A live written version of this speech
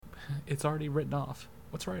It's already written off.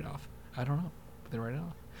 What's write off? I don't know. But they write it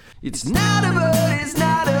off. It's not a bird, it's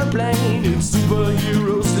not a plane, it's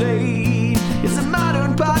Superhero Slate. It's a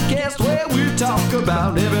modern podcast where we talk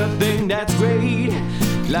about everything that's great,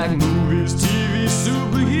 like movies, TV,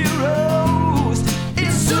 superheroes.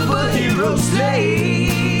 It's Superhero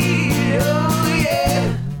Slate. Oh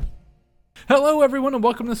yeah. Hello, everyone, and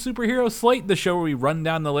welcome to Superhero Slate, the show where we run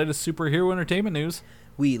down the latest superhero entertainment news.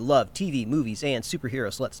 We love TV, movies, and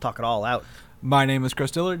superheroes, so let's talk it all out. My name is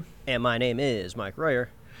Chris Dillard. And my name is Mike Royer.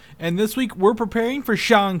 And this week, we're preparing for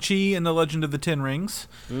Shang-Chi and the Legend of the Ten Rings.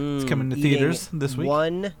 It's coming to theaters this week.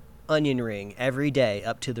 One onion ring every day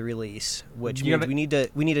up to the release, which means we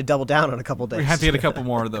need to double down on a couple days. We have to get a couple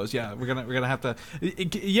more of those. Yeah, we're gonna have to.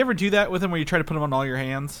 You ever do that with them, where you try to put them on all your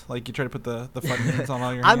hands? Like you try to put the fucking on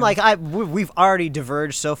all your hands? I'm like, we've already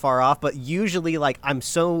diverged so far off, but usually, like, I'm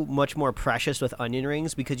so much more precious with onion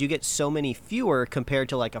rings because you get so many fewer compared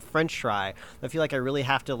to like a French fry. I feel like I really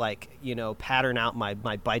have to, like, pattern out my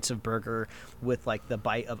bites of burger with like the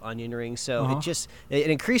bite of onion ring. So it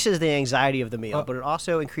increases the anxiety of the meal, but it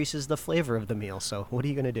also increases the flavor of the meal. So what are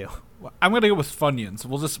you gonna do? I'm gonna go with Funyuns.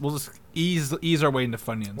 We'll just ease our way into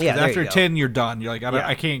Funyuns. Yeah, after 10, you're done. You're like,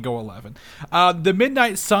 I can't go 11. The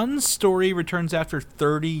Midnight Suns story returns after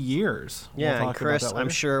 30 years. Yeah, and Chris, I'm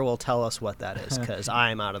sure will tell us what that is because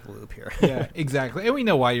I'm out of the loop here. Yeah, exactly. And we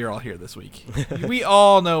know why you're all here this week. We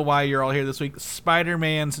all know why you're all here this week.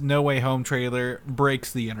 Spider-Man's No Way Home trailer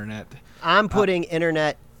breaks the internet. I'm putting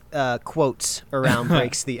internet quotes around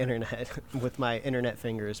breaks the internet with my internet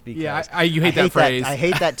fingers because you hate that phrase. I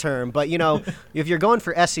hate that term. But if you're going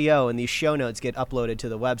for SEO and these show notes get uploaded to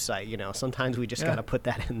the website, sometimes we just gotta put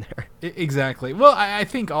that in there. Exactly. Well, I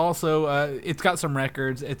think also it's got some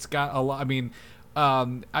records. It's got a lot. I mean,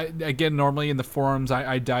 normally in the forums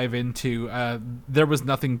I dive into, there was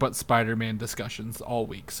nothing but Spider-Man discussions all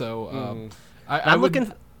week. So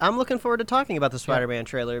I'm looking forward to talking about the Spider-Man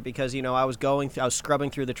trailer because, I was scrubbing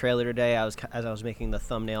through the trailer today as I was making the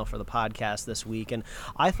thumbnail for the podcast this week, and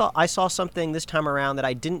I thought I saw something this time around that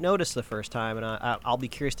I didn't notice the first time, and I'll be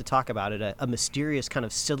curious to talk about it. A mysterious kind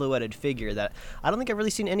of silhouetted figure that I don't think I've really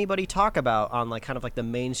seen anybody talk about on like kind of like the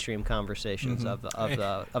mainstream conversations of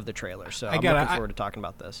the trailer. So I'm looking forward to talking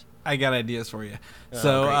about this. I got ideas for you.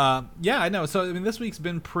 I know. So I mean, this week's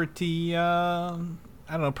been pretty.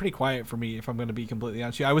 I don't know, pretty quiet for me, if I'm going to be completely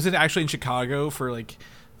honest with you. I was actually in Chicago for like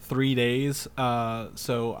 3 days,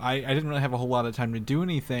 so I didn't really have a whole lot of time to do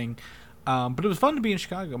anything. But it was fun to be in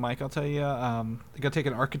Chicago, Mike. I'll tell you, I got to take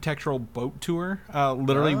an architectural boat tour,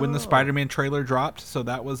 literally when the Spider-Man trailer dropped. So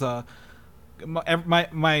that was the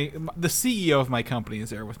CEO of my company is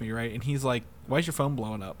there with me, right? And he's like, "Why is your phone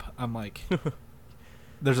blowing up?" I'm like,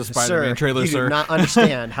 "There's a Spider-Man trailer, sir." You do not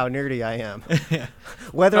understand how nerdy I am.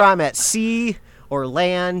 Whether I'm at sea or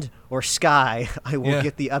land or sky, I will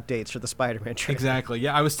get the updates for the Spider-Man trailer. Exactly.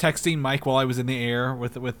 Yeah, I was texting Mike while I was in the air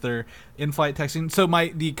with their in-flight texting. So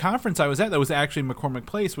the conference I was at, that was actually McCormick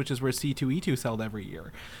Place, which is where C2E2 is held every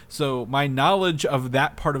year. So my knowledge of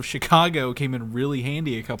that part of Chicago came in really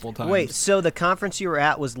handy a couple times. Wait, so the conference you were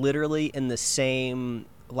at was literally in the same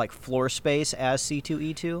like floor space as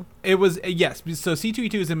C2E2? It was, yes. So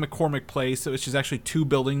C2E2 is in McCormick Place, which is actually 2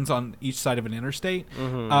 buildings on each side of an interstate,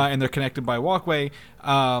 and they're connected by a walkway.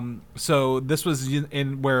 So this was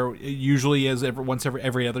in where it usually is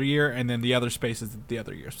every other year, and then the other space is the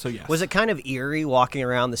other year. So yes. Was it kind of eerie walking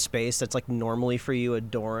around the space that's like normally for you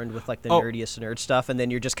adorned with like the nerdiest nerd stuff, and then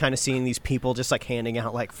you're just kind of seeing these people just like handing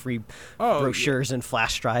out like free brochures and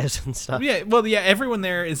flash drives and stuff? Yeah, well, yeah, everyone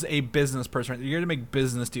there is a business person. You're here to make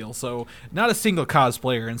business deals, so not a single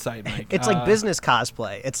cosplayer inside, Mike. It's like business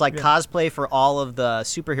cosplay. It's like cosplay for all of the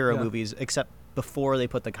superhero movies except before they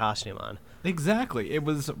put the costume on. Exactly. It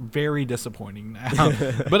was very disappointing.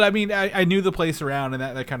 But I mean, I knew the place around, and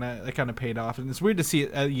that kind of paid off. And it's weird to see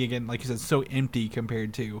it again, like you said, so empty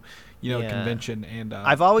compared to convention. And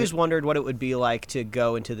I've always wondered what it would be like to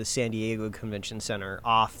go into the San Diego Convention Center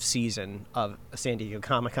off season of San Diego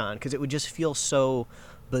Comic-Con, because it would just feel so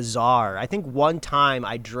bizarre. I think one time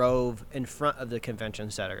I drove in front of the convention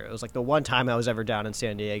center. It was like the one time I was ever down in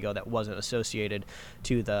San Diego that wasn't associated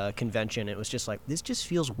to the convention. It was just like, this just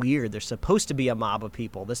feels weird. There's supposed to be a mob of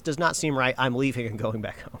people. This does not seem right. I'm leaving and going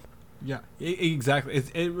back home. Yeah, exactly.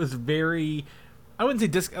 It was very, I wouldn't say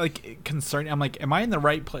concerning. I'm like, am I in the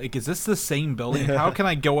right place? Like, is this the same building? How can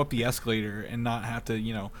I go up the escalator and not have to,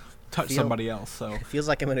 touch somebody else. So it feels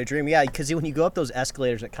like I'm in a dream. Yeah, because when you go up those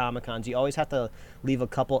escalators at Comic-Cons, you always have to leave a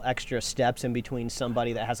couple extra steps in between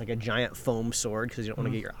somebody that has like a giant foam sword because you don't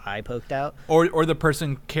want to get your eye poked out. Or the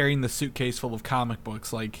person carrying the suitcase full of comic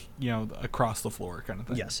books, like, across the floor kind of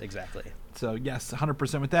thing. Yes, exactly. So yes,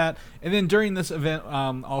 100% with that. And then during this event,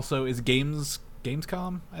 also is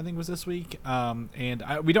Gamescom, I think was this week. And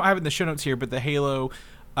we don't have it in the show notes here, but the Halo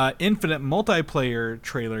Infinite multiplayer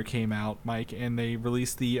trailer came out, Mike, and they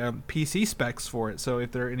released the PC specs for it. So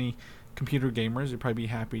if there are any computer gamers, you'd probably be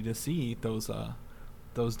happy to see those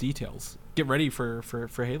details. Get ready for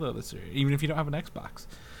Halo this year, even if you don't have an Xbox.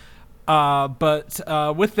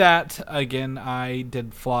 But with that, again, I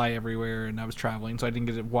did fly everywhere and I was traveling, so I didn't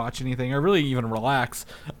get to watch anything or really even relax.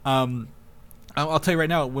 I'll tell you right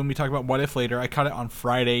now, when we talk about What If later, I caught it on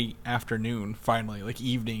Friday afternoon, finally, like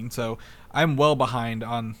evening. So I'm well behind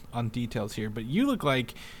on details here. But you look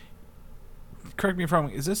like, correct me if I'm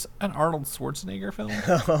wrong, is this an Arnold Schwarzenegger film?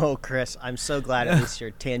 Oh, Chris, I'm so glad at least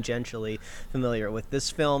you're tangentially familiar with this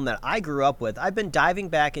film that I grew up with. I've been diving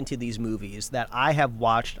back into these movies that I have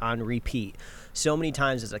watched on repeat so many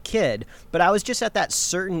times as a kid, but I was just at that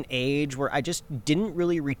certain age where I just didn't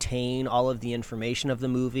really retain all of the information of the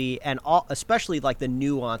movie and especially like the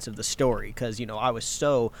nuance of the story because, I was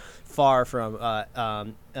so far from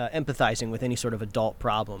empathizing with any sort of adult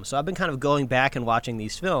problem. So I've been kind of going back and watching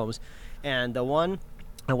these films, and the one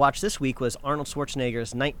I watched this week was Arnold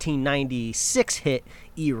Schwarzenegger's 1996 hit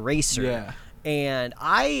Eraser. Yeah. And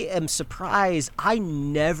I am surprised I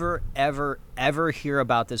never, ever, ever hear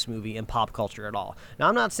about this movie in pop culture at all. Now,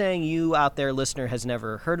 I'm not saying you out there, listener, has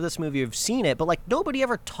never heard of this movie or have seen it, but like nobody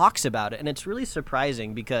ever talks about it. And it's really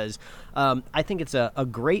surprising because I think it's a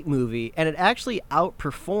great movie, and it actually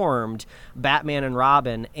outperformed Batman and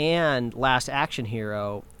Robin and Last Action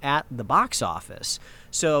Hero at the box office.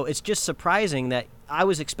 So it's just surprising that I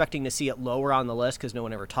was expecting to see it lower on the list because no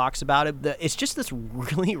one ever talks about it. It's just this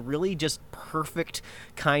really, really just perfect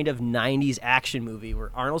kind of 90s action movie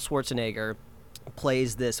where Arnold Schwarzenegger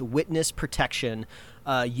plays this witness protection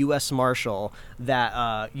U.S. Marshal that,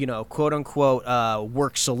 quote unquote,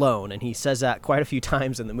 works alone. And he says that quite a few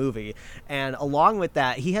times in the movie. And along with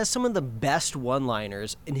that, he has some of the best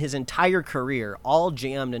one-liners in his entire career, all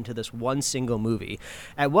jammed into this one single movie.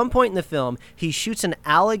 At one point in the film, he shoots an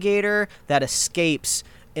alligator that escapes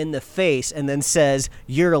in the face and then says,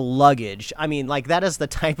 "Your luggage." I mean, like, that is the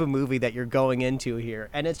type of movie that you're going into here,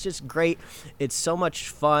 and it's just great. It's so much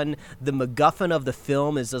fun. The MacGuffin of the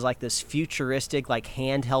film is like this futuristic, like,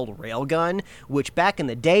 handheld railgun, which back in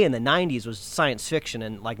the day in the 90s was science fiction,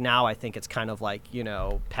 and like now I think it's kind of like,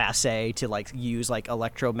 passe to like use like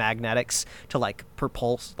electromagnetics to like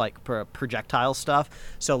propulse like projectile stuff.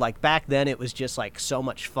 So like back then it was just like so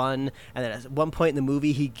much fun. And then at one point in the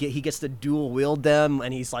movie he gets to dual wield them,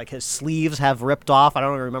 and he's like, his sleeves have ripped off. I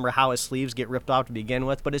don't remember how his sleeves get ripped off to begin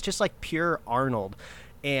with, but it's just like pure Arnold.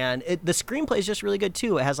 And the screenplay is just really good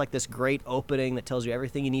too. It has like this great opening that tells you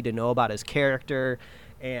everything you need to know about his character,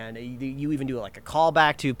 and you even do like a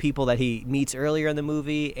callback to people that he meets earlier in the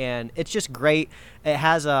movie, and it's just great. It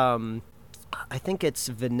has I think it's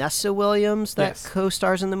Vanessa Williams that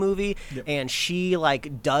co-stars in the movie, and she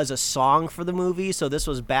like does a song for the movie. So this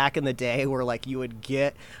was back in the day where like you would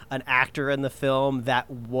get an actor in the film that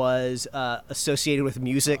was associated with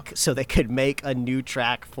music, so they could make a new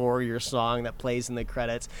track for your song that plays in the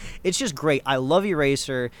credits. It's just great. I love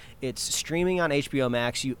Eraser. It's streaming on HBO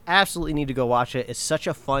Max. You absolutely need to go watch it. It's such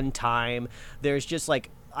a fun time. There's just like,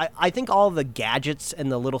 I think all the gadgets and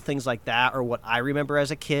the little things like that are what I remember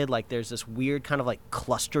as a kid. Like there's this weird kind of like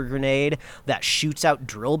cluster grenade that shoots out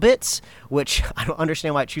drill bits, which I don't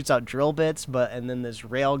understand why it shoots out drill bits, and then this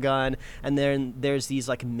rail gun, and then there's these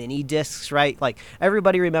like mini discs, right? Like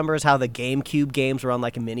everybody remembers how the GameCube games were on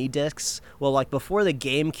like mini discs. Well, like before the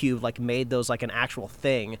GameCube like made those like an actual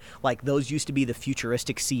thing, like those used to be the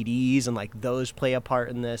futuristic CDs, and like those play a part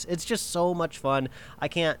in this. It's just so much fun. I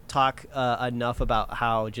can't talk enough about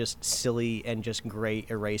how just silly and just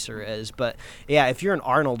great Eraser is. But yeah, if you're an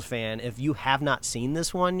Arnold fan, if you have not seen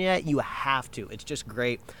this one yet, you have to. It's just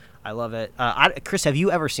great. I love it. Chris, have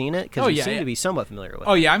you ever seen it? Because you seem to be somewhat familiar with it.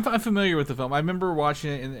 Oh yeah, I'm familiar with the film. I remember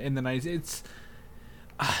watching it in the 90s.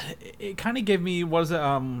 It kind of gave me Double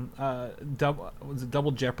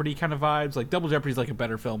Jeopardy kind of vibes. Like Double Jeopardy is like a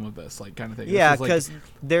better film of this like kind of thing. Yeah, because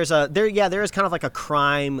there is kind of like a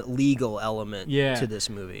crime legal element to this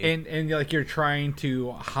movie. And like you're trying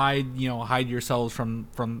to hide yourselves from.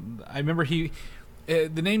 I remember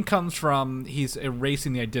The name comes from he's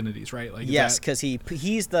erasing the identities, right? Like yes, because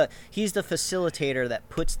he's the facilitator that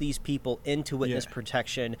puts these people into witness Yeah.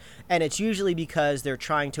 protection, and it's usually because they're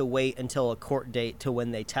trying to wait until a court date to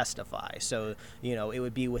when they testify. So it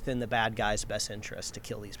would be within the bad guy's best interest to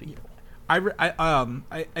kill these people.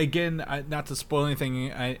 Again, not to spoil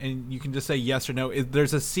anything, and you can just say yes or no.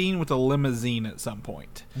 There's a scene with a limousine at some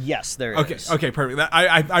point. Yes, there is. Okay, perfect.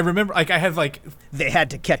 I remember, like, I have like They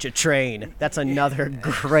had to catch a train. That's another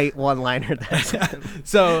great one-liner.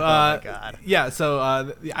 so. Oh my God. Yeah, so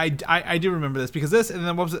I do remember this because this, and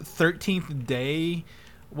then what was it? 13th Day.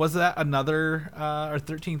 Was that another or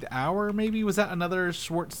 13th Hour? Maybe was that another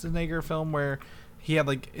Schwarzenegger film where he had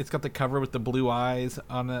like it's got the cover with the blue eyes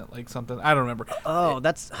on it, like something. I don't remember. Oh,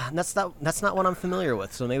 that's not one I'm familiar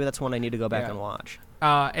with. So maybe that's one I need to go back Yeah. and watch.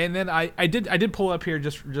 And then I did pull up here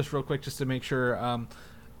just real quick just to make sure.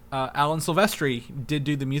 Alan Silvestri did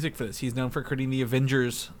do the music for this. He's known for creating the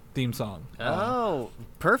Avengers theme song. Oh,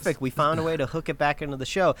 perfect. We found a way to hook it back into the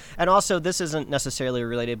show. And also, this isn't necessarily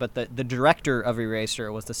related, but the director of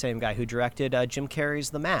Eraser was the same guy who directed Jim Carrey's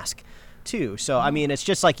The Mask, too. So, I mean, it's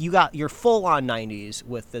just like you're full on 90s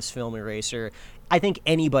with this film Eraser. I think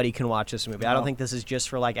anybody can watch this movie. I don't think this is just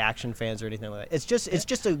for like action fans or anything like that. It's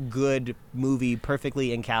just a good movie, perfectly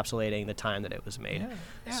encapsulating the time that it was made.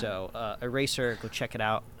 Yeah. So, Eraser, go check it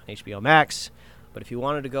out on HBO Max. But if you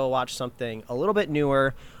wanted to go watch something a little bit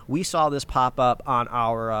newer, we saw this pop up on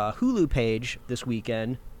our Hulu page this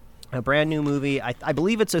weekend. A brand new movie. I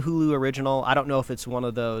believe it's a Hulu original. I don't know if it's one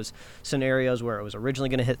of those scenarios where it was originally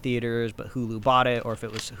going to hit theaters, but Hulu bought it, or if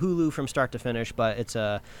it was Hulu from start to finish. But it's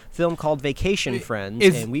a film called Vacation Friends,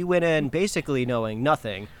 and we went in basically knowing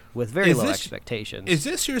nothing with very low expectations. Is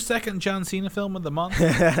this your second John Cena film of the month?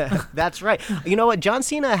 That's right. You know what? John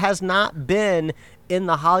Cena has not been in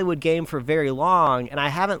the Hollywood game for very long, and I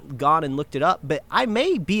haven't gone and looked it up, but I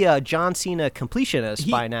may be a John Cena completionist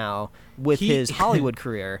by now with his Hollywood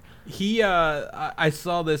career. I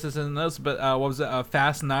saw this as in notes, but what was it?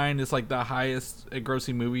 Fast 9 is like the highest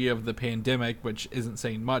grossing movie of the pandemic, which isn't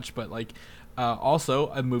saying much, but like also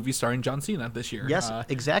a movie starring John Cena this year. Yes,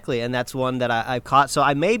 exactly, and that's one that I've caught. So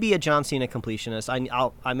I may be a John Cena completionist.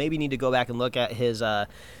 I maybe need to go back and look at his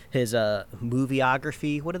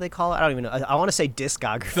movieography. What do they call it? I don't even know. I want to say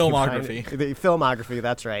discography. Filmography. The filmography,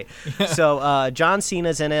 that's right. So John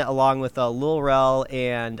Cena's in it along with Lil Rel,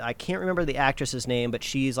 and I can't remember the actress's name, but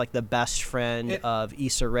she's like the best friend of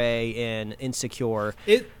Issa Rae in Insecure.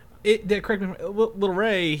 Correct me, Little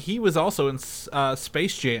Ray. He was also in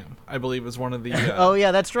Space Jam, I believe, was one of the. Oh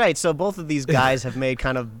yeah, that's right. So both of these guys have made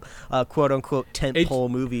kind of quote unquote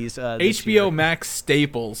tentpole movies. HBO year. Max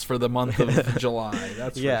staples for the month of July.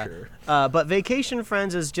 That's for sure. But Vacation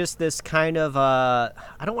Friends is just this kind of I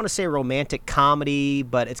don't want to say romantic comedy,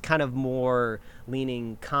 but it's kind of more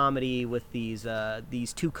leaning comedy with these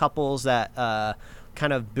two couples that.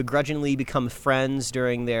 Kind of begrudgingly become friends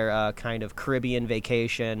during their kind of Caribbean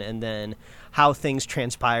vacation, and then how things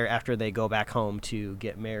transpire after they go back home to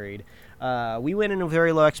get married. We went in with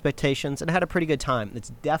very low expectations and had a pretty good time. It's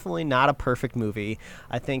definitely not a perfect movie.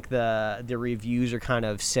 I think the reviews are kind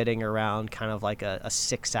of sitting around kind of like a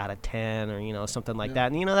 6 out of 10 or something like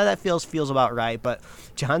that. And that feels about right. But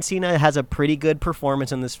John Cena has a pretty good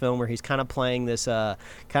performance in this film where he's kind of playing this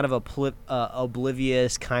kind of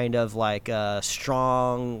oblivious kind of like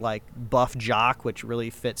strong like buff jock, which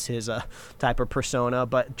really fits his type of persona.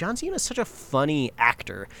 But John Cena is such a funny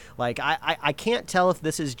actor. Like I can't tell if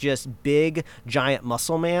this is just big giant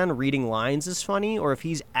muscle man reading lines is funny or if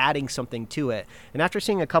he's adding something to it. And after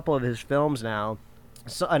seeing a couple of his films now,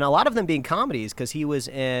 and a lot of them being comedies, because he was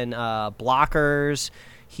in Blockers,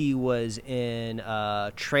 he was in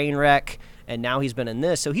Trainwreck, and now he's been in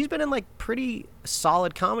this. So he's been in like pretty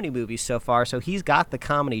solid comedy movies so far. So he's got the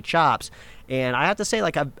comedy chops. And I have to say,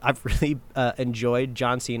 like, I've really enjoyed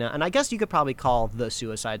John Cena. And I guess you could probably call The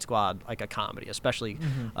Suicide Squad like a comedy, especially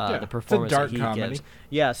the performance that he gives.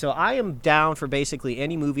 Yeah, so I am down for basically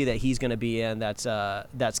any movie that he's going to be in that's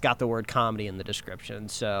got the word comedy in the description.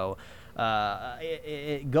 So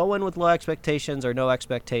go in with low expectations or no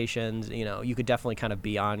expectations. You could definitely kind of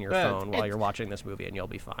be on your phone while you're watching this movie, and you'll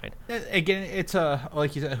be fine. Again, it's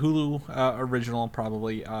like you said, Hulu original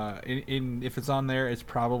probably. If it's on there, it's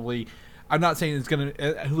probably. I'm not saying it's gonna.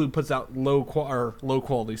 Hulu puts out low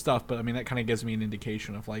quality stuff, but I mean that kind of gives me an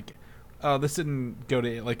indication of like, this didn't go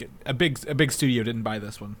to like a big studio didn't buy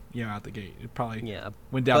this one. Out the gate. It probably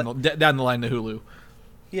went down the line to Hulu.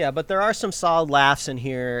 Yeah, but there are some solid laughs in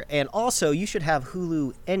here, and also you should have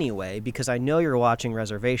Hulu anyway because I know you're watching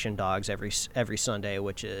Reservation Dogs every Sunday,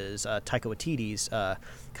 which is Taika Waititi's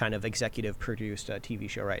kind of executive produced TV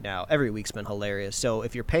show right now. Every week's been hilarious. So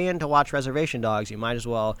if you're paying to watch Reservation Dogs, you might as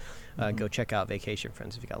well go check out Vacation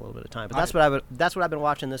Friends if you got a little bit of time. But that's what I've been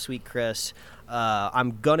watching this week, Chris.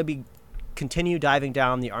 I'm gonna be continue diving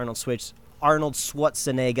down the Arnold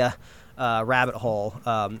Schwarzenegger rabbit hole.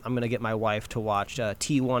 I'm going to get my wife to watch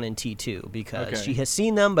T1 and T2 because she has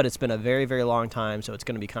seen them, but it's been a very, very long time, so it's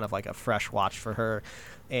going to be kind of like a fresh watch for her.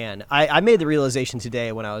 And I made the realization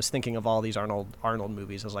today when I was thinking of all these Arnold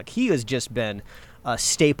movies. I was like, he has just been a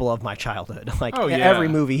staple of my childhood. Like every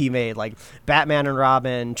movie he made, like Batman and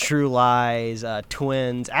Robin, True Lies,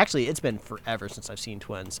 Twins. Actually, it's been forever since I've seen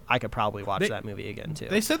Twins. I could probably watch that movie again, too.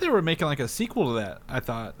 They said they were making like a sequel to that, I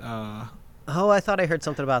thought. Oh, I thought I heard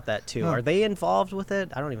something about that too. Are they involved with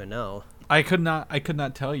it? I don't even know. I could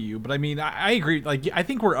not tell you, but I mean, I agree. Like, I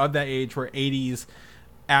think we're of that age where 80s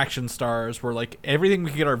action stars were like everything we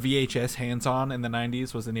could get our VHS hands on in the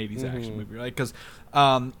 90s was an 80s action movie, right? Because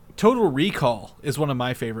Total Recall is one of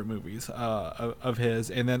my favorite movies of his,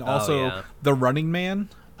 and then also The Running Man.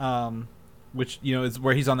 Which, you know, is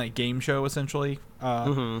where he's on that game show, essentially.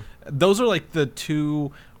 Those are like the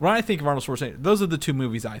two, when I think of Arnold Schwarzenegger, those are the two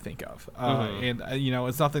movies I think of. And, you know,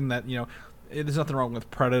 it's nothing that, you know, there's nothing wrong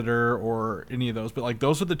with Predator or any of those, but like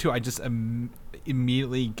those are the two I just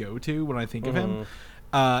immediately go to when I think of him.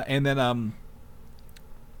 And then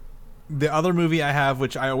the other movie I have,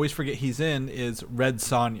 which I always forget he's in, is Red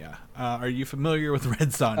Sonja. Are you familiar with Red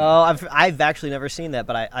Sonja? Oh, I've actually never seen that,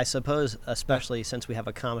 but I suppose, especially since we have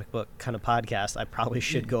a comic book kind of podcast, I probably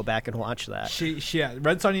should go back and watch that. Yeah,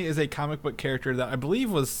 Red Sonja is a comic book character that I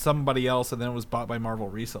believe was somebody else, and then it was bought by Marvel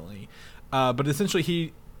recently. But essentially,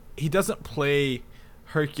 he doesn't play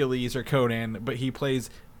Hercules or Conan, but he plays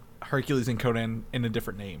Hercules and Conan in a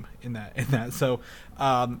different name in that. So,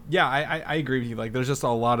 I agree with you. Like, there's just a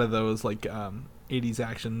lot of those like 80s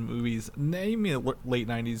action movies, maybe late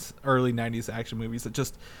 90s, early 90s action movies that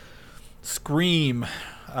just scream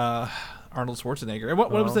Arnold Schwarzenegger. And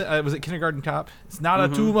what was it? Was it Kindergarten Cop? It's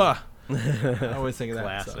not a tumor. I always think of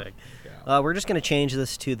that. Classic. So, we're just going to change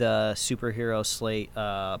this to the Superhero Slate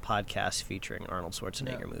podcast featuring Arnold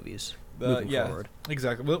Schwarzenegger movies moving forward.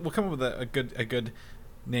 Exactly. We'll come up with a good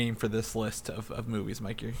name for this list of movies,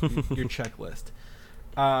 Mike, your checklist.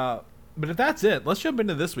 But if that's it, let's jump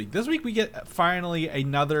into this week. This week we get finally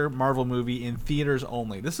another Marvel movie in theaters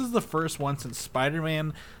only. This is the first one since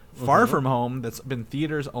Spider-Man Far From Home that's been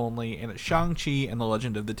theaters only, and it's Shang-Chi and the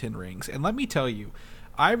Legend of the Ten Rings. And let me tell you,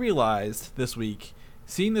 I realized this week,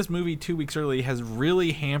 seeing this movie 2 weeks early has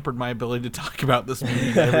really hampered my ability to talk about this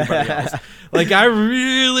movie to everybody else. Like, I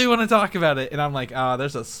really want to talk about it, and I'm like,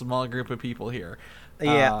 there's a small group of people here.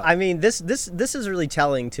 Yeah, I mean, this is really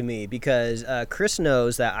telling to me because Chris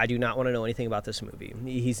knows that I do not want to know anything about this movie.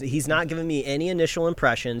 He's not giving me any initial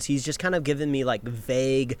impressions. He's just kind of giving me like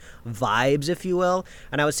vague vibes, if you will.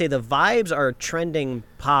 And I would say the vibes are trending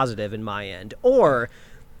positive in my end. Or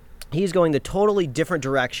he's going the totally different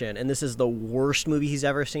direction, and this is the worst movie he's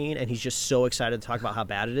ever seen, and he's just so excited to talk about how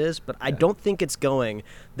bad it is. But I don't think it's going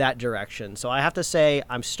that direction. So I have to say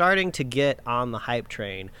I'm starting to get on the hype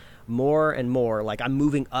train more and more. Like, I'm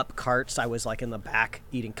moving up carts. I was like in the back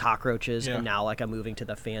eating cockroaches, and now like I'm moving to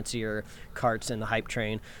the fancier carts in the hype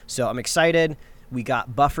train. So I'm excited. We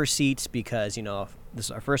got buffer seats because, you know, this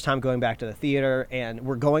is our first time going back to the theater, and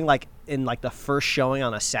we're going like in like the first showing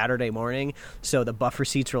on a Saturday morning. So the buffer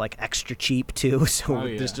seats are like extra cheap too. So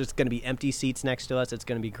there's just going to be empty seats next to us. It's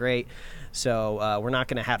going to be great. So we're not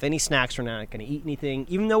going to have any snacks. We're not going to eat anything,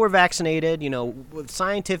 even though we're vaccinated. You know,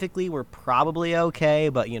 scientifically we're probably okay,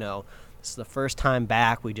 but you know, this is the first time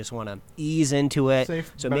back. We just want to ease into it.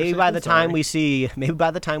 So maybe by the time we see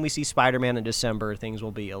Spider-Man in December, things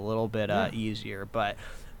will be a little bit easier. But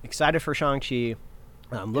excited for Shang-Chi.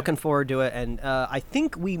 I'm looking forward to it, and I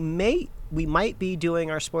think we might be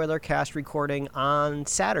doing our spoiler cast recording on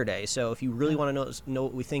Saturday. So if you really want to know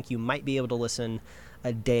what we think, you might be able to listen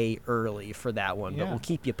a day early for that one, but we'll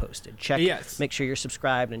keep you posted. Make sure you're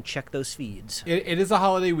subscribed and check those feeds. It is a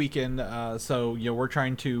holiday weekend, so you know we're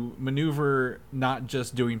trying to maneuver not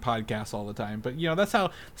just doing podcasts all the time, but you know that's how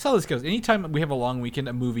this goes. Anytime we have a long weekend,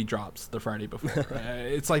 a movie drops the Friday before.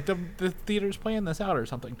 It's like the theater's playing this out or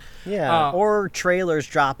something. Yeah, or trailers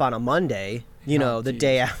drop on a Monday. You know, the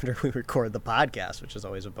day after we record the podcast, which is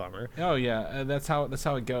always a bummer. Oh yeah, that's how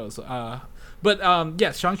it goes. But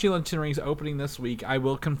yes, Shang-Chi and the Ten Rings opening this week. I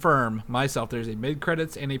will confirm myself. There's a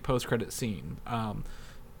mid-credits and a post-credit scene.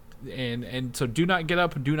 and so do not get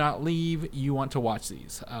up, do not leave. You want to watch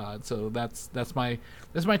these. So that's my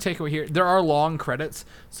takeaway here. There are long credits,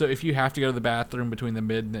 so if you have to go to the bathroom between the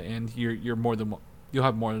mid and the end, you're more than you'll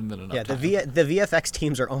have more than enough. Yeah, time. the VFX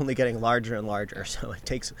teams are only getting larger and larger, so it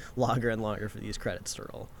takes longer and longer for these credits to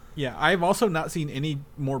roll. Yeah, I've also not seen any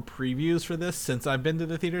more previews for this since I've been to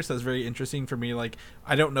the theater, so that's very interesting for me. Like,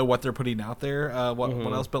 I don't know what they're putting out there, what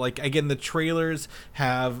else, but like again, the trailers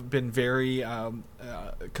have been very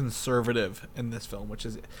conservative in this film, which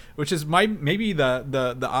is maybe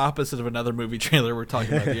the opposite of another movie trailer we're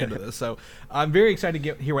talking about at the end of this. So I'm very excited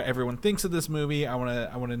to hear what everyone thinks of this movie. I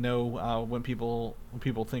want to know when people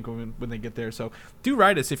think when they get there. So do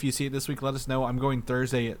write us if you see it this week. Let us know. I'm going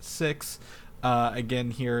Thursday at 6.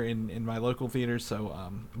 Again here in my local theaters,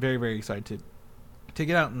 so very, very excited to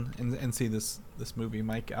get out and see this movie.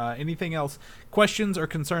 Mike, anything else, questions or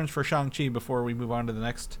concerns for Shang-Chi before we move on to the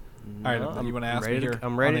next item that you want to ask me here?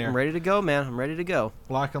 I'm ready to go, man. I'm ready to go.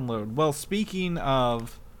 Lock and load. Well, speaking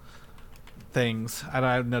of things, I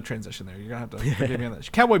have no transition there. You're gonna have to forgive me on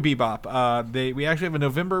that. Cowboy Bebop. We actually have a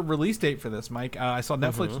November release date for this, Mike. I saw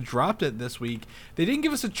Netflix dropped it this week. They didn't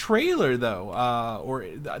give us a trailer though, or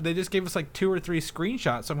they just gave us like 2 or 3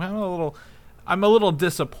 screenshots. So I'm a little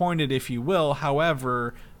disappointed, if you will.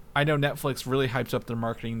 However, I know Netflix really hypes up their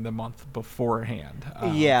marketing the month beforehand.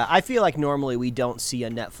 Yeah, I feel like normally we don't see a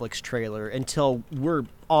Netflix trailer until we're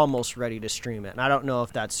almost ready to stream it. And I don't know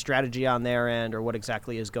if that's strategy on their end or what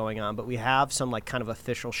exactly is going on, but we have some like kind of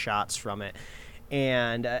official shots from it.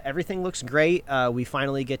 And everything looks great. We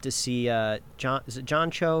finally get to see John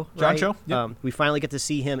Cho? Right? John Cho, yep. We finally get to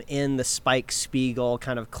see him in the Spike Spiegel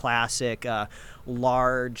kind of classic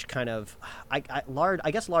large kind of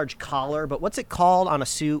large collar, but what's it called on a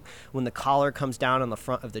suit when the collar comes down on the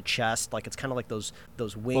front of the chest? Like it's kind of like those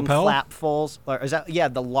wing lapel? flapfuls. Or is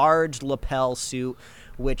that the large lapel suit,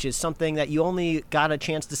 which is something that you only got a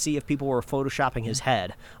chance to see if people were photoshopping his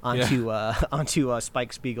head onto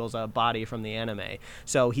Spike Spiegel's body from the anime.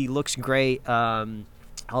 So he looks great.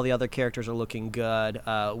 All the other characters are looking good.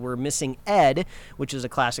 We're missing Ed, which is a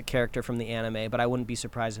classic character from the anime, but I wouldn't be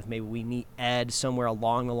surprised if maybe we meet Ed somewhere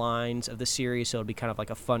along the lines of the series, so it'll be kind of like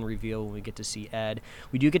a fun reveal when we get to see Ed.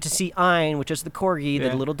 We do get to see Ein, which is the corgi,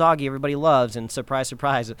 the little doggy everybody loves, and surprise,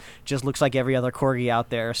 surprise, it just looks like every other corgi out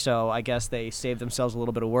there, so I guess they saved themselves a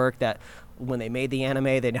little bit of work that when they made the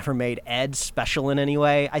anime, they never made Ed special in any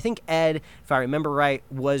way. I think Ed, if I remember right,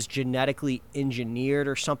 was genetically engineered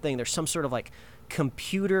or something. There's some sort of like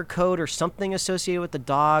computer code or something associated with the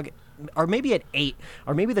dog, or maybe it ate,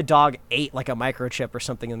 or maybe the dog ate like a microchip or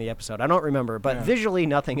something in the episode. I don't remember, but visually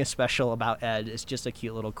nothing is special about Ed. It's just a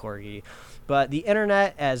cute little corgi. But the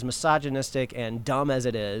internet, as misogynistic and dumb as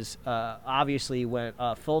it is, obviously went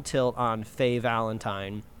full tilt on Faye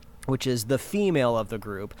Valentine, which is the female of the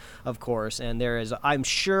group, of course, and there is, I'm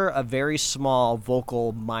sure, a very small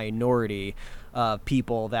vocal minority of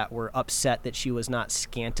people that were upset that she was not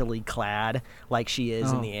scantily clad like she is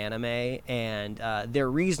in the anime, and their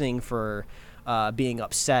reasoning for being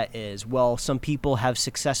upset is, well, some people have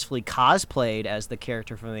successfully cosplayed as the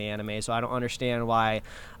character from the anime, so I don't understand why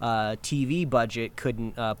TV budget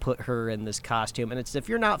couldn't put her in this costume. And it's, if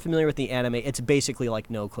you're not familiar with the anime, it's basically like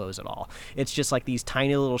no clothes at all. It's just like these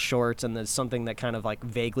tiny little shorts and there's something that kind of like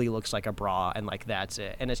vaguely looks like a bra, and like that's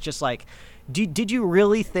it. And it's just like, did you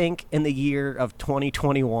really think in the year of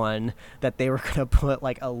 2021 that they were going to put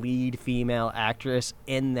like a lead female actress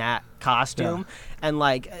in that costume? And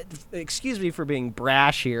like, excuse me for being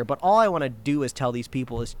brash here, but all I want to do is tell these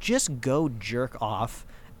people is just go jerk off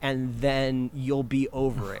and then you'll be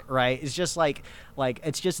over it, right? It's just like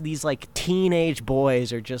it's just these like teenage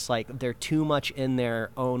boys are just like, they're too much in their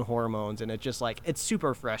own hormones, and it's just like, it's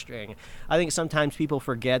super frustrating. I think sometimes people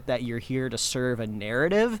forget that you're here to serve a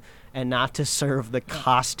narrative and not to serve the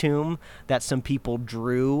costume that some people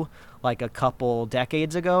drew like a couple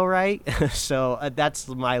decades ago, right? So that's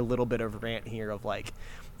my little bit of rant here of like,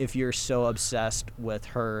 if you're so obsessed with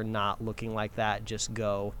her not looking like that, just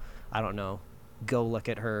go, I don't know, go look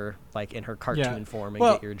at her like in her cartoon form and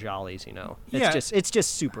get your jollies, you know. It's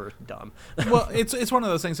just super dumb. Well, it's one of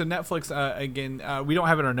those things. So Netflix, again, we don't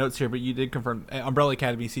have it in our notes here, but you did confirm Umbrella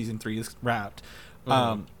Academy season 3 is wrapped.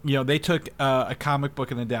 You know, they took a comic book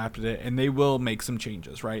and adapted it, and they will make some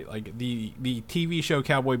changes, right? Like the TV show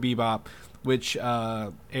Cowboy Bebop, which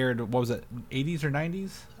aired, what was it, 80s or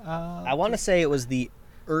 90s? I want to say it was the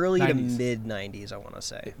early 90s to mid 90s, I want to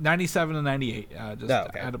say 97 to 98. I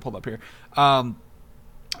had to pull it up here.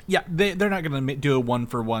 Yeah, they're not going to do a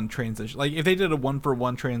 1-for-1 translation. Like, if they did a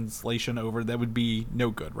 1-for-1 translation over, that would be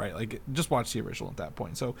no good, right? Like, just watch the original at that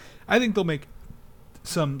point. So I think they'll make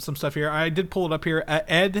some stuff here. I did pull it up here.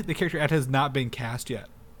 Ed, the character Ed, has not been cast yet.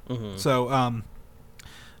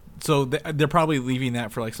 So they're probably leaving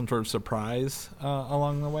that for like some sort of surprise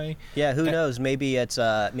along the way. Yeah, who knows? Maybe it's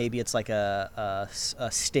like a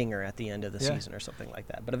stinger at the end of the season or something like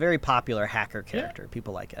that. But a very popular hacker character.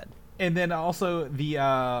 People like Ed. And then also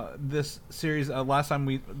the this series last time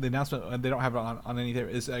the announcement, they don't have it on anything,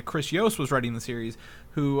 is Chris Yost was writing the series,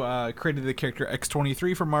 who created the character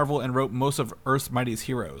X-23 for Marvel and wrote most of Earth's Mightiest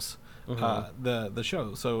Heroes. The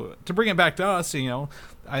show. So to bring it back to us,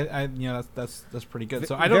 I that's pretty good.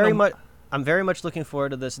 So I don't know. I'm very much looking forward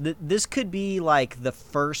to this. This could be like the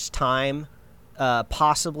first time,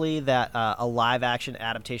 possibly, that a live action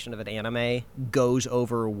adaptation of an anime goes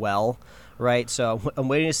over well. Right, so I'm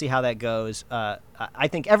waiting to see how that goes. I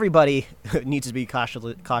think everybody needs to be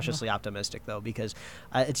cautiously optimistic, though, because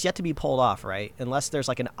it's yet to be pulled off, right? Unless there's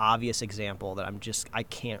like an obvious example that I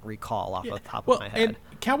can't recall off the top of my head. And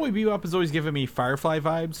Cowboy Bebop has always given me Firefly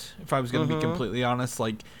vibes. If I was going to be completely honest,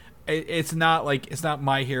 like it's not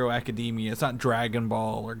My Hero Academia, it's not Dragon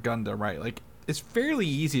Ball or Gundam, right? Like it's fairly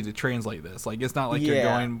easy to translate this. Like it's not like you're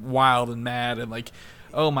going wild and mad and like,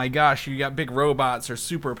 oh my gosh, you got big robots or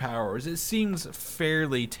superpowers. It seems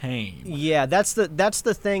fairly tame. Yeah, that's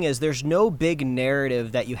the thing, is there's no big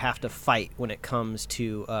narrative that you have to fight when it comes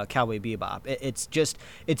to Cowboy Bebop. It's just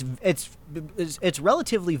it's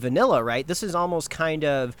relatively vanilla, right? This is almost kind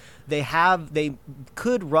of, they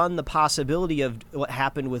could run the possibility of what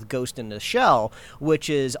happened with Ghost in the Shell, which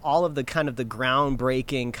is all of the kind of the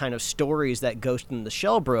groundbreaking kind of stories that Ghost in the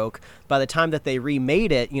Shell broke. By the time that they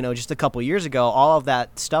remade it, just a couple years ago, all of that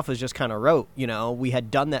stuff was just kind of rote. We had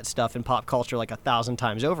done that stuff in pop culture like 1,000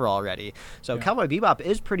 times over already. So Cowboy Bebop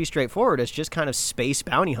is pretty straightforward. It's just kind of space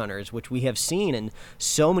bounty hunters, which we have seen in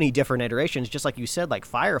so many different iterations, just like you said, like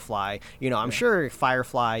Firefly. I'm sure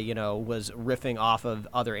Firefly, was riffing off of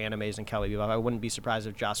other animes in Cowboy Bebop. I wouldn't be surprised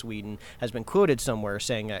if Joss Whedon has been quoted somewhere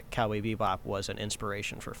saying that Cowboy Bebop was an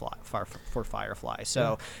inspiration for Firefly.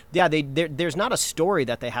 So, there's not a story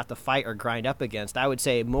that they have to fight or grind up against. I would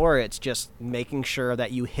say more it's just making sure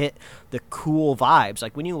that you hit the cool vibes.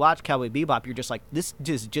 Like when you watch Cowboy Bebop, you're just like, this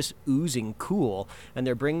is just oozing cool. And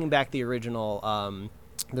they're bringing back the original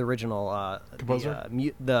composer?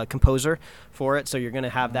 The composer for it, so you're going to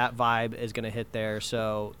have that vibe is going to hit there.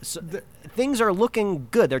 So things are looking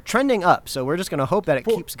good. They're trending up, so we're just going to hope that it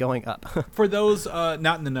keeps going up. For those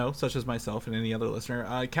not in the know, such as myself and any other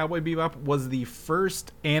listener, Cowboy Bebop was the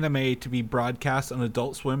first anime to be broadcast on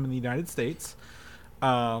Adult Swim in the United States.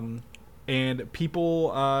 And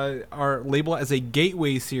people are labeled as a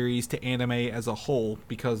gateway series to anime as a whole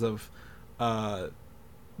because of how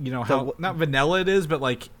not vanilla it is, but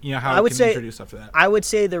like how it can introduce stuff to that. I would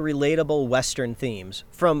say the relatable Western themes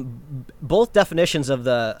from both definitions of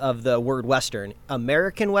the word Western,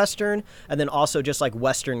 American Western, and then also just like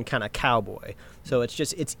Western kind of cowboy. So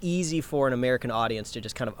it's easy for an American audience to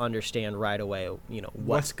just kind of understand right away,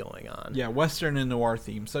 what's going on. Yeah, Western and noir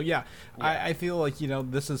theme. So I feel like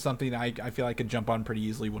this is something I feel I could jump on pretty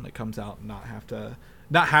easily when it comes out and not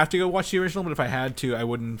have to go watch the original. But if I had to, I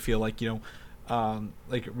wouldn't feel like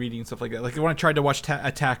like reading stuff like that. Like when I tried to watch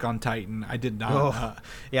Attack on Titan, I did not.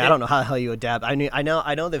 I don't know how the hell you adapt. I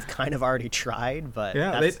know they've kind of already tried, but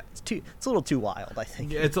it's a little too wild, I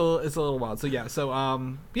think. Yeah, it's a little wild. So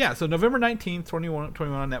so November 19th,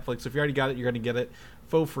 2021 on Netflix. So if you already got it, you're going to get it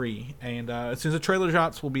for free. And as soon as the trailer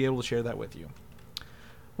drops, we'll be able to share that with you.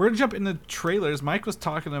 We're going to jump into trailers. Mike was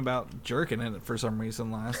talking about jerking in it for some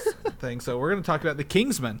reason last thing. So we're going to talk about The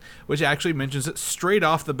Kingsman, which actually mentions it straight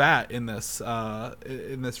off the bat in this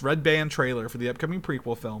Red Band trailer for the upcoming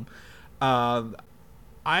prequel film.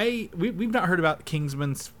 We've not heard about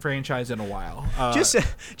Kingsman's franchise in a while.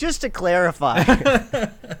 Just to clarify.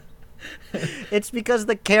 It's because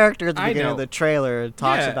the character at the beginning of the trailer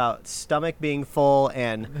talks about stomach being full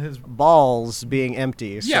and his balls being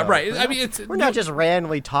empty. So yeah, right. I mean, we're not just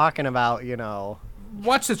randomly talking about,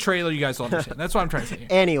 Watch the trailer, you guys will understand. That's what I'm trying to say.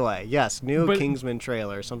 Anyway, yes, Kingsman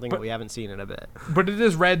trailer, something that we haven't seen in a bit. But it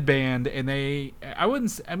is Red Band, and I wouldn't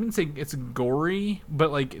say it's gory,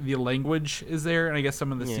 but like the language is there, and I guess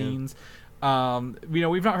some of the scenes.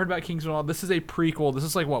 We've not heard about Kingsman at all. This is a prequel. This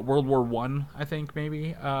is like World War I, I think,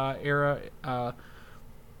 maybe era.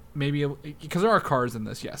 Maybe because there are cars in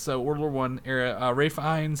this. Yes, so World War I era. Ralph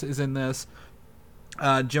Fiennes is in this.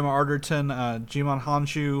 Gemma Arterton, Jimon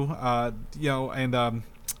Honshu, and I'm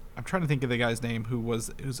trying to think of the guy's name who's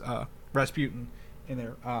Rasputin in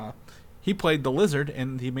there. He played the Lizard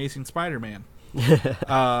in The Amazing Spider-Man.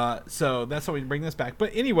 So that's how we bring this back.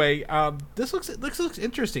 But anyway, this looks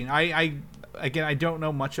interesting. I again, I don't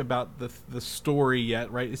know much about the story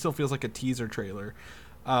yet, right? It still feels like a teaser trailer.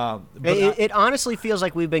 But it honestly feels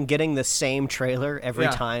like we've been getting the same trailer every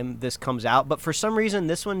Yeah. time this comes out, but for some reason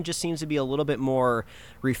this one just seems to be a little bit more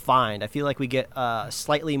refined. I feel like we get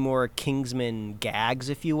slightly more Kingsman gags,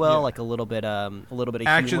 if you will, Yeah. like a little bit of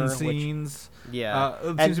action humor, scenes. Yeah. It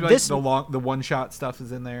And seems to be this- like the one shot stuff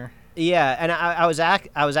is in there. Yeah, and I was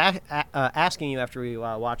asking you after we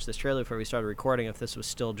watched this trailer before we started recording if this was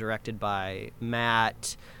still directed by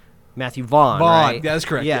Matthew Vaughn, right? Yeah, that's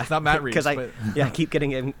correct. Yeah, It's not Matt Reeves. because I but- keep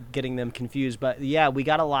getting them confused. But yeah, we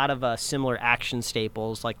got a lot of similar action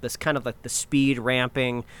staples, like this kind of like the speed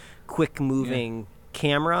ramping, quick moving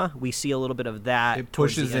camera. We see a little bit of that. it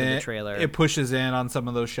towards pushes the end in. of the trailer. It pushes in on some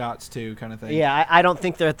of those shots too, kind of thing. Yeah, I don't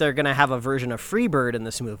think that they're going to have a version of Freebird in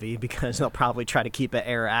this movie because they'll probably try to keep it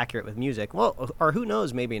era accurate with music. Well, or who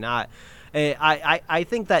knows, maybe not. I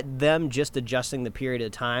think that them just adjusting the period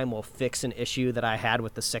of time will fix an issue that I had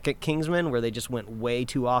with the second Kingsman, where they just went way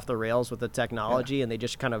too off the rails with the technology and they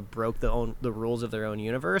just kind of broke the rules of their own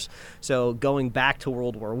universe. So going back to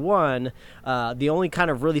World War I, the only kind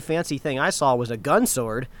of really fancy thing I saw was a gun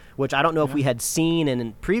sword, which I don't know if we had seen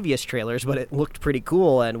in previous trailers, but it looked pretty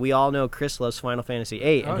cool. And we all know Chris loves Final Fantasy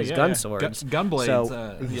VIII and Oh, his yeah, gun yeah. swords. Gun blades.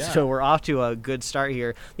 So, Yeah. so we're off to a good start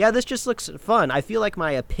here. Yeah, this just looks fun. I feel like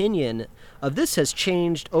my opinion of this has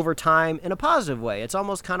changed over time in a positive way. It's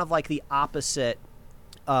almost kind of like the opposite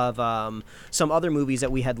of some other movies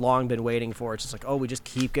that we had long been waiting for. It's just like, oh, we just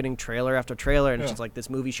keep getting trailer after trailer, and it's Yeah. just like this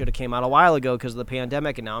movie should have came out a while ago because of the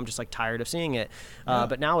pandemic, and now I'm just like tired of seeing it. Yeah.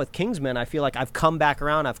 But now with Kingsman, I feel like I've come back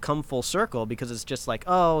around. I've come full circle because it's just like,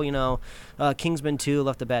 oh, Kingsman 2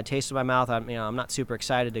 left a bad taste in my mouth. I'm not super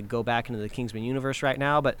excited to go back into the Kingsman universe right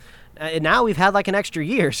now, but now we've had like an extra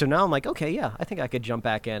year, so now I'm like, okay, yeah, I think I could jump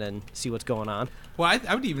back in and see what's going on. Well,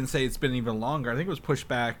 I would even say it's been even longer. I think it was pushed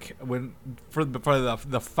back for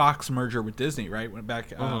the Fox merger with Disney, right? Went back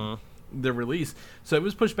the release, so it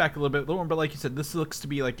was pushed back a little bit more. But like you said, this looks to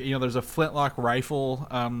be like there's a flintlock rifle.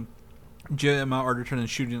 Gemma Arterton is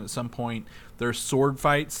shooting at some point. There's sword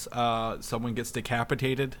fights. Someone gets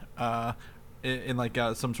decapitated in like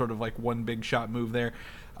some sort of like one big shot move there.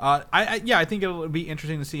 I think it'll be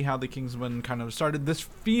interesting to see how the Kingsman kind of started. This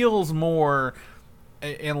feels more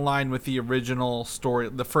in line with the original story,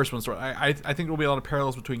 the first one story. I think there'll be a lot of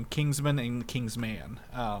parallels between Kingsman and Kingsman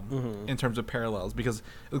in terms of parallels, because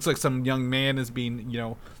it looks like some young man is being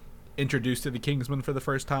introduced to the Kingsman for the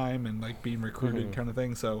first time and like being recruited kind of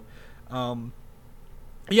thing. So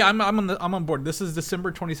yeah, I'm on board. This is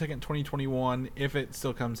December 22nd, 2021. If it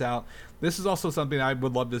still comes out, this is also something I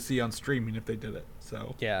would love to see on streaming if they did it.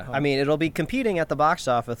 So yeah, I mean, it'll be competing at the box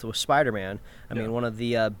office with Spider-Man. I mean, one of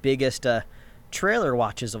the biggest trailer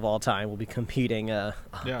watches of all time will be competing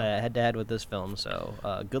head-to-head with this film.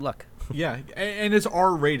 So good luck. Yeah, and it's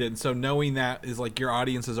R-rated, so knowing that is like your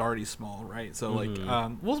audience is already small, right? So like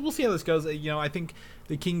we'll see how this goes. I think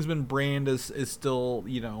the Kingsman brand is still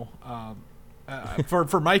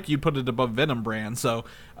for Mike, you'd put it above Venom brand. So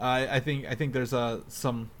I think there's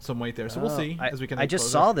some weight there. So we'll see as we can. I just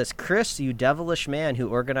saw this. Chris, you devilish man who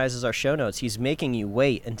organizes our show notes, he's making you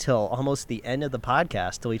wait until almost the end of the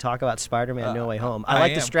podcast till we talk about Spider-Man No Way Home. I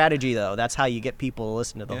like the strategy, though. That's how you get people to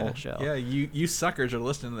listen to the whole show. Yeah, you suckers are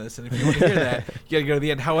listening to this, and if you want to hear that, you got to go to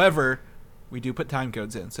the end. However, we do put time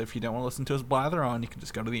codes in, so if you don't want to listen to us blather on, you can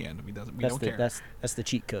just go to the end. We don't care. That's the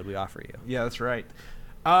cheat code we offer you. Yeah, that's right.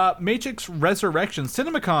 Matrix Resurrection.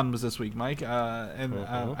 CinemaCon was this week, Mike, and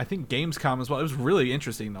I think Gamescom as well. It was really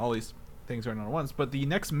interesting. All these things are on at once. But the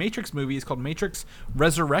next Matrix movie is called Matrix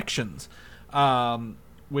Resurrections,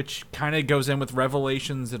 which kind of goes in with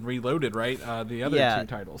Revelations and Reloaded, right? The other two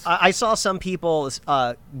titles. I saw some people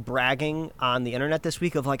bragging on the internet this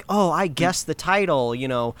week of like, oh, I guessed the title,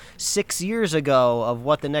 6 years ago of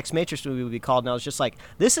what the next Matrix movie would be called. And I was just like,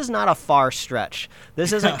 this is not a far stretch.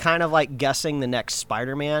 This isn't kind of like guessing the next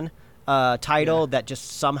Spider-Man title that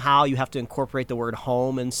just somehow you have to incorporate the word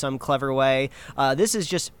home in some clever way. This is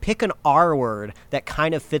just pick an R word that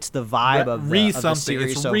kind of fits the vibe of the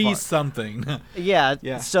series it's so far. something.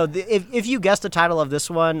 Yeah. So if you guessed the title of this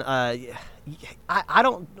one, I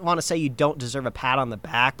don't want to say you don't deserve a pat on the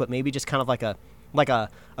back, but maybe just kind of like a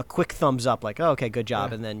quick thumbs up, like, oh, okay, good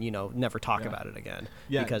job, and then never talk about it again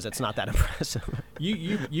because it's not that impressive.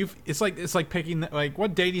 It's like picking like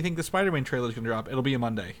what day do you think the Spider-Man trailer is going to drop? It'll be a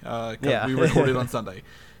Monday. We recorded on Sunday,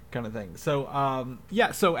 kind of thing. So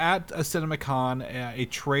so at a CinemaCon, a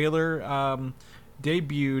trailer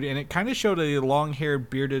debuted, and it kind of showed a long-haired,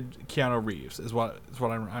 bearded Keanu Reeves is what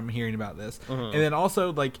I'm hearing about this. And then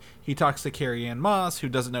also like he talks to Carrie-Anne Moss, who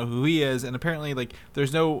doesn't know who he is, and apparently like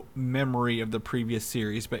there's no memory of the previous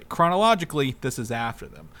series, but chronologically this is after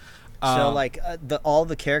them. So like all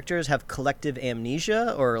the characters have collective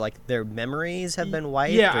amnesia, or like their memories have been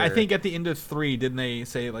wiped. Yeah, or? I think at the end of 3, didn't they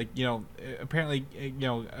say like apparently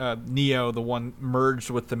Neo, the one, merged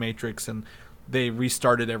with the Matrix and they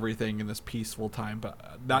restarted everything in this peaceful time, but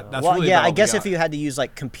that's well, really yeah. about I guess what if we you got. had to use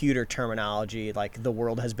like computer terminology, like the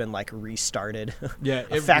world has been like restarted. Yeah,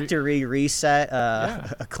 a factory reset,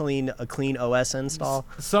 a clean OS install.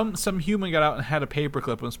 Some human got out and had a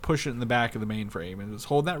paperclip and was pushing it in the back of the mainframe and was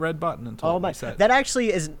holding that red button until it reset. That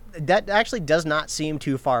actually does not seem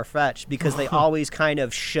too far fetched, because they always kind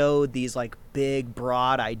of showed these like big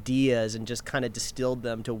broad ideas and just kind of distilled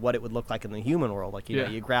them to what it would look like in the human world. Like you know,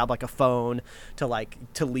 you grab like a phone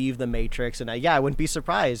to leave the Matrix, and I wouldn't be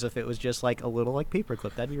surprised if it was just like a little like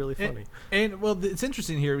paperclip. That'd be really funny. And well, it's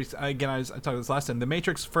interesting here. Again, I talked about this last time. The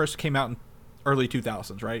Matrix first came out in early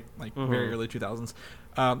 2000s, right? Like very early 2000s.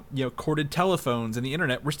 Corded telephones and the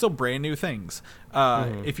internet were still brand new things.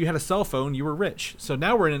 If you had a cell phone, you were rich. So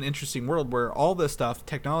now we're in an interesting world where all this stuff,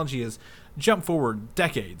 technology, has jumped forward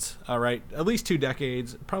decades. All right, at least 2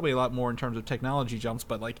 decades, probably a lot more in terms of technology jumps.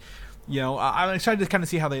 But like, I'm excited to kind of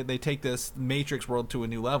see how they take this Matrix world to a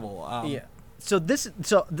new level. So this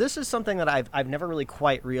is something that I've never really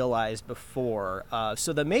quite realized before.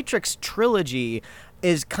 So the Matrix trilogy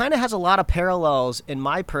kind of has a lot of parallels in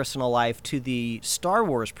my personal life to the Star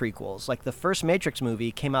Wars prequels. Like the first Matrix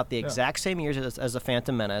movie came out the exact same years as The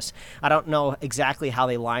Phantom Menace. I don't know exactly how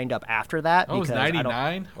they lined up after that. Oh, it was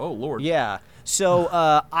 99? Oh, Lord. Yeah. So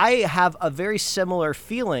I have a very similar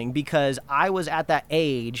feeling, because I was at that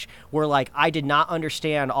age where like I did not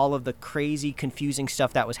understand all of the crazy, confusing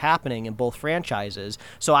stuff that was happening in both franchises.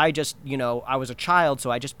 So I just, I was a child, so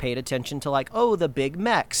I just paid attention to like, the big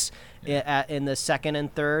mechs in the second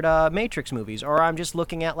and third Matrix movies, or I'm just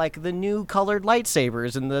looking at like the new colored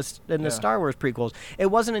lightsabers in the Star Wars prequels. It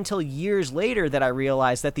wasn't until years later that I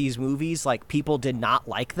realized that these movies, like, people did not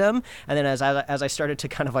like them, and then as I started to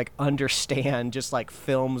kind of like understand just like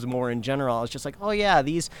films more in general, I was just like, oh yeah,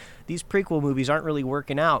 these prequel movies aren't really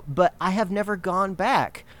working out. But I have never gone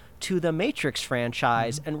back to the Matrix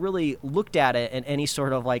franchise and really looked at it in any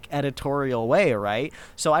sort of like editorial way, right?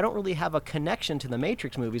 So I don't really have a connection to the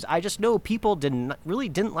Matrix movies. I just know people didn't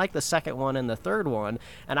like the second one and the third one,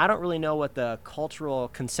 and I don't really know what the cultural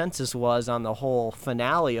consensus was on the whole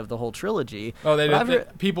finale of the whole trilogy. Oh,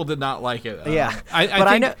 people did not like it. Yeah,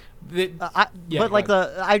 I know.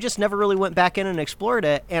 I just never really went back in and explored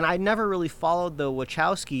it, and I never really followed the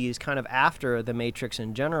Wachowskis kind of after the Matrix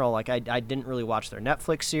in general. Like I didn't really watch their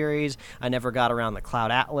Netflix series. I never got around the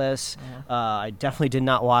Cloud Atlas. I definitely did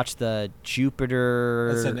not watch the Jupiter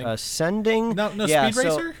Ascending. No, Speed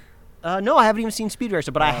Racer? No, I haven't even seen Speed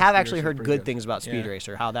Racer, but I have actually Racer, heard good things about Speed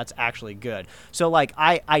Racer, how that's actually good. So, like,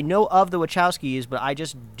 I know of the Wachowskis, but I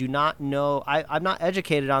just do not know. I'm not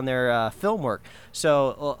educated on their film work.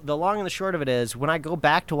 So, the long and the short of it is, when I go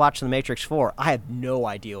back to watch The Matrix 4, I have no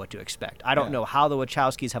idea what to expect. I don't know how the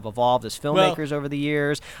Wachowskis have evolved as filmmakers over the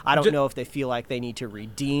years. I don't know if they feel like they need to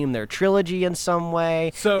redeem their trilogy in some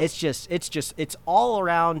way. So it's all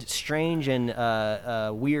around strange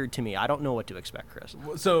and weird to me. I don't know what to expect, Chris.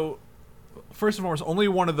 So, first and foremost, only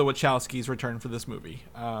one of the Wachowskis returned for this movie.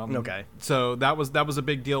 Okay. So that was a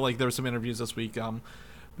big deal. Like, there were some interviews this week.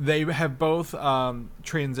 They have both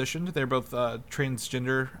transitioned. They're both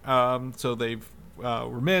transgender. So they've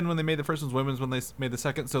were men when they made the first ones, women when they made the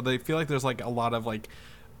second. So they feel like there's like a lot of like,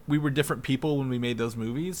 we were different people when we made those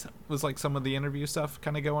movies, was like some of the interview stuff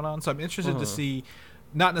kind of going on. So I'm interested to see,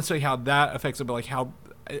 not necessarily how that affects it, but like how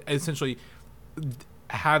essentially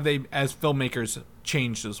have they as filmmakers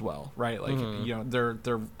changed as well, right? Like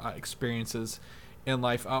their experiences in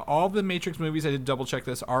life. All the Matrix movies, I did double check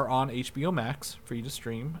this, are on HBO Max for you to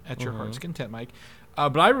stream at your heart's content, Mike.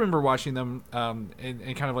 But I remember watching them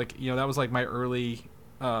and kind of like, that was like my early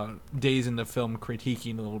days in the film,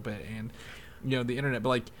 critiquing a little bit and the internet, but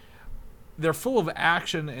like they're full of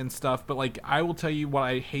action and stuff. But like, I will tell you what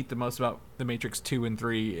I hate the most about the Matrix 2 and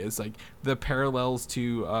 3 is like the parallels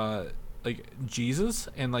to like Jesus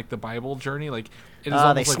and like the Bible journey. Like, it is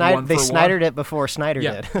almost like one for one. They Snydered it before Snyder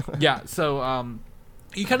did. Yeah. So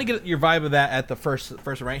you kind of get your vibe of that at the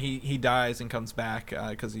first right. He dies and comes back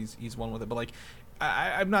because he's one with it. But like,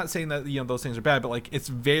 I'm not saying that those things are bad, but like, it's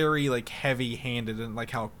very like heavy-handed and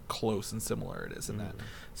like how close and similar it is in that.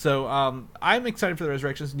 So I'm excited for the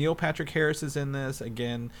Resurrections. Neil Patrick Harris is in this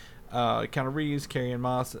again. Keanu Reeves, Carrie-Anne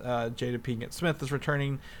Moss, Jada Pinkett Smith is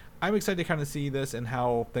returning. I'm excited to kind of see this and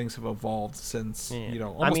how things have evolved since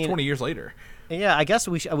almost I mean, 20 years later. Yeah, I guess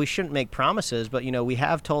we shouldn't make promises, but we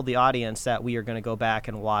have told the audience that we are going to go back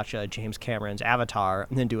and watch James Cameron's Avatar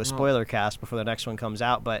and then do a spoiler cast before the next one comes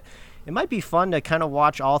out. But it might be fun to kind of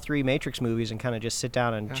watch all 3 Matrix movies and kind of just sit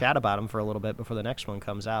down and chat about them for a little bit before the next one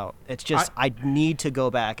comes out. It's just I need to go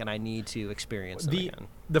back and I need to experience them again.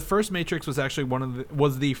 The first Matrix was actually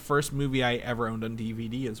was the first movie I ever owned on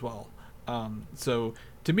DVD as well. So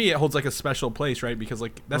to me, it holds like a special place, right? Because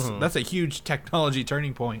like that's a huge technology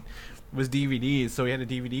turning point. Was DVDs, so we had a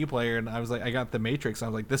DVD player, and I got The Matrix. And I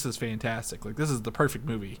was like, this is fantastic. Like, this is the perfect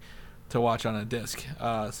movie to watch on a disc.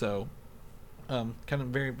 So, kind of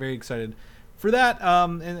very, very excited for that.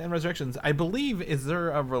 And Resurrections, I believe, is there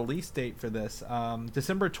a release date for this?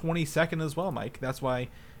 December 22nd as well, Mike. That's why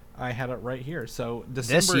I had it right here. So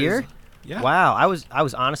December this year? Yeah. Wow, I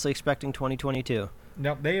was honestly expecting 2022.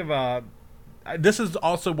 No, they have. This is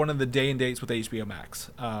also one of the day and dates with HBO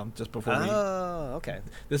Max. Just before okay.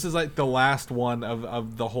 This is like the last one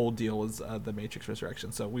of the whole deal is The Matrix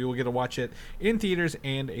Resurrection. So we will get to watch it in theaters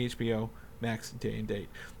and HBO Max day and date.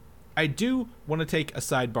 I do want to take a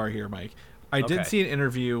sidebar here, Mike. I did see an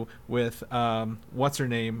interview with what's her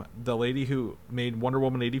name, the lady who made Wonder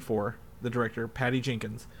Woman 84, the director, Patty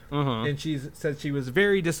Jenkins, and she said she was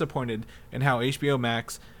very disappointed in how HBO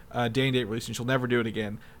Max day and date released, and she'll never do it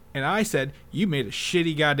again. And I said, you made a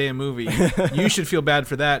shitty goddamn movie. You should feel bad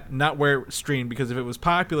for that, not where it was streamed, because if it was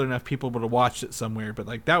popular enough, people would have watched it somewhere. But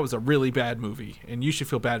like that was a really bad movie, and you should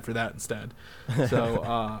feel bad for that instead.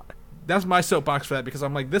 So that's my soapbox for that, because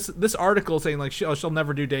I'm like, this article saying like she'll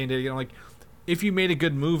never do day and date again. I'm like, if you made a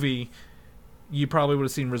good movie, you probably would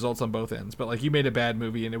have seen results on both ends. But like you made a bad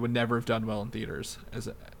movie, and it would never have done well in theaters, as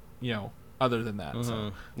other than that.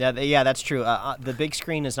 So. Yeah, that's true. The big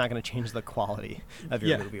screen is not going to change the quality of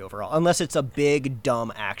your movie overall, unless it's a big,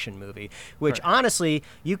 dumb action movie. Which, honestly,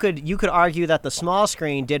 you could argue that the small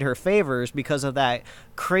screen did her favors because of that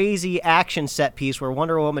crazy action set piece where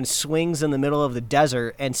Wonder Woman swings in the middle of the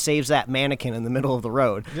desert and saves that mannequin in the middle of the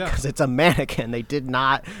road. Because it's a mannequin. They did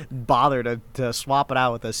not bother to swap it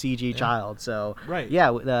out with a CG child. So,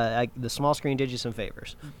 the small screen did you some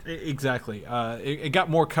favors. Exactly. It got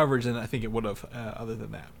more coverage than I think it would have other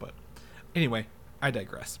than that. But anyway, I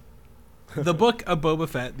digress. The Book of Boba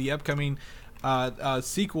Fett, the upcoming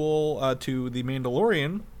sequel to the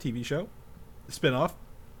Mandalorian TV show spinoff,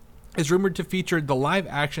 is rumored to feature the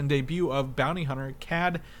live-action debut of bounty hunter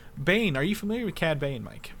Cad Bane. Are you familiar with Cad Bane,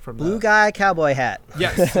 Mike? From Blue guy, cowboy hat.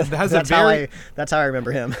 Yes, that's how I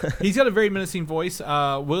remember him. He's got a very menacing voice.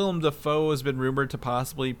 Willem Dafoe has been rumored to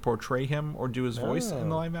possibly portray him or do his voice in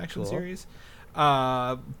the live-action series.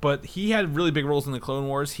 But he had really big roles in the Clone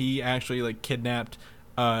Wars. He actually kidnapped,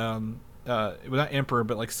 well, not Emperor,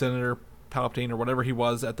 but Senator Palpatine or whatever he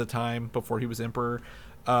was at the time before he was Emperor.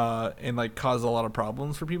 And caused a lot of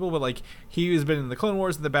problems for people, but he has been in the Clone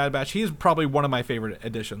Wars and the Bad Batch. He's probably one of my favorite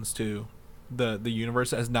additions to the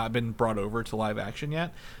universe that has not been brought over to live action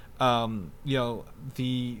yet. If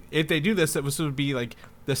they do this, this would be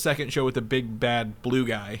the second show with the big bad blue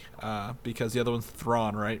guy, because the other one's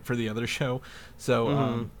Thrawn, right, for the other show.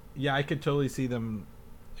 So I could totally see them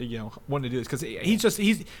wanting to do this, because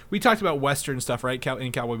we talked about Western stuff, right,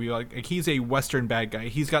 in Cowboy Bebop. He's a Western bad guy.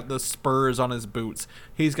 He's got the spurs on his boots.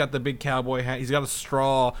 He's got the big cowboy hat. He's got a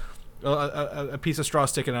straw, a piece of straw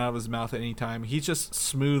sticking out of his mouth at any time. He's just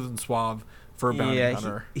smooth and suave for a bounty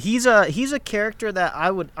hunter. He's a character that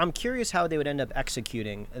I'm curious how they would end up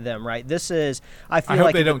executing them, right? I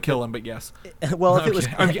hope they don't kill him, but yes. Well, if it was,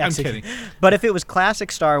 I'm kidding. But if it was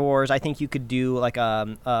classic Star Wars, I think you could do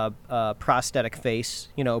a prosthetic face,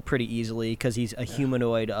 pretty easily, because he's a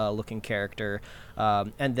humanoid looking character.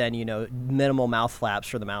 And then minimal mouth flaps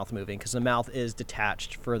for the mouth moving, because the mouth is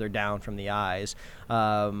detached further down from the eyes.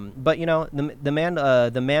 But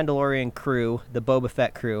the Mandalorian crew, the Boba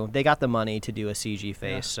Fett crew, they got the money to do a CG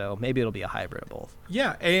face, so maybe it'll be a hybrid of both.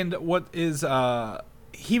 Yeah, and what is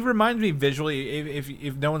he reminds me visually,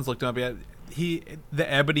 if no one's looked him up yet,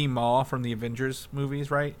 the Ebony Maw from the Avengers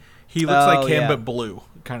movies, right? He looks like him, but blue,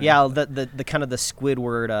 kind of. Yeah, the kind of the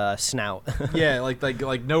Squidward snout. Yeah,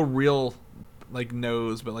 like no real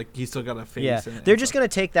nose, but he's still got a face. Yeah, they're just gonna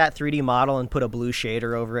take that 3D model and put a blue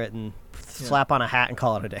shader over it and slap on a hat and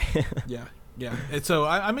call it a day. Yeah. And so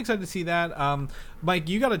I'm excited to see that. Mike,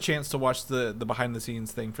 you got a chance to watch the behind the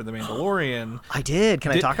scenes thing for The Mandalorian. I did.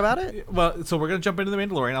 Can I talk about it? Well, so we're gonna jump into The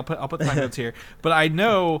Mandalorian. I'll put time notes here, but I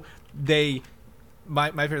know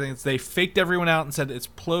my favorite thing is they faked everyone out and said it's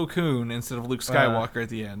Plo Koon instead of Luke Skywalker at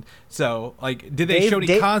the end. So, like, did they show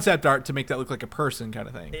any concept art to make that look like a person kind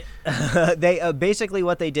of thing? They basically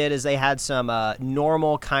what they did is they had some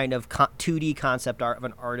normal kind of 2D concept art of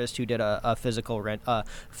an artist who did a physical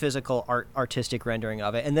artistic rendering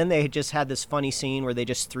of it, and then they just had this funny scene where they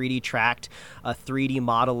just 3D tracked a 3D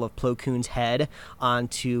model of Plo Koon's head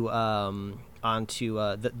onto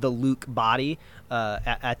the Luke body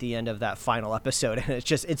at the end of that final episode, and it's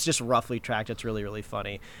just roughly tracked. It's really, really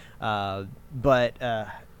funny, but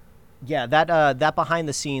yeah, that behind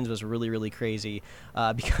the scenes was really, really crazy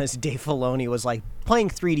because Dave Filoni was like playing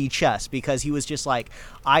 3D chess, because he was just like,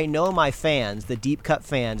 I know my fans, the deep cut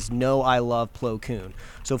fans, know I love Plo Koon.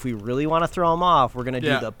 So if we really want to throw them off, we're going to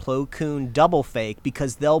do the Plo Koon double fake,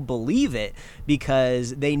 because they'll believe it,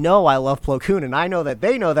 because they know I love Plo Koon, and I know that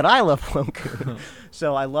they know that I love Plo Koon.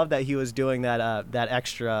 So I love that he was doing that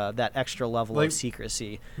extra level of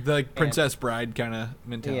secrecy. The Princess Bride kind of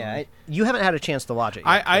mentality. Yeah, you haven't had a chance to watch it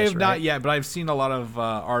yet. I have not yet, but I've seen a lot of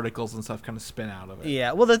articles and stuff kind of spin out of it.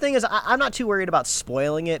 Yeah, well, the thing is, I'm not too worried about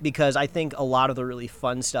spoiling it, because I think a lot of the really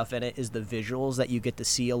fun stuff in it is the visuals that you get to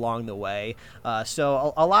see along the way.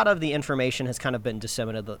 So a lot of the information has kind of been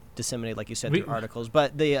disseminated, like you said, through articles.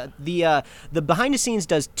 But the behind the scenes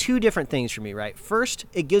does two different things for me, right? First,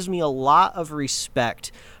 it gives me a lot of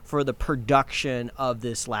respect for the production of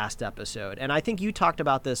this last episode. And I think you talked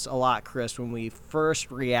about this a lot, Chris, when we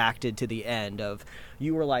first reacted to the end of,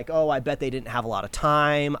 you were like, oh, I bet they didn't have a lot of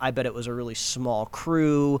time. I bet it was a really small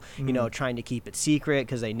crew, you know, trying to keep it secret,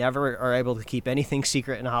 because they never are able to keep anything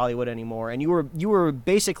secret in Hollywood anymore. And you were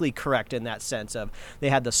basically correct in that sense of, they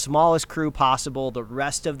had the smallest crew possible. The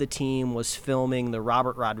rest of the team was filming the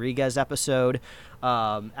Robert Rodriguez episode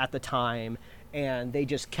at the time, and they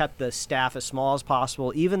just kept the staff as small as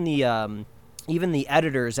possible. Even the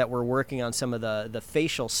editors that were working on some of the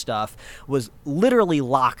facial stuff was literally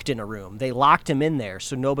locked in a room. They locked him in there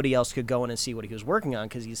so nobody else could go in and see what he was working on,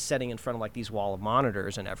 because he's sitting in front of like these wall of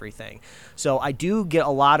monitors and everything. So I do get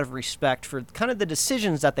a lot of respect for kind of the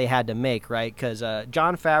decisions that they had to make, right? Because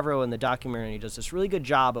Jon Favreau in the documentary does this really good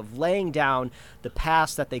job of laying down the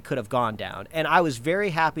paths that they could have gone down. And I was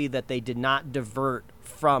very happy that they did not divert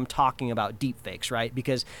from talking about deepfakes, right?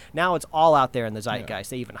 Because now it's all out there in the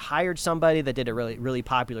zeitgeist. Yeah. They even hired somebody that did a really, really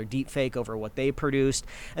popular deepfake over what they produced.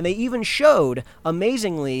 And they even showed,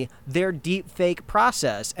 amazingly, their deepfake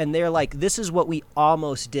process. And they're like, this is what we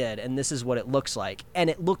almost did, and this is what it looks like. And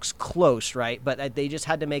it looks close, right? But they just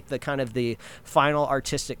had to make the kind of the final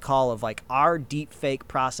artistic call of like, our deepfake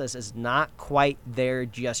process is not quite there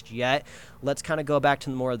just yet. Let's kind of go back to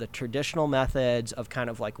more of the traditional methods of kind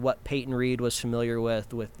of like what Peyton Reed was familiar with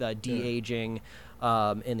de-aging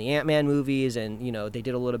in the Ant-Man movies. And, you know, they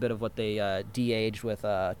did a little bit of what they de-aged with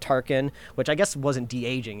Tarkin, which I guess wasn't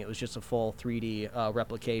de-aging. It was just a full 3D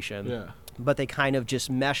replication. Yeah. But they kind of just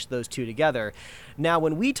meshed those two together. Now,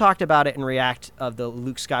 when we talked about it in React of the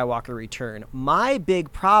Luke Skywalker return, my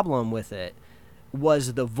big problem with it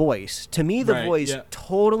was the voice. To me, the voice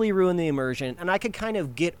totally ruined the immersion, and I could kind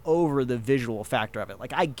of get over the visual factor of it.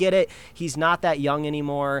 Like, I get it, he's not that young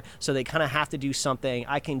anymore, so they kind of have to do something.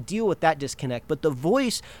 I can deal with that disconnect, but the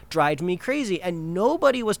voice drives me crazy, and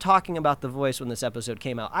nobody was talking about the voice when this episode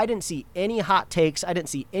came out. I didn't see any hot takes, I didn't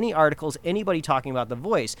see any articles, anybody talking about the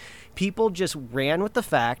voice. People just ran with the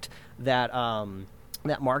fact that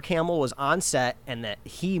that Mark Hamill was on set and that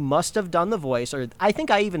he must have done the voice, or I think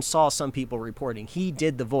I even saw some people reporting he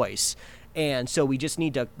did the voice. And so we just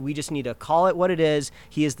need to call it what it is.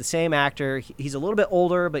 He is the same actor. He's a little bit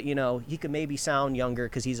older, but you know, he could maybe sound younger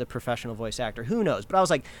because he's a professional voice actor. Who knows? But I was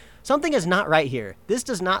like, something is not right here. This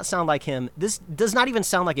does not sound like him. This does not even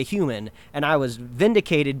sound like a human. And I was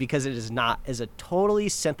vindicated because it is not. Is a totally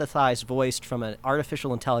synthesized voice from an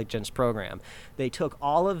artificial intelligence program. They took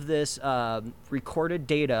all of this recorded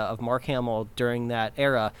data of Mark Hamill during that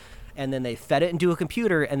era, and then they fed it into a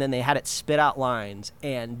computer, and then they had it spit out lines.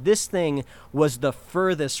 And this thing was the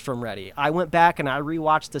furthest from ready. I went back and I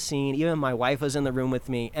rewatched the scene. Even my wife was in the room with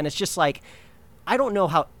me, and it's just like, I don't know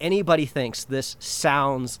how anybody thinks this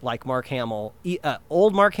sounds like Mark Hamill,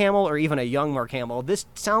 old Mark Hamill, or even a young Mark Hamill. This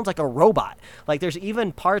sounds like a robot. Like, there's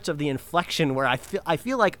even parts of the inflection where I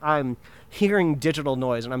feel like I'm hearing digital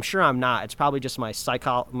noise, and I'm sure I'm not. It's probably just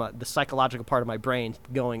the psychological part of my brain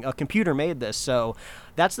going, a computer made this. So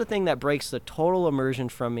that's the thing that breaks the total immersion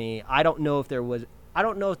from me. I don't know if there would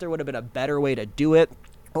have been a better way to do it,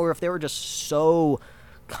 or if they were just so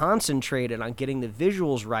concentrated on getting the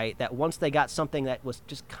visuals right that once they got something that was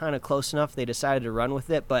just kind of close enough, they decided to run with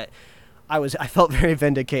it. But I felt very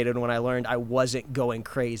vindicated when I learned I wasn't going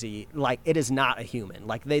crazy. Like, it is not a human.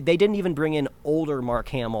 Like, they didn't even bring in older Mark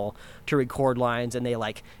Hamill to record lines, and they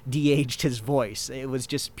like de-aged his voice. It was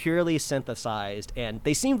just purely synthesized, and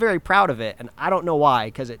they seem very proud of it, and I don't know why,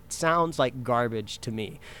 because it sounds like garbage to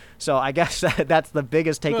me. So I guess that's the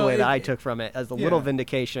biggest takeaway that I took from it, as a little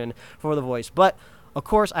vindication for the voice. But of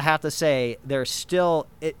course, I have to say, it's still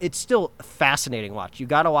a fascinating watch. You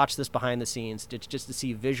got to watch this behind the scenes just to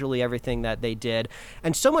see visually everything that they did,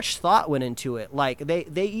 and so much thought went into it. Like they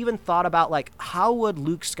even thought about like how would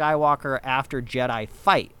Luke Skywalker after Jedi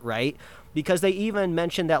fight, right? Because they even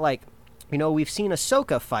mentioned that like, you know, we've seen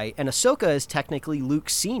Ahsoka fight, and Ahsoka is technically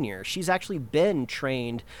Luke's senior. She's actually been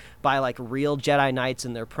trained by like real Jedi Knights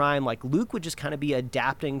in their prime. Like Luke would just kind of be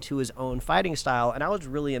adapting to his own fighting style, and I was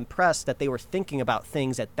really impressed that they were thinking about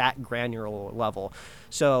things at that granular level.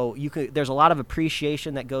 So there's a lot of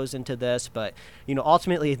appreciation that goes into this, but you know,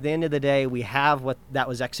 ultimately at the end of the day, we have what that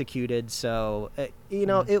was executed. So you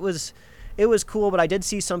know, it was cool, but I did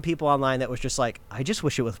see some people online that was just like, I just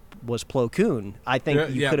wish it was Plo Koon. I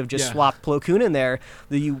think you could have just swapped Plo Koon in there.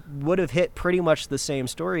 You would have hit pretty much the same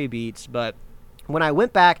story beats. But when I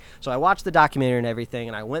went back, so I watched the documentary and everything,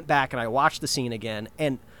 and I went back and I watched the scene again.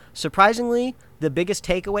 And surprisingly, the biggest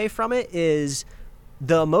takeaway from it is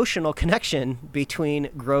the emotional connection between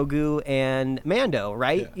Grogu and Mando,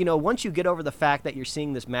 right? Yeah. You know, once you get over the fact that you're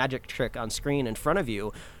seeing this magic trick on screen in front of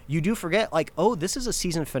you, you do forget, like, oh, this is a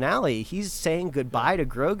season finale. He's saying goodbye to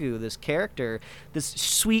Grogu, this character, this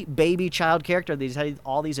sweet baby child character that he's had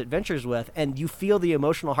all these adventures with, and you feel the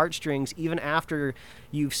emotional heartstrings even after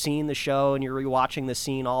you've seen the show and you're rewatching the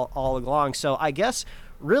scene all along. So I guess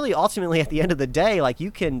really ultimately at the end of the day, like,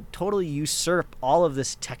 you can totally usurp all of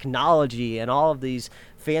this technology and all of these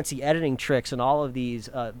fancy editing tricks and all of these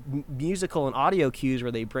musical and audio cues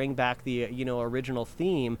where they bring back the original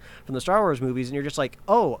theme from the Star Wars movies, and you're just like,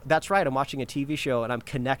 oh, that's right, I'm watching a TV show and I'm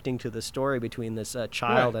connecting to the story between this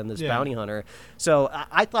child and this bounty hunter. So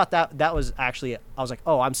I thought that was actually, I was like,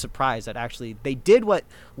 oh, I'm surprised that actually they did what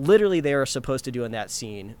literally they were supposed to do in that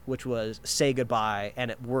scene, which was say goodbye,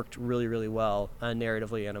 and it worked really, really well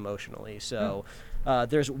narratively and emotionally. So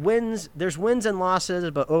there's wins and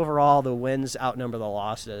losses, but overall the wins outnumber the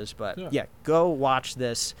losses. But yeah, go watch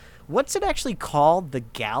this. What's it actually called? The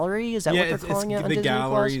Gallery? Is that what they're calling it? The Disney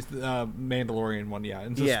Gallery's Mandalorian one. Yeah.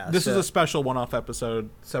 And this is a special one-off episode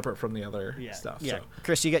separate from the other stuff. Yeah, so.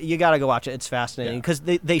 Chris, you got to go watch it. It's fascinating because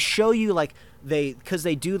they show you like because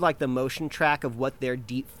they do like the motion track of what their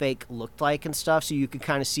deep fake looked like and stuff, so you can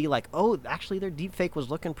kind of see like, oh, actually their deep fake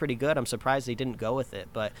was looking pretty good. I'm surprised they didn't go with it,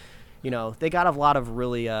 but. You know, they got a lot of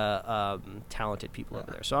really talented people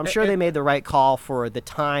over there. So I'm sure they made the right call for the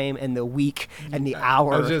time and the week and the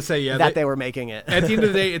hour they were making it. At the end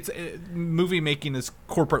of the day, it's movie making is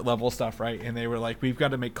corporate level stuff, right? And they were like, we've got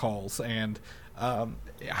to make calls. And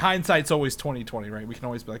hindsight's always 20/20, right? We can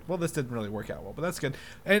always be like, well, this didn't really work out well, but that's good.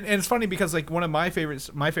 And it's funny because like one of my favorite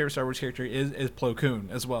Star Wars character is Plo Koon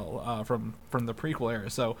as well, from the prequel era.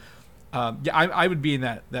 So. I would be in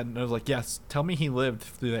that I was like, yes, tell me he lived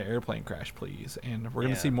through that airplane crash, please. And we're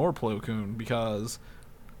going to see more Plo Koon because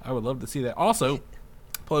I would love to see that. Also,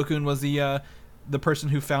 Plo Koon was the person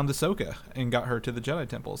who found Ahsoka and got her to the Jedi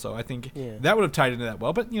Temple. So I think that would have tied into that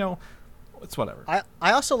well. But, you know, it's whatever.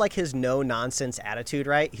 I also like his no-nonsense attitude,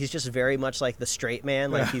 right? He's just very much like the straight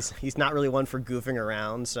man. Like he's not really one for goofing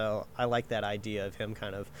around. So I like that idea of him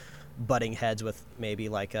kind of butting heads with maybe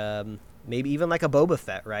like maybe even like a Boba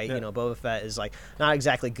Fett, right? Yeah. You know, Boba Fett is like not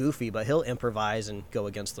exactly goofy, but he'll improvise and go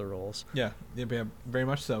against the rules. Yeah, very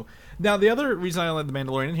much so. Now, the other reason I like The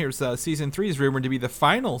Mandalorian in here is season 3 is rumored to be the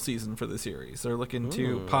final season for the series. They're looking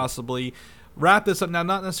to possibly wrap this up. Now,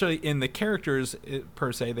 not necessarily in the characters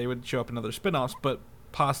per se. They would show up in other spinoffs, but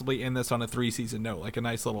possibly in this on a 3-season note, like a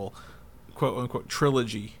nice little quote-unquote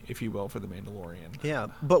trilogy, if you will, for The Mandalorian. Yeah,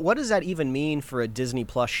 but what does that even mean for a Disney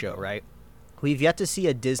Plus show, right? We've yet to see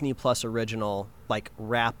a Disney Plus original like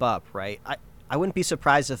wrap up, right? I wouldn't be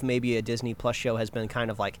surprised if maybe a Disney Plus show has been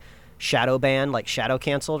kind of like shadow banned, like shadow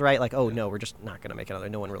canceled, right? Like, oh no, we're just not going to make another.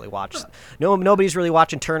 No one really watched. Nobody's really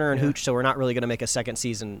watching Turner and Hooch, so we're not really going to make a second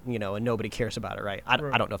season, you know, and nobody cares about it, right? I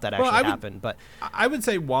don't know if that actually happened, but I would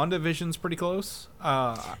say WandaVision's pretty close.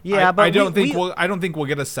 But I don't think we'll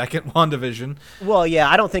get a second WandaVision. Well, yeah,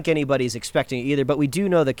 I don't think anybody's expecting it either, but we do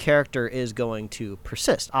know the character is going to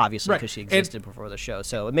persist, obviously, because she existed before the show.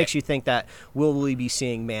 So it makes you think that will we be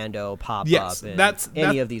seeing Mando pop up in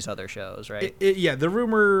any of these other shows, right? The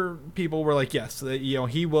rumor people were like, yes,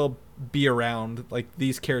 he will be around. Like,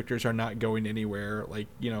 these characters are not going anywhere, like,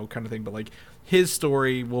 kind of thing. But like, his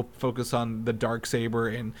story will focus on the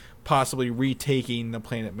Darksaber and possibly retaking the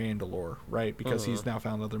planet Mandalore, right? Because he's now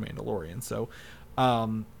found other Mandalorians. So,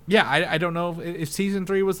 I don't know if season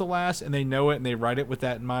 3 was the last and they know it and they write it with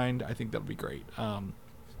that in mind. I think that'll be great.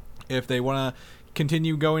 If they want to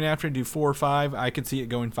continue going after it, do 4 or 5, I could see it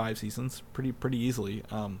going 5 seasons pretty easily.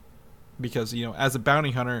 Because, as a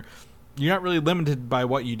bounty hunter, you're not really limited by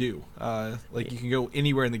what you do. You can go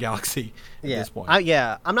anywhere in the galaxy at this point.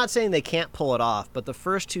 I'm not saying they can't pull it off, but the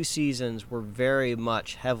first 2 seasons were very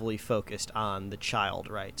much heavily focused on the child,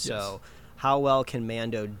 right? Yes. So how well can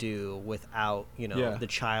Mando do without, the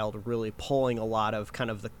child really pulling a lot of kind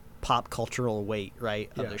of the pop cultural weight,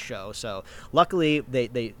 right, of the show. So luckily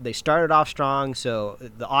they started off strong, so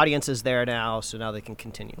the audience is there now, so now they can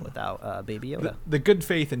continue without Baby Yoda. The good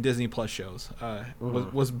faith in Disney Plus shows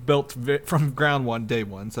was built from ground one, day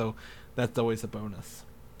one, so that's always a bonus.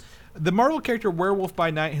 The Marvel character Werewolf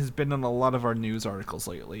by Night has been in a lot of our news articles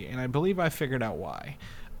lately, and I believe I figured out why.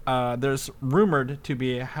 There's rumored to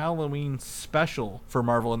be a Halloween special for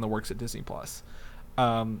Marvel in the works at Disney Plus.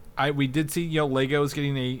 We did see Lego's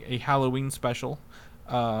getting a Halloween special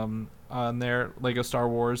on their Lego Star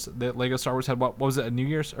Wars. The Lego Star Wars had what was it, a New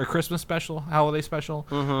Year's or Christmas special, holiday special.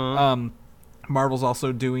 Marvel's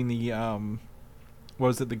also doing the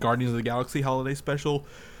the Guardians of the Galaxy holiday special.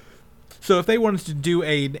 So if they wanted to do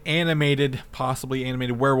a possibly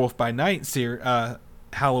animated Werewolf by Night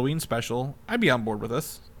Halloween special, I'd be on board with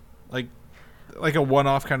this. Like a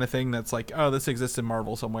one-off kind of thing that's like, oh, this exists in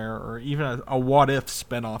Marvel somewhere, or even a what-if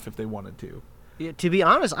spinoff if they wanted to. Yeah, to be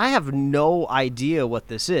honest, I have no idea what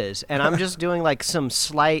this is, and I'm just doing some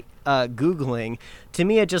slight Googling. To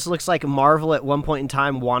me, it just looks like Marvel at one point in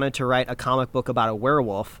time wanted to write a comic book about a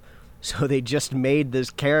werewolf, so they just made this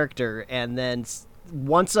character, and then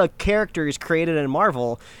once a character is created in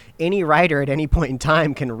Marvel, any writer at any point in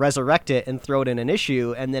time can resurrect it and throw it in an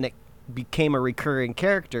issue, and then it became a recurring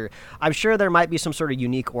character. I'm sure there might be some sort of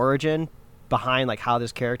unique origin behind how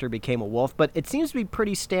this character became a wolf, but it seems to be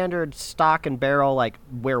pretty standard stock and barrel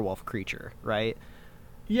werewolf creature, right?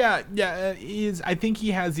 Yeah, I think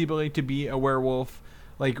he has the ability to be a werewolf,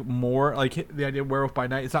 more the idea of Werewolf by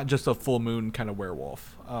Night. It's not just a full moon kind of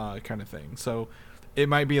werewolf kind of thing. So it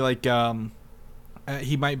might be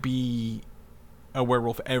he might be a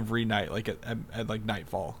werewolf every night, at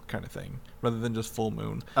nightfall kind of thing, rather than just full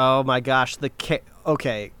moon. Oh my gosh,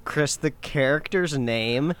 okay, Chris, the character's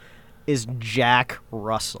name is Jack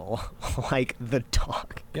Russell, the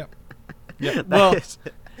dog. Yep.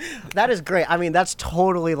 That is great. I mean, that's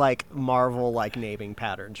totally Marvel naming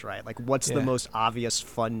patterns, right? What's the most obvious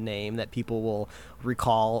fun name that people will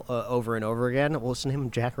recall over and over again? Well, it's him,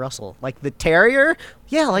 Jack Russell. The terrier?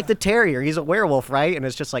 Yeah, the terrier. He's a werewolf, right? And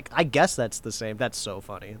it's just I guess that's the same. That's so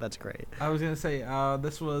funny. That's great. I was gonna say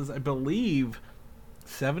this was, I believe,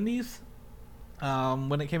 70s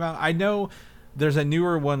when it came out. I know there's a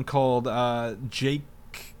newer one called Jake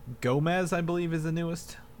Gomez, I believe, is the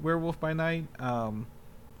newest Werewolf by Night.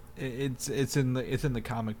 It's in the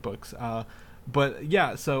comic books, but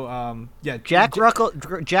yeah. So Jack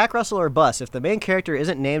Russell or bust. If the main character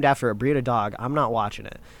isn't named after a breed of dog, I'm not watching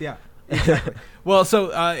it. Yeah, exactly. Well,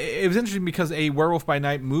 so it was interesting because a Werewolf by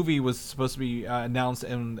Night movie was supposed to be announced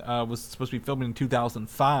and was supposed to be filmed in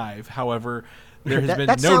 2005. However, there has been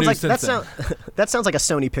no news since then. That sounds like a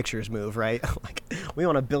Sony Pictures move, right? We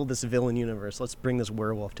want to build this villain universe. Let's bring this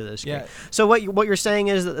werewolf to this. Yeah. So what you're saying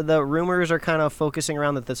is that the rumors are kind of focusing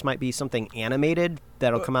around that this might be something animated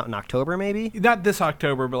that'll come out in October, maybe? Not this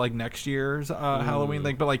October, but next year's Halloween.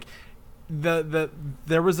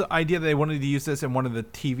 There was an idea that they wanted to use this in one of the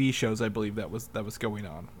TV shows, I believe, that was going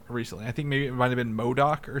on recently. I think maybe it might have been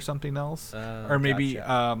MODOK or something else, or maybe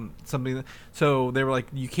something. So they were like,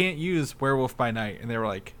 "You can't use Werewolf by Night," and they were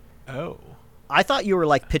like, "Oh." I thought you were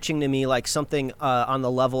pitching to me something on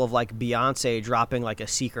the level of Beyonce dropping a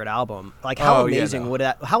secret album. How amazing would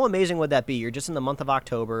that be? You're just in the month of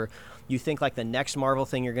October. You think the next Marvel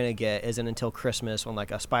thing you're gonna get isn't until Christmas when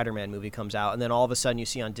a Spider-Man movie comes out, and then all of a sudden you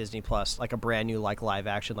see on Disney Plus a brand new live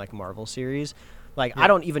action Marvel series. I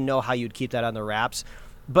don't even know how you'd keep that on the wraps.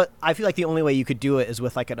 But I feel the only way you could do it is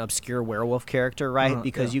with an obscure werewolf character, right?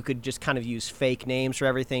 Because you could just kind of use fake names for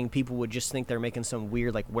everything. People would just think they're making some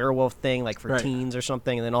weird werewolf thing for teens or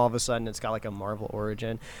something, and then all of a sudden it's got a Marvel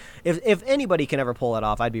origin. If anybody can ever pull that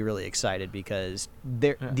off, I'd be really excited because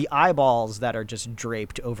the eyeballs that are just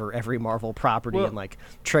draped over every Marvel property and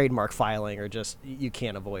trademark filing are just, you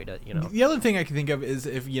can't avoid it. The other thing I can think of is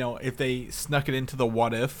if they snuck it into the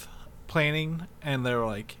what if planning and they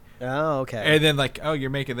were oh, okay. And then oh,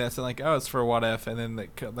 you're making this, and oh, it's for what if, and then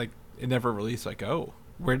it never released. Oh,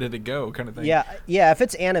 where did it go kind of thing. Yeah. If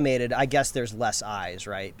it's animated, I guess there's less eyes,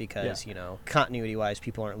 right? Because continuity-wise,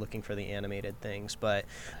 people aren't looking for the animated things. But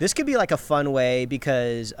this could be like a fun way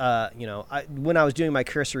because when I was doing my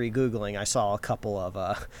cursory googling, I saw a couple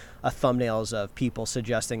of thumbnails of people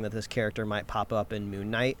suggesting that this character might pop up in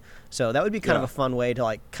Moon Knight. So that would be kind of a fun way to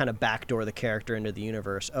like kind of backdoor the character into the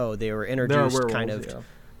universe. Oh, they were introduced kind of.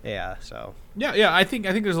 Yeah. So. Yeah. I think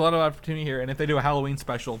there's a lot of opportunity here, and if they do a Halloween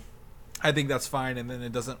special, I think that's fine, and then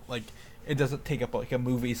it doesn't take up like a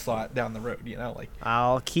movie slot down the road,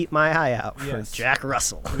 I'll keep my eye out for Jack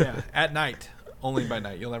Russell. Yeah, at night, only by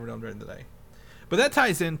night. You'll never know during the day. But that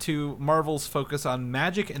ties into Marvel's focus on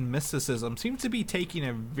magic and mysticism. Seems to be taking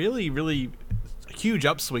a really, really huge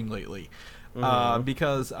upswing lately,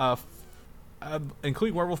 because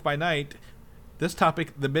including Werewolf by Night. This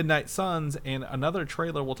topic, the Midnight Suns, and another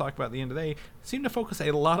trailer we'll talk about at the end of the day, seem to focus a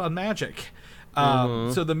lot on magic.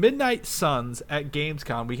 So the Midnight Suns at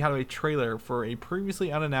Gamescom, we had a trailer for a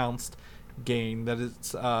previously unannounced game that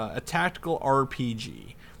is a tactical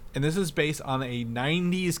RPG. And this is based on a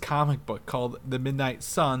 90s comic book called The Midnight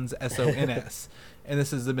Suns, SONS. And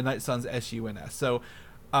this is The Midnight Suns, SUNS. So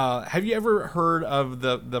have you ever heard of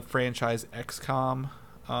the franchise XCOM?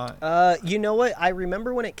 You know what? I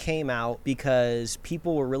remember when it came out because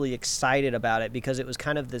people were really excited about it because it was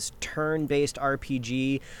kind of this turn-based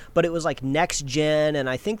RPG, but it was like next gen, and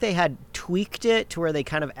I think they had tweaked it to where they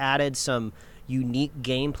kind of added some unique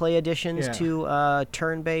gameplay additions to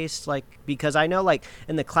turn-based, like, because I know like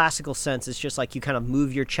in the classical sense it's just like you kind of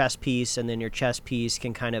move your chess piece and then your chess piece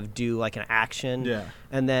can kind of do like an action,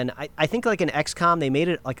 and then I think like in XCOM they made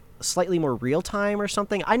it like slightly more real-time or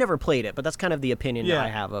something. I never played it, but that's kind of the opinion that I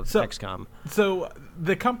have of XCOM. So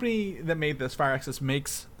the company that made this, Firaxis,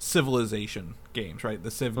 makes Civilization games, right?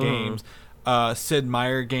 The Civ games, Sid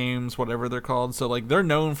Meier games, whatever they're called. So like they're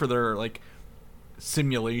known for their like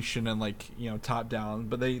simulation and like top down,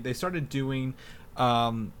 but they started doing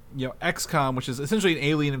XCOM, which is essentially an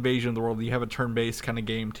alien invasion of the world. You have a turn-based kind of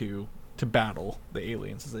game to battle the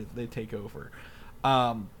aliens as they take over,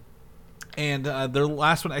 and their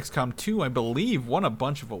last one, XCOM 2, I believe won a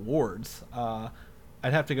bunch of awards. I'd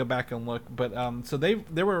have to go back and look, but so they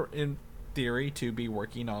were in theory to be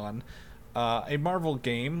working on a Marvel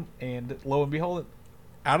game, and lo and behold,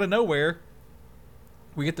 out of nowhere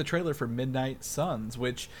we get the trailer for Midnight Suns,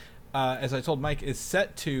 which, as I told Mike, is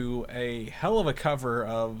set to a hell of a cover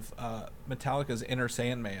of Metallica's Enter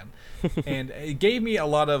Sandman. And it gave me a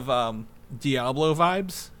lot of Diablo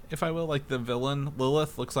vibes, if I will. Like the villain,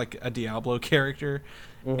 Lilith, looks like a Diablo character.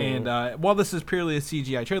 And while this is purely a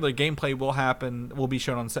CGI trailer, gameplay will be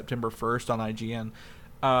shown on September 1st on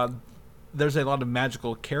IGN. There's a lot of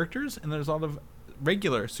magical characters, and there's a lot of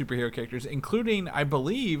regular superhero characters, including, I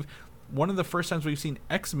believe, one of the first times we've seen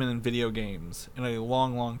X-Men in video games in a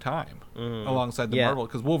long, long time, alongside the Marvel,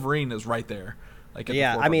 because Wolverine is right there. Like at the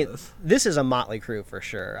I mean, this is a motley crew for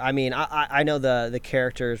sure. I mean, I know the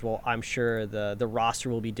characters. Well, I'm sure the roster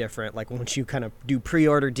will be different. Like once you kind of do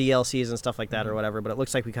pre-order DLCs and stuff like that or whatever. But it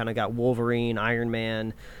looks like we kind of got Wolverine, Iron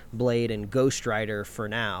Man, Blade, and Ghost Rider for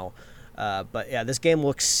now. But yeah, this game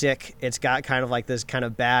looks sick. It's got kind of like this kind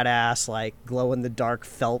of badass, like glow in the dark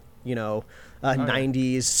felt,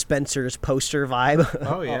 90s Spencer's poster vibe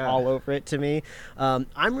all over it to me.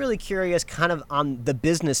 I'm really curious kind of on the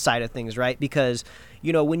business side of things, right? Because,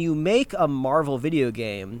 when you make a Marvel video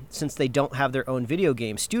game, since they don't have their own video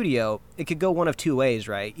game studio, it could go one of two ways,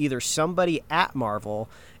 right? Either somebody at Marvel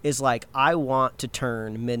is like, I want to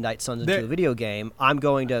turn Midnight Suns into a video game. I'm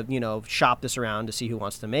going to, shop this around to see who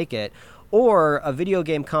wants to make it. Or a video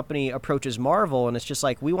game company approaches Marvel and it's just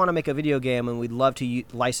like, we want to make a video game and we'd love to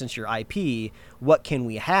license your IP. What can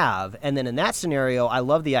we have? And then in that scenario, I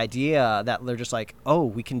love the idea that they're just like, oh,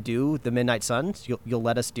 we can do the Midnight Suns. You'll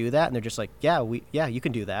let us do that? And they're just like, yeah, you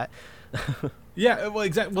can do that. Yeah, well,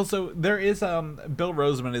 exactly. Well, so there is Bill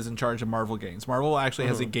Roseman is in charge of Marvel games. Marvel actually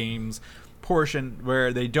has a games portion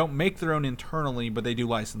where they don't make their own internally, but they do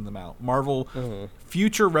license them out. Marvel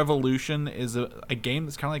Future Revolution is a game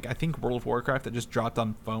that's kind of like, I think, World of Warcraft that just dropped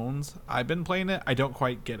on phones. I've been playing it. I don't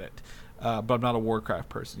quite get it, but I'm not a Warcraft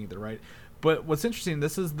person either, right? But what's interesting,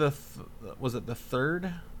 this is was it the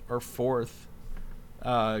third or fourth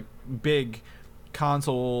big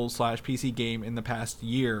console/PC game in the past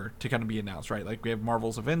year to kind of be announced, right? Like we have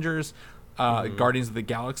Marvel's Avengers, Guardians of the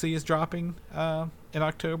Galaxy is dropping in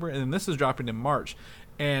October, and then this is dropping in March.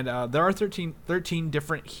 And there are 13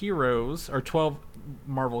 different heroes, or 12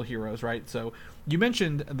 Marvel heroes, right? So you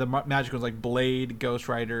mentioned the magic ones like Blade, Ghost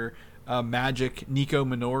Rider, Magic, Nico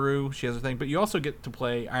Minoru, she has a thing, but you also get to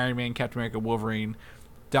play Iron Man, Captain America, Wolverine,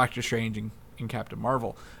 Doctor Strange, in Captain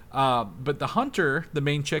Marvel. But the Hunter, the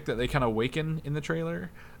main chick that they kind of awaken in the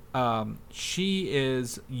trailer, she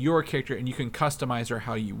is your character, and you can customize her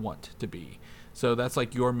how you want to be. So that's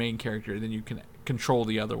like your main character, then you can control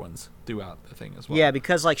the other ones throughout the thing as well. Yeah,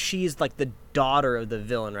 because like she's like the daughter of the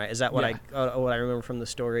villain, right? Is that what what I remember from the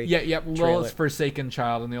story? Yeah. Lilith's forsaken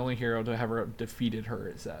child, and the only hero to have defeated her,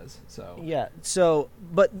 it says. So yeah. So,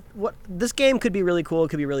 but what this game could be really cool. It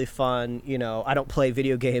could be really fun. You know, I don't play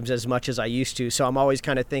video games as much as I used to, so I'm always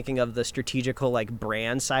kind of thinking of the strategical like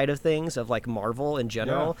brand side of things of like Marvel in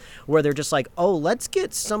general, where they're just like, oh, let's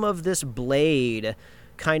get some of this Blade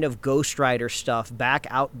kind of Ghost Rider stuff back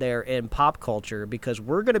out there in pop culture, because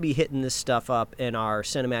we're going to be hitting this stuff up in our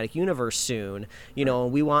cinematic universe soon, you know,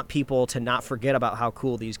 and we want people to not forget about how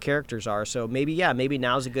cool these characters are. So maybe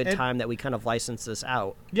now's a good time that we kind of license this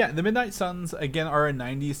out. Yeah, the Midnight Suns, again, are a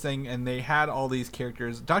 90s thing, and they had all these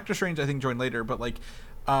characters. Doctor Strange, I think, joined later, but like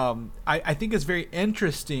I think it's very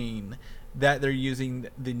interesting that they're using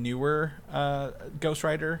the newer Ghost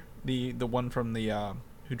Rider, the one from the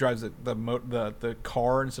who drives the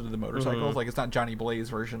car instead of the motorcycles. Mm-hmm. Like, it's not Johnny Blaze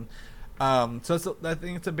version. So I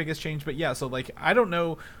think it's the biggest change. But yeah, so like I don't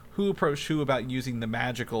know who approached who about using the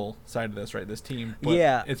magical side of this, right? This team. But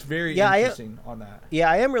it's very interesting on that. Yeah,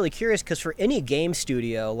 I am really curious, because for any game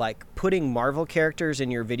studio, like putting Marvel characters in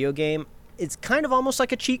your video game, it's kind of almost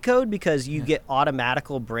like a cheat code, because you get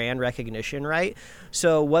automatical brand recognition, right?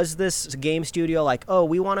 So was this game studio like, oh,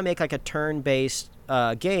 we want to make like a turn-based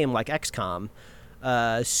game like XCOM,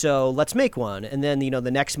 so let's make one. And then, you know,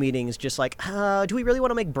 the next meeting is just like, do we really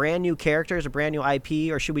want to make brand new characters, a brand new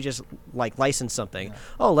IP, or should we just like license something? Yeah.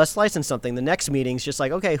 Oh, let's license something. The next meeting is just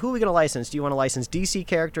like, okay, who are we going to license? Do you want to license DC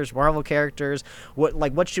characters, Marvel characters?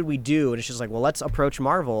 What should we do? And it's just like, well, let's approach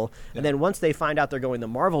Marvel. Yeah. And then once they find out they're going the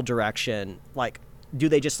Marvel direction, like, do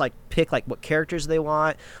they just like pick like what characters they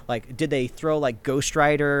want? Like, did they throw like Ghost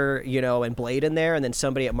Rider, you know, and Blade in there, and then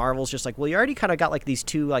somebody at Marvel's just like, well, you already kind of got like these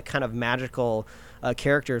two like kind of magical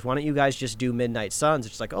characters. Why don't you guys just do Midnight Suns?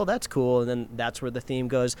 It's like, oh, that's cool. And then that's where the theme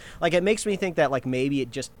goes. Like, it makes me think that like maybe it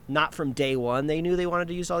just not from day one they knew they wanted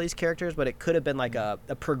to use all these characters, but it could have been like a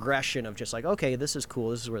progression of just like, okay, this is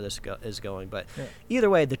cool. This is where this is going. But either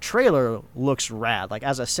way, the trailer looks rad. Like,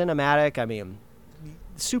 as a cinematic, I mean,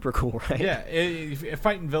 super cool, right? Yeah,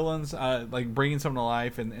 fighting villains, like bringing someone to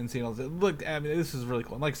life and seeing all this. Look, I mean, this is really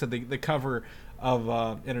cool. And like I said, the cover of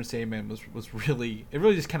Enter Sandman was really, it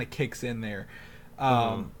really just kind of kicks in there.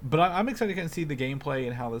 But I'm excited to kind of see the gameplay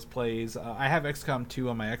and how this plays. I have XCOM 2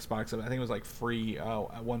 on my Xbox, and I think it was like free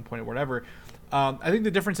at one point or whatever. I think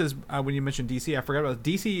the difference is when you mentioned DC, I forgot about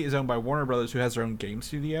this. DC is owned by Warner Brothers, who has their own game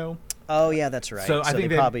studio. Oh yeah, that's right. So I think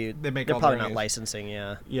they're probably not games. Licensing.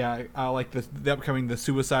 Yeah, like the upcoming the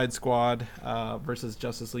Suicide Squad versus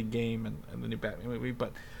Justice League game and the new Batman movie.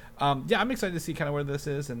 But I'm excited to see kind of where this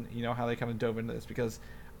is, and you know how they kind of dove into this, because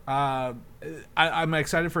I'm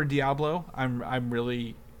excited for Diablo. I'm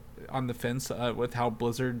really on the fence with how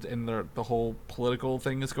Blizzard and the whole political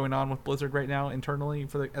thing is going on with Blizzard right now internally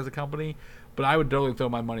as a company. But I would totally throw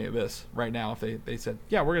my money at this right now if they said,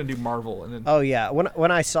 yeah, we're going to do Marvel. And then, oh, yeah.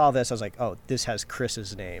 When I saw this, I was like, oh, this has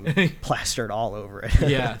Chris's name plastered all over it.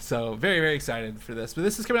 Yeah, so very, very excited for this. But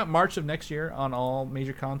this is coming out March of next year on all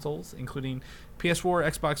major consoles, including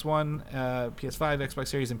PS4, Xbox One, PS5, Xbox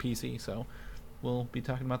Series, and PC. So we'll be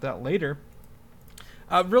talking about that later.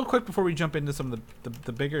 Real quick before we jump into some of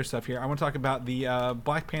the bigger stuff here, I want to talk about the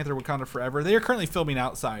Black Panther Wakanda Forever. They are currently filming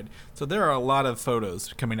outside, so there are a lot of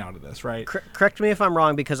photos coming out of this, right? Correct me if I'm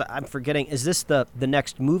wrong, because I'm forgetting. Is this the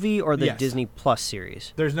next movie or the Disney Plus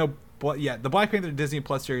series? There's no... the Black Panther Disney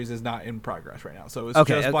Plus series is not in progress right now, so it's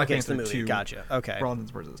just Black Panther 2. Gotcha. Okay. For all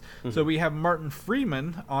intents and purposes. Mm-hmm. So we have Martin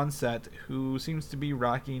Freeman on set, who seems to be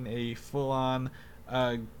rocking a full-on...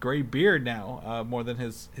 gray beard now, more than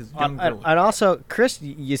his younger look. And also, Chris,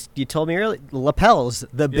 you told me earlier, lapels,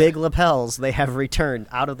 big lapels, they have returned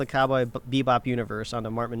out of the Cowboy Bebop universe onto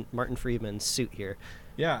Martin Freeman's suit here.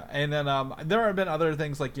 Yeah, and then there have been other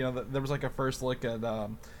things, like, you know, there was like a first look at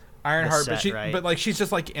Ironheart, but like she's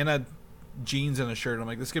just like in a jeans and a shirt. I'm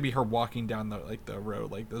like, this could be her walking down the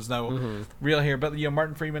road. Like, there's no real hair. But, you know,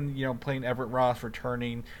 Martin Freeman, you know, playing Everett Ross,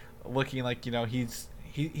 returning, looking like, you know, he's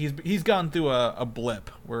gone through a blip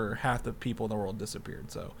where half the people in the world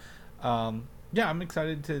disappeared. So, I'm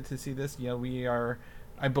excited to see this. You know, we are,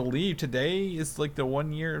 I believe today is like the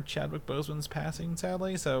 1 year of Chadwick Boseman's passing,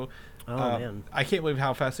 sadly. So, man, I can't believe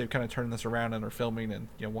how fast they've kind of turned this around and are filming, and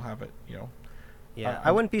you know we'll have it. You know, yeah,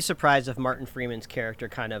 I wouldn't be surprised if Martin Freeman's character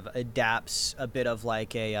kind of adapts a bit of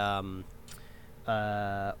like a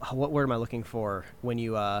what word am I looking for when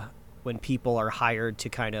you when people are hired to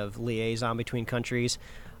kind of liaison between countries.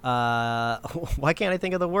 Why can't I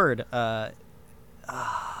think of the word? Man,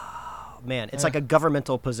 it's like a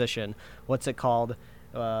governmental position. What's it called?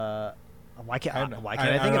 Why can't I think of it?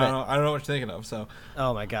 I don't know what you're thinking of. So.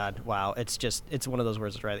 Oh my God! Wow, it's one of those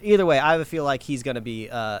words that's right. Either way, I feel like he's going to be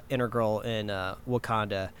integral in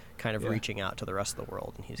Wakanda, kind of reaching out to the rest of the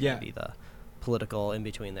world, and he's going to be the political in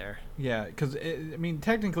between there. Yeah, because I mean,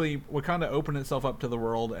 technically, Wakanda opened itself up to the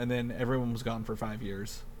world, and then everyone was gone for 5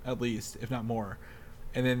 years at least, if not more,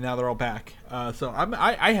 and then now they're all back. So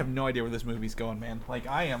I have no idea where this movie's going, man. Like,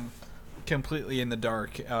 I am completely in the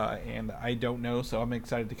dark, and I don't know, so I'm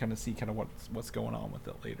excited to kind of see kind of what's going on with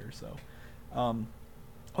it later. So I'll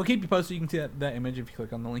keep you posted. You can see that image if you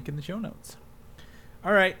click on the link in the show notes.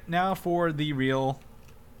 All right, now for the real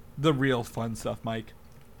fun stuff, Mike.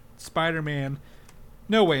 Spider-Man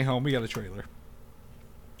No Way Home. We got a trailer.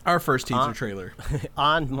 Our first teaser trailer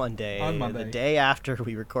on Monday, the day after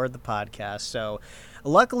we record the podcast. So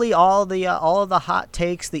luckily, all of the hot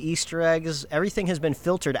takes, the Easter eggs, everything has been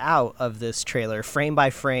filtered out of this trailer, frame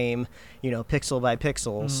by frame, pixel by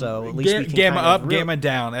pixel. So at least we can gamma up, gamma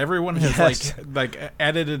down. Everyone has like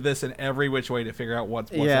edited this in every which way to figure out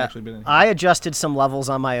what's actually been in here. I adjusted some levels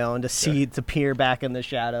on my own to peer back in the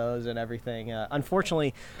shadows and everything.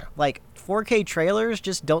 Unfortunately, like 4K trailers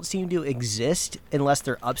just don't seem to exist unless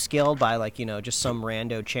they're upscaled by just some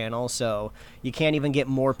rando channel. So you can't even get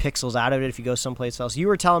more pixels out of it if you go someplace else. You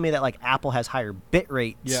were telling me that like Apple has higher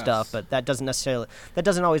bitrate stuff, but that doesn't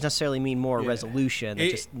always necessarily mean more resolution.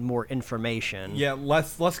 It's just more information. Yeah,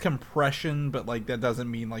 less compression, but like that doesn't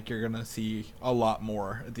mean like you're gonna see a lot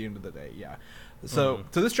more at the end of the day. Yeah. So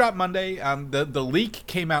this dropped Monday. The leak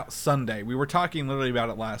came out Sunday. We were talking literally about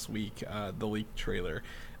it last week. The leak trailer.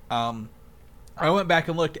 I went back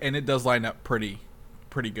and looked, and it does line up pretty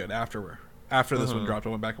good after this one dropped. I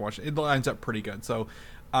went back and watched it. It lines up pretty good. So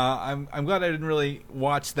I'm glad I didn't really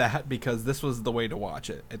watch that, because this was the way to watch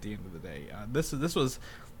it at the end of the day. This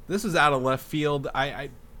was out of left field.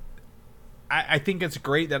 I think it's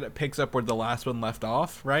great that it picks up where the last one left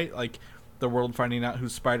off, right? Like the world finding out who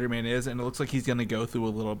Spider-Man is, and it looks like he's going to go through a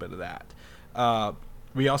little bit of that.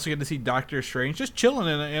 We also get to see Doctor Strange just chilling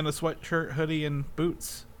in a sweatshirt, hoodie, and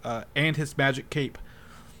boots, and his magic cape,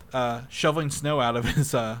 shoveling snow out of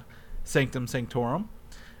his Sanctum Sanctorum.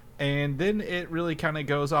 And then it really kind of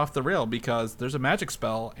goes off the rail, because there's a magic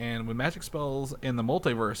spell, and when magic spells in the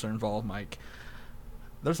multiverse are involved, Mike,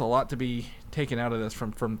 there's a lot to be taken out of this.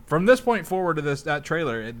 From this point forward to that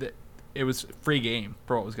trailer, it was free game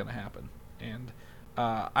for what was going to happen. And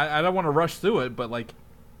I don't want to rush through it, but like,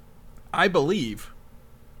 I believe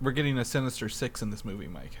we're getting a Sinister Six in this movie,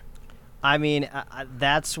 Mike. I mean,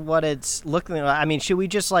 that's what it's looking like. I mean, should we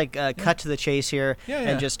just cut to the chase here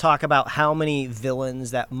and just talk about how many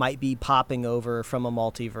villains that might be popping over from a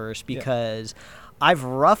multiverse? Because I've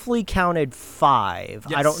roughly counted 5.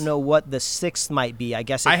 Yes. I don't know what the 6th might be. I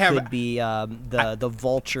guess it could be the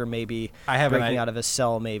Vulture, maybe breaking out of his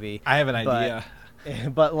cell, maybe. I have an idea.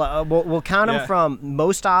 But we'll count them from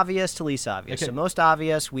most obvious to least obvious. Okay. So most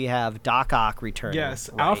obvious, we have Doc Ock returning. Yes,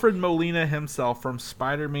 right? Alfred Molina himself from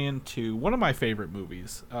Spider-Man 2, one of my favorite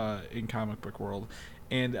movies in comic book world.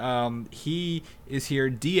 And he is here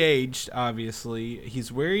de-aged, obviously.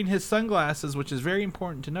 He's wearing his sunglasses, which is very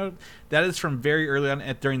important to note. That is from very early on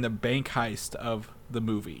during the bank heist of the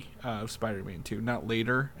movie of Spider-Man 2, not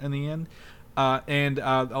later in the end. And a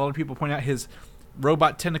lot of people point out his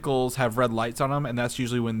robot tentacles have red lights on them, and that's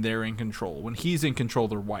usually when they're in control. When he's in control,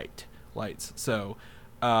 they're white lights. So,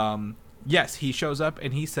 yes, he shows up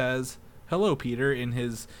and he says, "Hello, Peter," in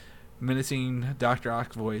his menacing Dr.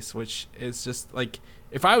 Ock voice, which is just like,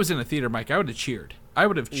 if I was in a theater, Mike, I would have cheered. I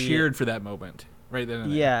would have cheered for that moment right then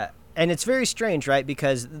and there. Yeah. And it's very strange, right?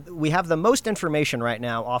 Because we have the most information right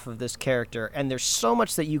now off of this character, and there's so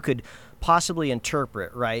much that you could possibly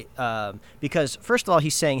interpret, right? Because first of all,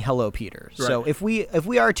 he's saying "Hello, Peter." Right. So if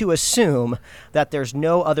we are to assume that there's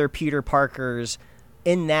no other Peter Parkers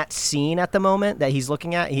in that scene at the moment that he's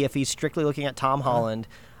looking at, if he's strictly looking at Tom Holland,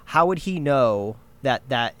 how would he know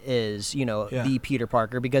that is, the Peter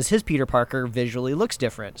Parker? Because his Peter Parker visually looks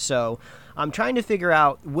different. So I'm trying to figure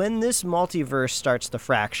out, when this multiverse starts to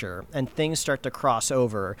fracture and things start to cross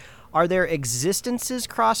over, are there existences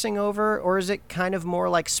crossing over, or is it kind of more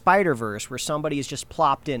like Spider-Verse, where somebody is just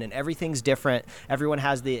plopped in and everything's different? Everyone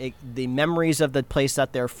has the memories of the place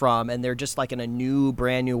that they're from, and they're just like in a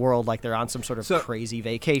brand new world, like they're on some sort of crazy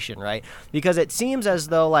vacation, right? Because it seems as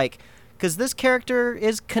though because this character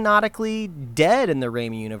is canonically dead in the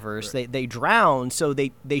Raimi universe. Right. They drowned, so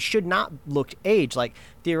they should not look aged. Like,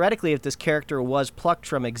 theoretically, if this character was plucked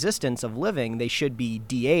from existence of living, they should be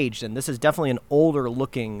de-aged, and this is definitely an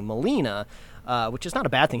older-looking Molina, which is not a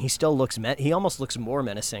bad thing. He still looks he almost looks more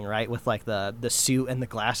menacing, right, with like the suit and the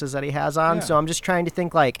glasses that he has on. Yeah. So I'm just trying to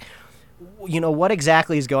think, like, what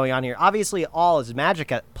exactly is going on here? Obviously, all is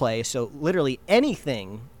magic at play, so literally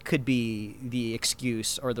anything could be the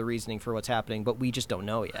excuse or the reasoning for what's happening, but we just don't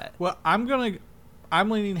know yet. Well, I'm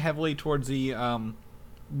leaning heavily towards the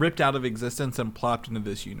ripped out of existence and plopped into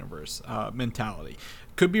this universe mentality.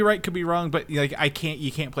 Could be right, could be wrong, but like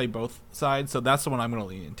you can't play both sides, so that's the one I'm going to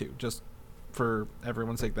lean into. Just for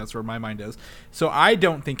everyone's sake, that's where my mind is. So I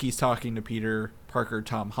don't think he's talking to Peter Parker,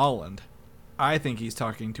 Tom Holland. I think he's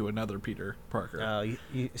talking to anher Peter Parker.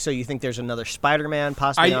 So you think there's another Spider-Man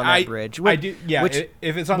possibly on that bridge? I do. Yeah,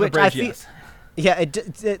 if it's on the bridge, yes. Yeah, and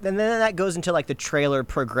then that goes into like the trailer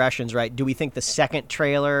progressions, right? Do we think the second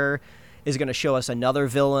trailer is going to show us another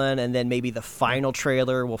villain, and then maybe the final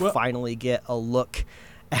trailer will finally get a look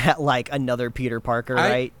at like another Peter Parker,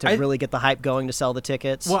 right? To really get the hype going to sell the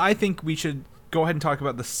tickets. Well, I think we should go ahead and talk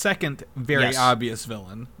about the second very obvious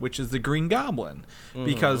villain, which is the Green Goblin,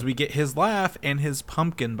 because we get his laugh and his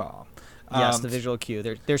pumpkin bomb. Yes, the visual cue.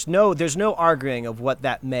 There's no arguing of what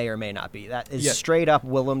that may or may not be. That is straight up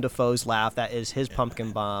Willem Dafoe's laugh. That is his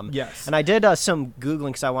pumpkin bomb. Yes. And I did some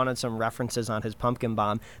Googling because I wanted some references on his pumpkin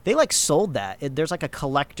bomb. They like sold that. There's like a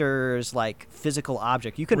collector's like physical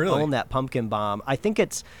object. You can own that pumpkin bomb. I think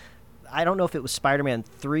I don't know if it was Spider-Man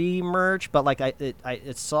 3 merch, but like I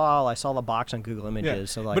saw the box on Google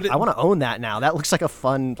Images, so like I want to own that now. That looks like a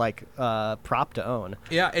fun like prop to own.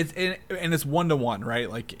 Yeah, it's 1-to-1, right?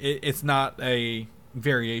 Like it's not a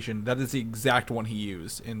variation. That is the exact one he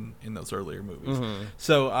used in those earlier movies.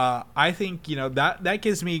 So I think that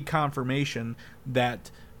gives me confirmation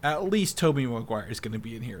that at least Tobey Maguire is going to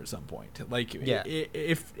be in here at some point. Like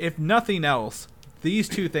if nothing else, these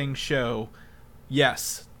two things show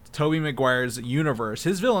Tobey Maguire's universe,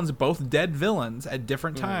 his villains, both dead villains at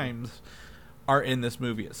different times, are in this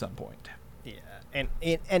movie at some point. Yeah,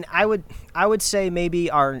 and I would say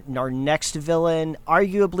maybe our next villain,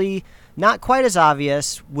 arguably not quite as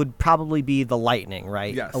obvious, would probably be the Lightning,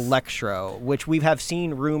 right? Yes. Electro, which we have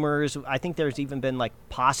seen rumors. I think there's even been like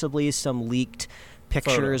possibly some leaked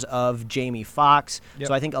pictures of Jamie Foxx. Yep.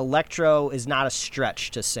 So I think Electro is not a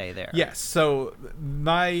stretch to say there. Yes. So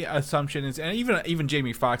my assumption is, and even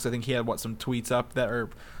Jamie Foxx, I think he had some tweets up that are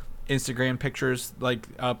Instagram pictures like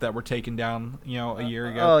up that were taken down, a year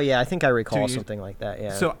ago. Oh yeah, I think I recall something like that.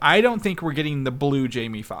 Yeah. So I don't think we're getting the blue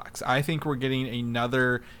Jamie Foxx. I think we're getting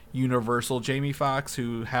another Universal Jamie Foxx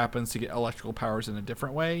who happens to get electrical powers in a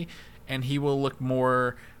different way, and he will look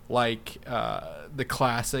more like the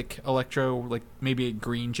classic Electro, like maybe a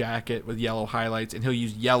green jacket with yellow highlights, and he'll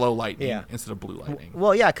use yellow lightning instead of blue lightning.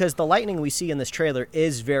 Well, yeah, because the lightning we see in this trailer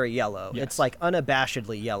is very yellow. Yes. It's like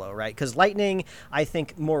unabashedly yellow, right? Because lightning, I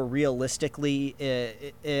think more realistically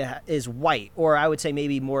is white, or I would say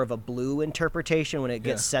maybe more of a blue interpretation when it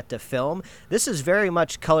gets set to film. This is very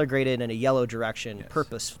much color graded in a yellow direction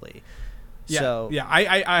purposefully. Yeah, so,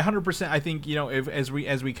 I 100%. I think if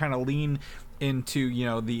as we kind of lean into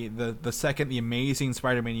the second the Amazing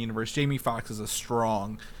Spider-Man universe, Jamie Foxx is a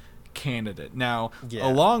strong candidate. Now,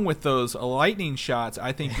 along with those lightning shots,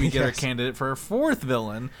 I think we get a candidate for a fourth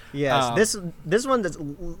villain. Yes, this one is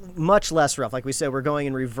much less rough. Like we said, we're going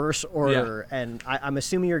in reverse order, and I'm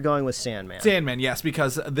assuming you're going with Sandman. Sandman, yes,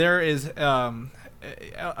 because there is.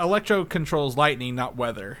 Electro controls lightning, not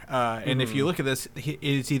weather. And if you look at this,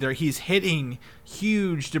 he's hitting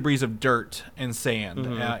huge debris of dirt and sand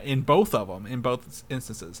in both of them, in both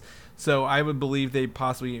instances. So I would believe they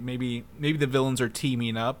possibly maybe the villains are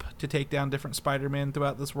teaming up to take down different Spider-Man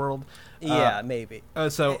throughout this world. Maybe.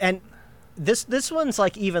 And this one's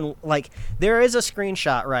like even like there is a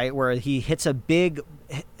screenshot right where he hits a big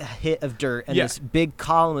hit of dirt and this big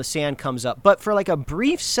column of sand comes up, but for like a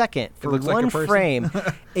brief second, for one frame,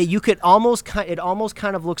 it almost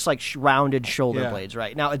kind of looks like rounded shoulder blades.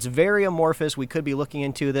 Right now, it's very amorphous. We could be looking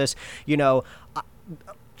into this.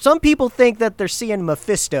 Some people think that they're seeing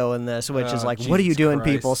Mephisto in this, which is like, what are you doing,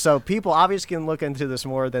 people? So people obviously can look into this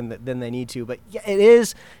more than they need to. But yeah, it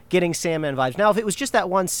is getting Sandman vibes. Now, if it was just that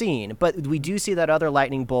one scene, but we do see that other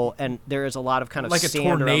lightning bolt, and there is a lot of kind of like sand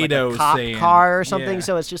a tornado, around, like a cop car or something. Yeah.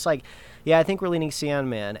 So it's just like, I think we're leaning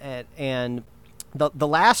Sandman. And The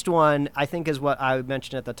last one, I think, is what I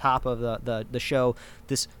mentioned at the top of the show,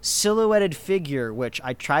 this silhouetted figure, which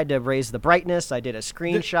I tried to raise the brightness. I did a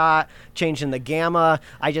screenshot, changing the gamma.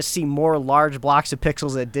 I just see more large blocks of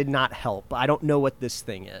pixels that did not help. I don't know what this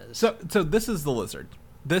thing is. So this is the lizard.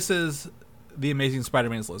 This is the Amazing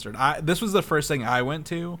Spider-Man's lizard. This was the first thing I went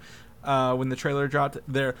to when the trailer dropped.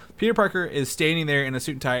 There, Peter Parker is standing there in a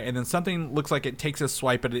suit and tie, and then something looks like it takes a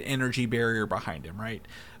swipe at an energy barrier behind him, right?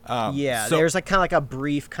 There's like kind of like a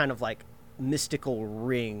brief kind of like mystical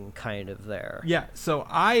ring kind of there. Yeah, so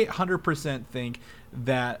I 100% think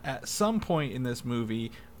that at some point in this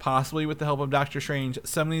movie, possibly with the help of Doctor Strange,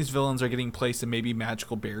 some of these villains are getting placed in maybe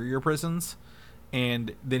magical barrier prisons,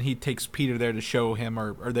 and then he takes Peter there to show him,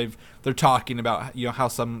 or they're talking about how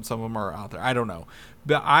some of them are out there. I don't know,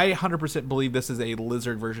 but I 100% believe this is a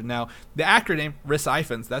lizard version. Now, the actor name Rhys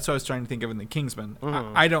Ifans, that's what I was trying to think of in the Kingsman.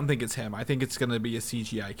 I don't think it's him. I think it's going to be a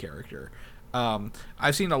CGI character.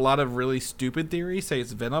 I've seen a lot of really stupid theories say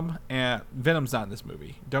it's Venom, and Venom's not in this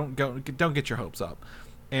movie. Don't get your hopes up.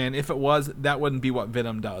 And if it was, that wouldn't be what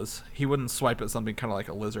Venom does. He wouldn't swipe at something kind of like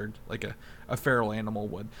a lizard, like a feral animal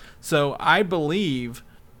would. So I believe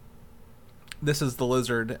this is the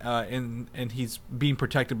lizard, and he's being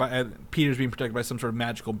protected by Peter's being protected by some sort of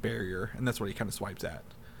magical barrier, and that's what he kind of swipes at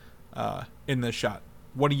in this shot.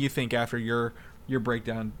 What do you think after your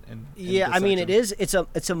breakdown? And I mean,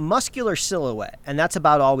 it's a muscular silhouette, and that's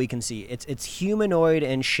about all we can see. It's humanoid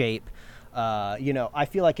in shape. I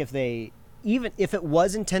feel like even if it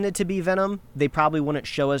was intended to be Venom, they probably wouldn't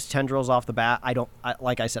show us tendrils off the bat.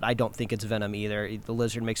 Like I said, I don't think it's Venom either. The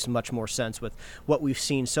lizard makes much more sense with what we've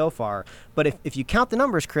seen so far. But if you count the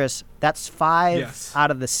numbers, Chris, that's 5 out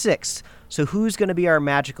of the 6. So who's going to be our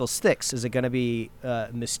magical 6? Is it going to be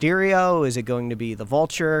Mysterio? Is it going to be the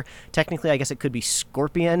Vulture? Technically, I guess it could be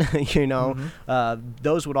Scorpion.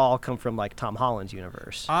 Those would all come from like Tom Holland's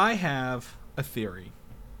universe. I have a theory.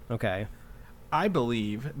 Okay. I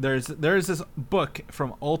believe there's this book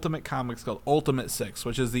from Ultimate Comics called Ultimate 6,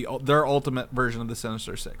 which is their ultimate version of the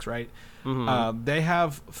Sinister Six, right? Mm-hmm. They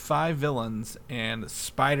have 5 villains, and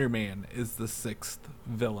Spider-Man is the 6th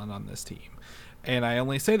villain on this team. And I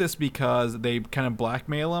only say this because they kind of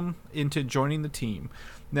blackmail him into joining the team.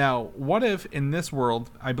 Now, what if in this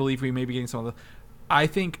world, I believe we may be getting some of the... I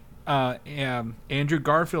think Andrew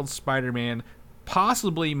Garfield's Spider-Man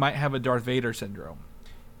possibly might have a Darth Vader syndrome.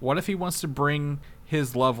 What if he wants to bring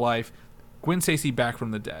his love life, Gwen Stacy, back from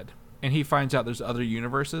the dead, and he finds out there's other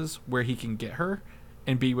universes where he can get her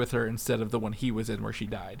and be with her instead of the one he was in where she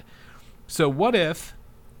died? So what if,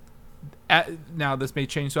 now this may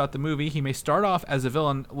change throughout the movie, he may start off as a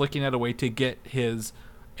villain looking at a way to get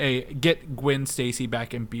Gwen Stacy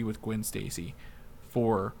back and be with Gwen Stacy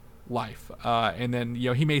for life, and then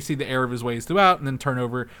he may see the error of his ways throughout and then turn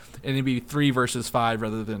over and it'd be 3 versus 5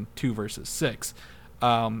 rather than 2 versus 6.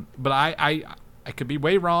 But I could be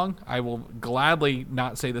way wrong. I will gladly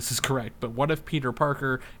not say this is correct. But what if Peter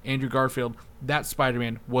Parker, Andrew Garfield, that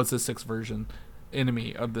Spider-Man was the 6th version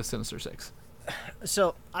enemy of the Sinister Six?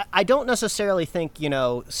 So I don't necessarily think,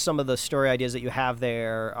 some of the story ideas that you have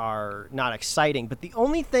there are not exciting, but the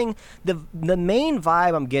only thing, the main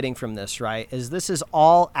vibe I'm getting from this, right, is this is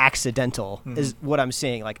all accidental, is what I'm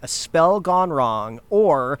seeing. Like a spell gone wrong,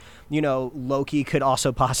 or, Loki could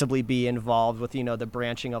also possibly be involved with, the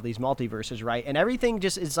branching of these multiverses, right? And everything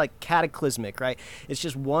just is like cataclysmic, right? It's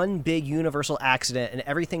just one big universal accident and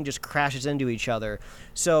everything just crashes into each other.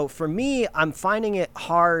 So for me, I'm finding it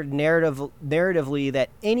hard narratively that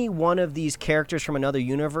any one of these characters from another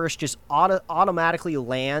universe just automatically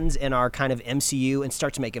lands in our kind of MCU and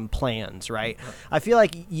starts making plans, right? I feel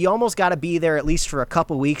like you almost got to be there at least for a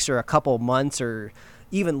couple weeks or a couple months or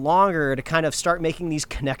even longer to kind of start making these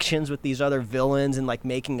connections with these other villains and like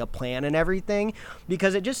making a plan and everything,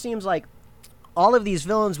 because it just seems like all of these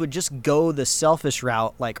villains would just go the selfish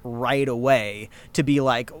route like right away to be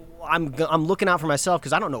like, I'm looking out for myself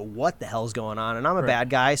because I don't know what the hell's going on and I'm a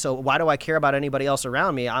bad guy, so why do I care about anybody else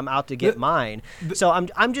around me? I'm out to get mine. So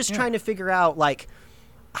I'm just trying to figure out like,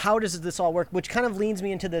 how does this all work? Which kind of leads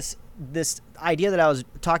me into this idea that I was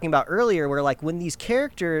talking about earlier, where like when these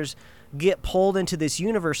characters get pulled into this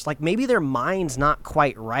universe, like maybe their mind's not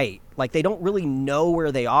quite right. Like they don't really know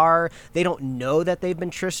where they are. They don't know that they've been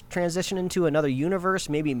transitioned into another universe.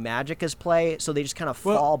 Maybe magic is play, so they just kind of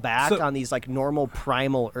fall back on these like normal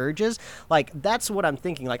primal urges. Like that's what I'm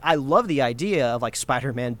thinking. Like I love the idea of like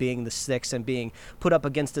Spider-Man being the 6th and being put up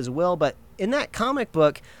against his will, but in that comic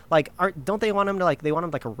book, like don't they want him to like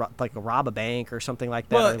rob a bank or something like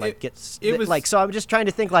that, or like so I'm just trying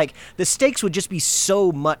to think like the stakes would just be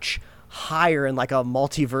so much higher in like a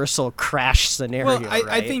multiversal crash scenario. Well, right?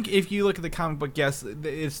 I think if you look at the comic book, yes,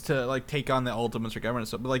 it's to like take on the Ultimates or government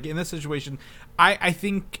stuff. But like in this situation, I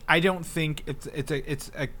don't think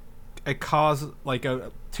it's a cause like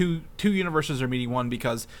two universes are meeting one,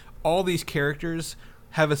 because all these characters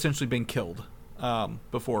have essentially been killed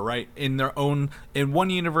before, right? In one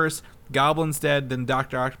universe, Goblin's dead, then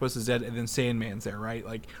Dr. Octopus is dead, and then Sandman's there, right?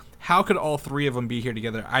 Like, how could all three of them be here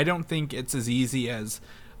together? I don't think it's as easy as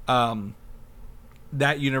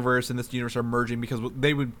that universe and this universe are merging, because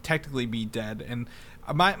they would technically be dead. And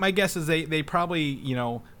my guess is they probably, you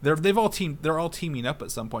know, they're all teaming up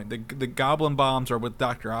at some point. The Goblin bombs are with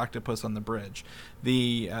Dr. Octopus on the bridge.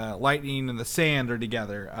 The lightning and the sand are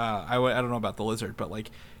together. I don't know about the lizard, but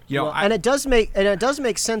like, you know, and it does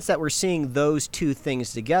make sense that we're seeing those two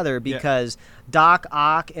things together, because Doc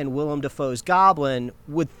Ock and Willem Dafoe's Goblin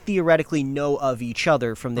would theoretically know of each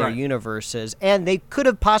other from their universes, and they could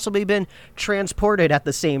have possibly been transported at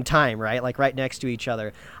the same time, right? Like right next to each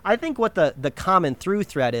other. I think what the common through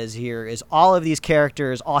thread is here is all of these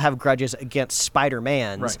characters all have grudges against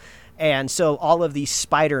Spider-Mans, right. And so all of these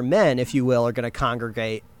Spider-Men, if you will, are going to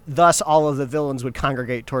congregate. Thus, all of the villains would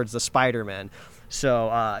congregate towards the Spider-Men. So,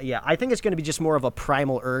 I think it's going to be just more of a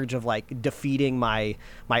primal urge of, like, defeating my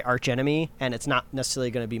archenemy, and it's not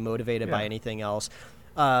necessarily going to be motivated by anything else.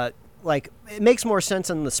 Like, it makes more sense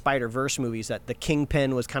in the Spider-Verse movies that the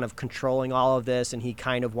Kingpin was kind of controlling all of this, and he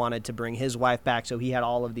kind of wanted to bring his wife back, so he had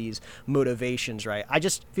all of these motivations, right? I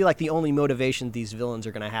just feel like the only motivation these villains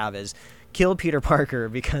are going to have is kill Peter Parker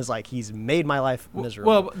because, like, he's made my life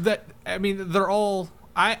miserable. Well, they're all...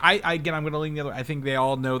 Again, I'm going to lean the other. I think they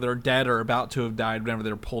all know they're dead or about to have died whenever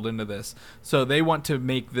they're pulled into this. So they want to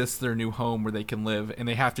make this their new home where they can live, and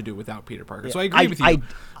they have to do it without Peter Parker. Yeah. So I agree with you.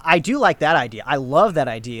 I do like that idea. I love that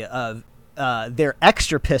idea of they're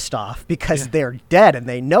extra pissed off because they're dead and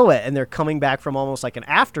they know it, and they're coming back from almost like an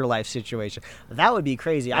afterlife situation. That would be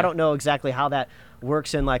crazy. Yeah. I don't know exactly how that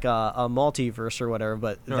works in like a multiverse or whatever,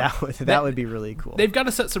 but that would be really cool. They've got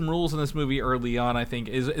to set some rules in this movie early on, I think,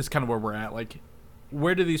 is kind of where we're at. Like,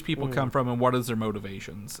 where do these people come from, and what is their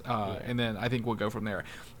motivations? And then I think we'll go from there.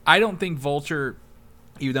 I don't think Vulture,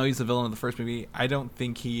 even though he's the villain of the first movie, I don't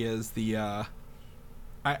think he is the...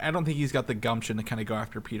 I don't think he's got the gumption to kind of go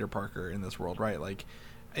after Peter Parker in this world, right? Like,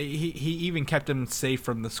 he even kept him safe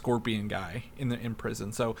from the Scorpion guy in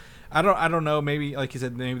prison. So I don't know. Maybe, like you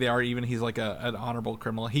said, maybe they are even. He's like an honorable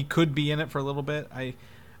criminal. He could be in it for a little bit. I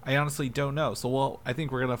honestly don't know. So I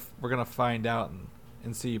think we're gonna find out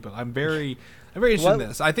and see. But I'm very interested in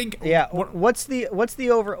this. I think. Yeah. What's the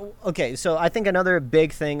over? Okay, so I think another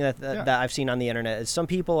big thing that I've seen on the internet is some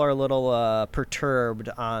people are a little perturbed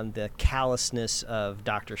on the callousness of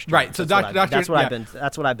Doctor Strange. Right. So that's what I've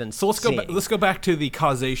been. So let's seeing. Let's go back to the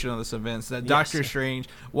causation of this event. So that Doctor Strange,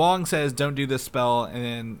 Wong says, "Don't do this spell," and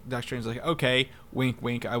then Doctor Strange's like, "Okay, wink,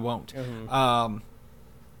 wink, I won't." Mm-hmm.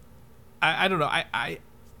 I don't know.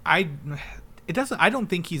 I don't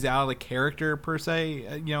think he's out of the character per se,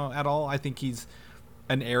 at all. I think he's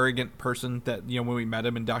an arrogant person that, when we met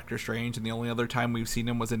him in Doctor Strange, and the only other time we've seen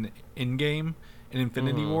him was in Endgame, in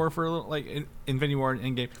Infinity War for a little, like in Infinity War and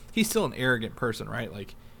Endgame. He's still an arrogant person, right?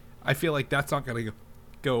 Like, I feel like that's not going to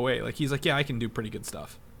go away. Like, he's like, yeah, I can do pretty good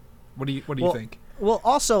stuff. What do you think? Well,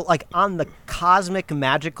 also, like, on the cosmic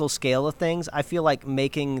magical scale of things, I feel like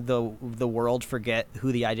making the world forget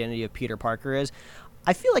who the identity of Peter Parker is,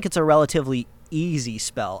 I feel like it's a relatively easy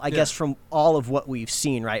spell, I guess, from all of what we've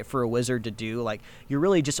seen, right, for a wizard to do. Like, you're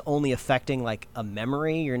really just only affecting, like, a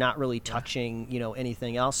memory. You're not really touching,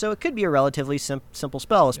 anything else. So it could be a relatively simple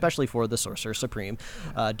spell, especially for the Sorcerer Supreme,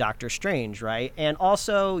 Doctor Strange, right? And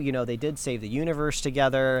also, they did save the universe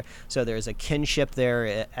together, so there's a kinship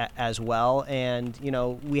there as well. And,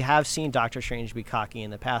 we have seen Doctor Strange be cocky in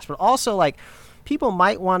the past. But also, like, people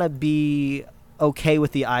might want to be okay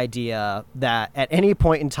with the idea that at any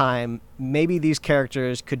point in time, maybe these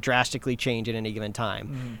characters could drastically change at any given time.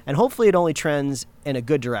 Mm-hmm. And hopefully it only trends in a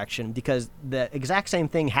good direction, because the exact same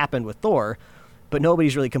thing happened with Thor, but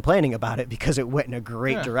nobody's really complaining about it because it went in a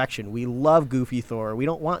great direction. We love goofy Thor. We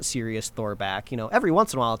don't want serious Thor back. Every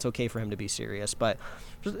once in a while it's okay for him to be serious, but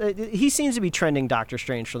he seems to be trending Doctor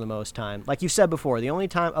Strange for the most time. Like you said before, the only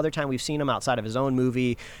other time we've seen him outside of his own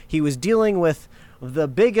movie, he was dealing with the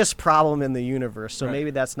biggest problem in the universe, so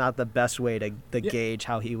maybe that's not the best way to gauge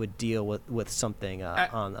how he would deal with something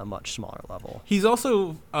on a much smaller level. He's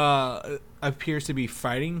also appears to be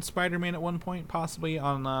fighting Spider-Man at one point, possibly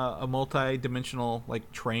on a multi-dimensional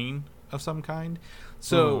like train of some kind.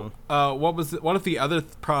 So what if the other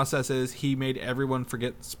process is he made everyone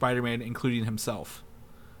forget Spider-Man, including himself?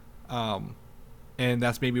 and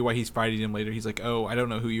that's maybe why he's fighting him later. He's like, oh, I don't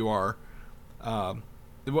know who you are.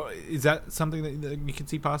 Is that something that you can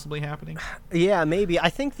see possibly happening? Yeah, maybe. I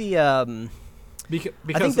think Because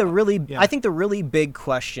I think the really big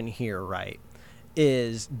question here, right,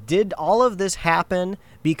 is did all of this happen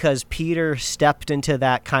because Peter stepped into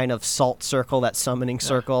that kind of salt circle, that summoning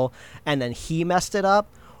circle, and then he messed it up?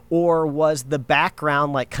 Or was the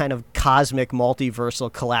background, like, kind of cosmic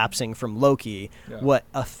multiversal collapsing from Loki what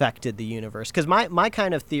affected the universe? Because my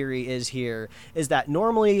kind of theory is that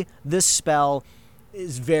normally this spell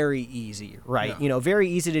is very easy, right? Yeah. You know, very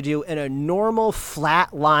easy to do in a normal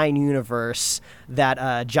flat line universe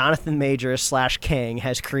that Jonathan Majors / Kang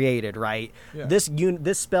has created, right? Yeah.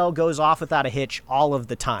 This spell goes off without a hitch all of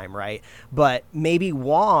the time, right? But maybe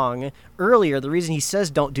Wong earlier, the reason he says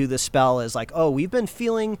don't do this spell is like, oh, we've been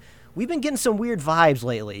getting some weird vibes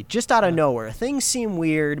lately, just out of nowhere. Things seem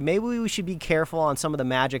weird. Maybe we should be careful on some of the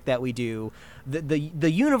magic that we do.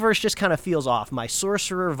 The universe just kind of feels off. My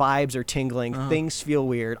sorcerer vibes are tingling. Things feel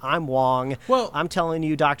weird. I'm Wong. Well, I'm telling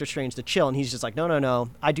you, Doctor Strange, to chill. And he's just like,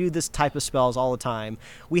 no. I do this type of spells all the time.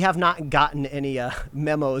 We have not gotten any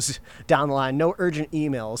memos down the line. No urgent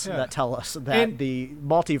emails that tell us that the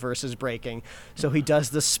multiverse is breaking. So he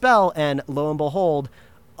does the spell, and lo and behold,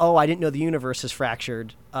 oh, I didn't know the universe is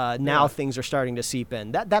fractured. Now things are starting to seep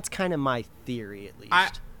in. That's kind of my theory, at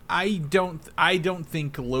least. I don't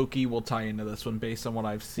think Loki will tie into this one based on what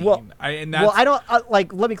I've seen. I don't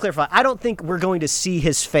let me clarify. I don't think we're going to see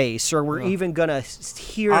his face, or we're even going to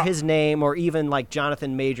hear his name, or even like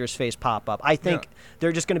Jonathan Majors' face pop up. I think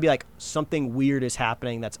they're just going to be like, something weird is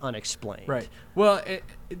happening that's unexplained. Right. Well,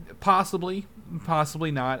 possibly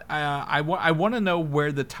not. I want to know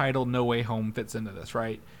where the title No Way Home fits into this.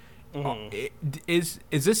 Right. Is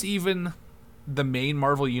this even the main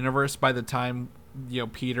Marvel universe by the time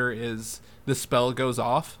Peter the spell goes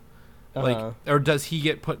off, like, or does he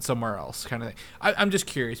get put somewhere else, kind of thing? I'm just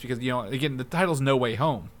curious because again, the title's No Way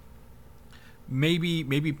Home.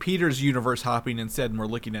 Maybe Peter's universe hopping instead, and we're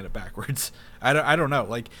looking at it backwards. I don't know.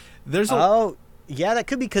 Like, there's yeah, that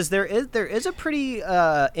could be, because there is a pretty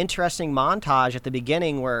interesting montage at the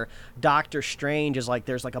beginning where Doctor Strange is like,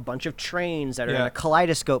 there's like a bunch of trains that are in a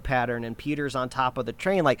kaleidoscope pattern, and Peter's on top of the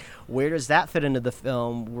train. Like, where does that fit into the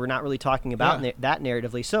film? We're not really talking about that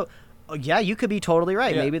narratively. So, yeah, you could be totally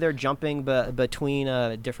right. Yeah. Maybe they're jumping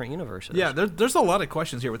between different universes. Yeah, there's a lot of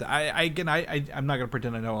questions here with that. I'm not going to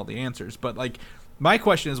pretend I know all the answers, but like, my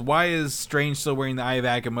question is, why is Strange still wearing the Eye of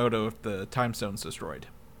Agamotto if the Time Stone's destroyed?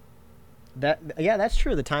 That's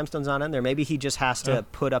true. The Time Stone's not in there. Maybe he just has to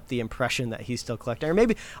put up the impression that he's still collecting. Or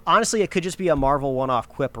maybe, honestly, it could just be a Marvel one-off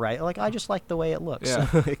quip, right? Like, I just like the way it looks. Yeah.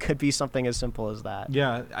 It could be something as simple as that.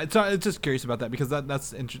 Yeah, it's just curious about that, because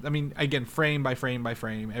that's interesting. I mean, again, frame by frame by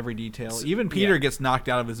frame, every detail. Even Peter gets knocked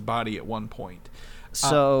out of his body at one point.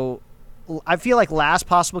 So, I feel like last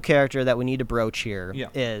possible character that we need to broach here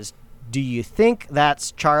is, do you think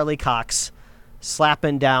that's Charlie Cox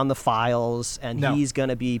slapping down the files, and he's going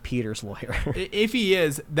to be Peter's lawyer? If he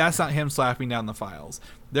is, that's not him slapping down the files.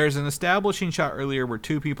 There's an establishing shot earlier where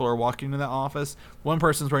two people are walking into the office. One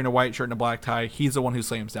person's wearing a white shirt and a black tie. He's the one who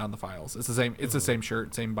slams down the files. It's the same. It's the same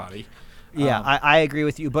shirt, same body. Yeah, I agree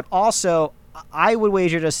with you. But also, I would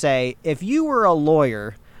wager to say, if you were a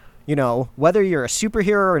lawyer, whether you're a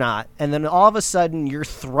superhero or not, and then all of a sudden you're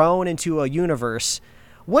thrown into a universe,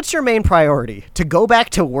 what's your main priority? To go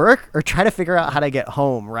back to work or try to figure out how to get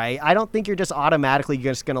home, right? I don't think you're just automatically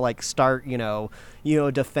just going to like start,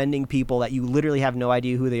 defending people that you literally have no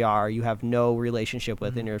idea who they are, you have no relationship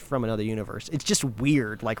with, and you're from another universe. It's just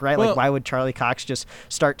weird, like, right? Well, like, why would Charlie Cox just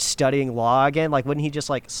start studying law again? Like, wouldn't he just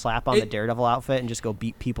like slap on the Daredevil outfit and just go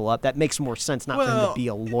beat people up? That makes more sense, not for him to be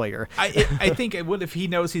a lawyer. I think it would, if he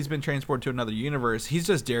knows he's been transported to another universe. He's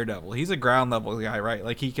just Daredevil. He's a ground level guy, right?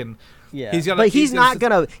 Like, he can. Yeah, he's not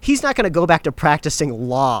gonna go back to practicing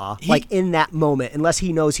law like in that moment unless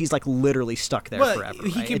he knows he's like literally stuck there forever.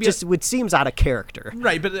 Right? It seems out of character.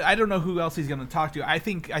 Right, but I don't know who else he's gonna talk to. I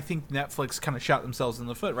think Netflix kind of shot themselves in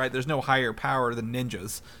the foot. Right, there's no higher power than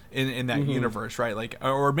ninjas in that universe, right? Like,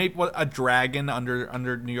 or maybe a dragon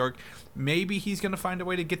under New York. Maybe he's gonna find a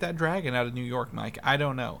way to get that dragon out of New York, Mike. I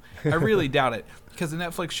don't know. I really doubt it, because the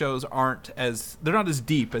Netflix shows they're not as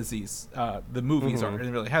deep as these the movies are,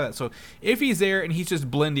 and really have that. So if he's there and he's just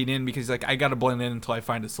blending in because he's like, I got to blend in until I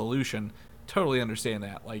find a solution, totally understand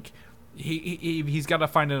that. Like, he's got to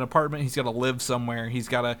find an apartment, he's got to live somewhere, he's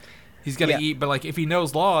got to He's got to Yeah. eat, but like if he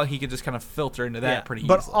knows law, he could just kind of filter into that pretty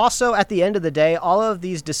But easily. also, at the end of the day, all of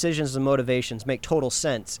these decisions and motivations make total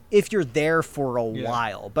sense if you're there for a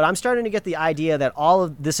while. But I'm starting to get the idea that all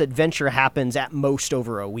of this adventure happens at most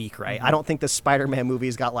over a week, right? Mm-hmm. I don't think the Spider-Man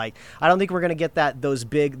movie's got I don't think we're gonna get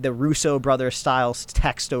the Russo brothers style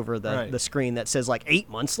text over the screen that says 8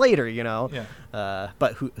 months later, Yeah.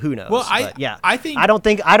 But who knows? Well, But, I I don't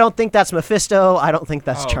think that's Mephisto. I don't think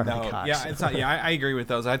that's Charlie Cox. Yeah, it's not. Yeah, I agree with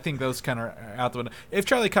those. I think those kind of out the window. If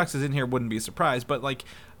Charlie Cox is in here, wouldn't be surprised. But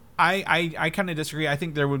I kind of disagree. I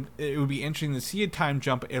think it would be interesting to see a time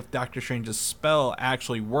jump if Doctor Strange's spell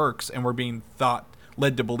actually works, and we're being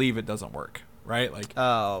led to believe it doesn't work. Right?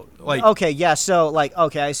 Okay, yeah. So,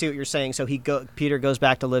 okay, I see what you're saying. So Peter goes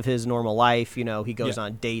back to live his normal life. He goes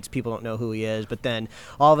on dates. People don't know who he is. But then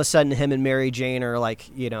all of a sudden, him and Mary Jane are or I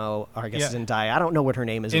guess Zendaya. I don't know what her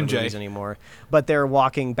name is in the movies anymore. But they're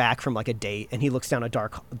walking back from a date, and he looks down a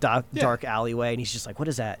dark alleyway, and he's just like, "What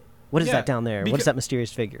is that? What is that down there? What is that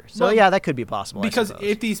mysterious figure?" So that could be possible. Because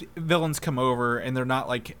if these villains come over and they're not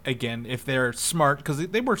if they're smart, because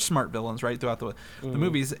they were smart villains, right, throughout the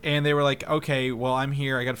movies, and they were like, okay, well, I'm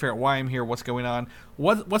here. I got to figure out why I'm here. What's going on?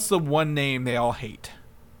 What's the one name they all hate?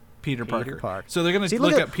 Peter Parker. So they're going to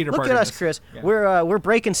look at Peter Parker. Look at us, Chris. Yeah. We're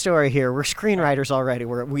breaking story here. We're screenwriters already.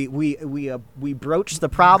 We broach the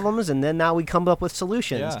problems, and then now we come up with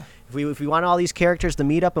solutions. Yeah. If we want all these characters to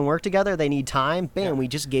meet up and work together, they need time. Bam, we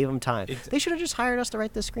just gave them time. They should have just hired us to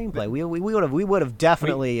write this screenplay. We would have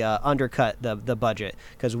definitely undercut the budget,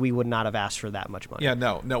 because we would not have asked for that much money. Yeah,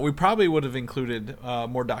 no, we probably would have included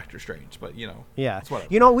more Doctor Strange, but yeah, it's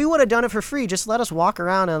whatever. We would have done it for free. Just let us walk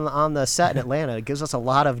around on the set in Atlanta. It gives us a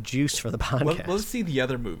lot of juice for the podcast. Let's see the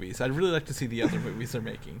other movies. I'd really like to see the other movies they're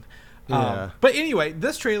making. Yeah. But anyway,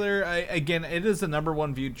 this trailer, again, it is the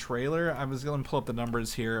 #1 viewed trailer. I was going to pull up the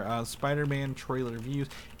numbers here. Spider-Man trailer views.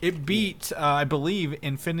 It beat, I believe,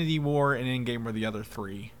 Infinity War and Endgame were the other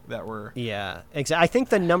three that were. Yeah, exactly. I think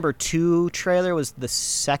the #2 trailer was the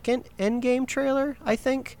second Endgame trailer, I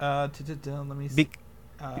think. Let me see.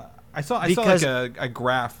 I saw a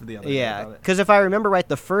graph the other day. Yeah, because if I remember right,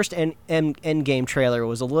 the first Endgame trailer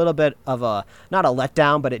was a little bit of not a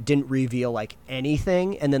letdown, but it didn't reveal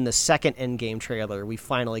anything. And then the second Endgame trailer, we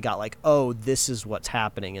finally got oh, this is what's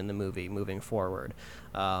happening in the movie moving forward.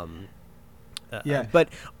 But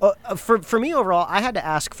for me overall, I had to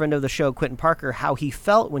ask friend of the show Quentin Parker how he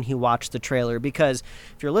felt when he watched the trailer, because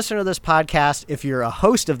if you're a listener to this podcast, if you're a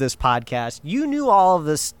host of this podcast, you knew all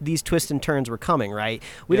of these twists and turns were coming, right?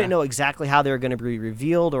 We didn't know exactly how they were going to be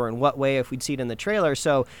revealed or in what way if we'd see it in the trailer.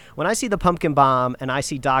 So when I see the pumpkin bomb and I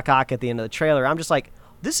see Doc Ock at the end of the trailer, I'm just like,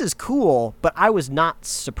 this is cool, but I was not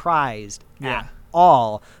surprised at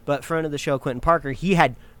all. But friend of the show Quentin Parker, he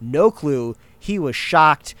had no clue. He was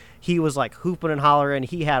shocked. He was hooping and hollering.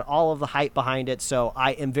 He had all of the hype behind it. So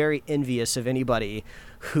I am very envious of anybody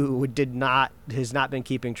who has not been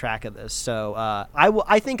keeping track of this. So I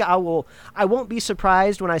won't be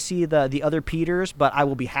surprised when I see the other Peters, but I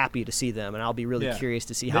will be happy to see them, and I'll be really curious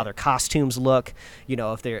to see how their costumes look.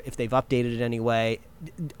 If they've updated it anyway.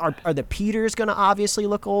 Are the Peters going to obviously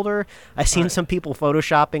look older? I've seen some people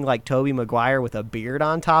photoshopping Tobey Maguire with a beard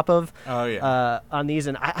on top of on these,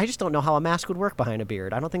 and I just don't know how a mask would work behind a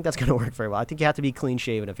beard. I don't think that's going to work very well. I think you have to be clean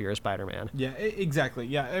shaven if you're a Spider-Man. Yeah, exactly.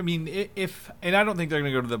 Yeah, I mean, and I don't think they're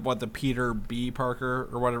going to go to the Peter B. Parker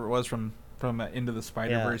or whatever it was from Into the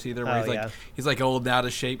Spider-Verse either, where he's old and out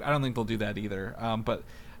of shape. I don't think they'll do that either. But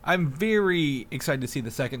I'm very excited to see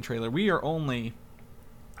the second trailer. We are only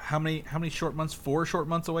how many short months? 4 short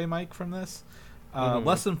months away, Mike, from this.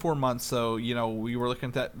 Less than 4 months. So we were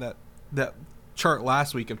looking at that chart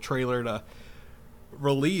last week of trailer to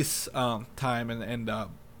release time, and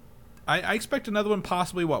I expect another one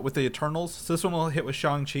possibly with the Eternals. So this one will hit with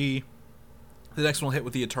Shang-Chi. The next one will hit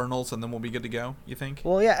with the Eternals, and then we'll be good to go, you think?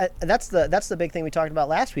 Well, yeah, that's the big thing we talked about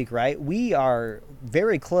last week, right? We are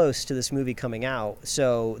very close to this movie coming out,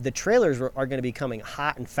 so the trailers are going to be coming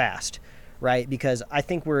hot and fast, right? Because I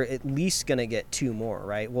think we're at least going to get 2 more,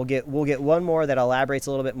 right? We'll get one more that elaborates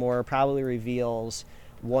a little bit more, probably reveals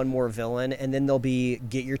one more villain, and then there'll be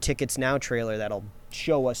Get Your Tickets Now trailer that'll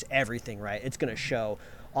show us everything, right? It's going to show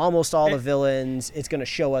almost all the villains. It's going to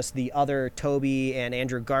show us the other Toby and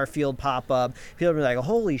Andrew Garfield pop up. People will be like,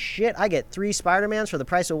 holy shit, I get 3 Spider-Mans for the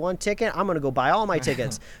price of 1 ticket. I'm going to go buy all my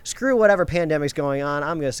tickets. Screw whatever pandemic's going on.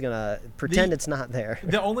 I'm just going to pretend it's not there.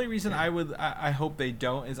 The only reason I hope they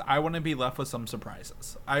don't is I want to be left with some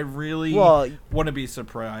surprises. I really want to be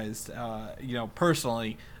surprised,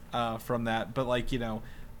 personally, from that. But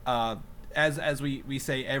as we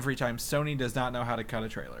say every time, Sony does not know how to cut a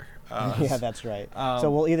trailer. Yeah, that's right. So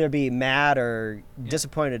we'll either be mad or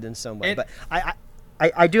disappointed in some way. But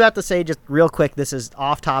I do have to say, just real quick, this is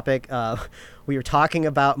off topic. We were talking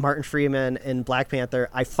about Martin Freeman in Black Panther.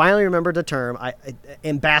 I finally remembered the term,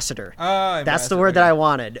 ambassador. That's the word that I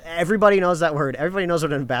wanted. Everybody knows that word. Everybody knows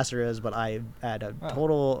what an ambassador is, but I had a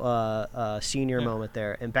total senior moment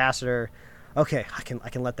there. Ambassador. Okay, I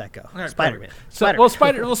can let that go. Right, Spider-Man.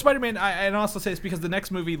 Spider-Man. I'd also say it's because the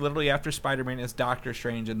next movie, literally after Spider-Man, is Doctor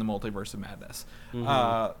Strange in the Multiverse of Madness.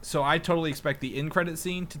 So I totally expect the end credit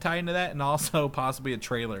scene to tie into that, and also possibly a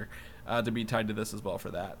trailer to be tied to this as well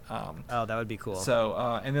for that. That would be cool. So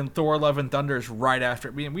and then Thor: Love and Thunder is right after.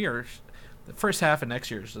 I mean, we are the first half of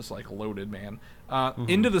next year is just like loaded, man.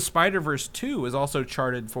 Into the Spider-Verse 2 is also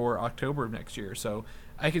charted for October of next year. So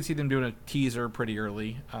I can see them doing a teaser pretty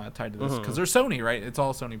early tied to this because they're Sony, right? It's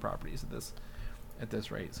all Sony properties at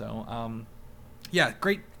this rate. So, yeah,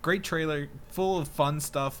 great trailer, full of fun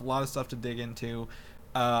stuff, a lot of stuff to dig into.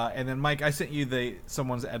 And then Mike, I sent you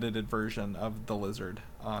someone's edited version of the Lizard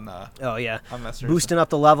on on Messenger. Boosting up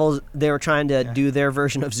the levels. They were trying to do their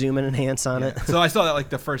version of zoom and enhance on it. So I saw that like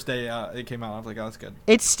the first day it came out. I was like, oh, that's good.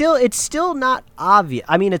 It's still not obvious.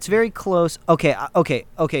 I mean, it's very close. Okay.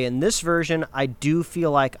 In this version, I do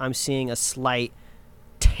feel like I'm seeing a slight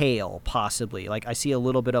tail, possibly. Like I see a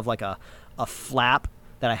little bit of like a flap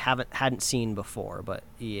that I hadn't seen before. But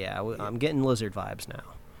yeah, I'm getting Lizard vibes now.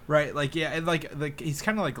 Right, like and like he's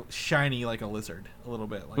kind of like shiny, like a lizard, a little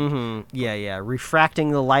bit. Like Yeah,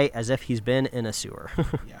 refracting the light as if he's been in a sewer.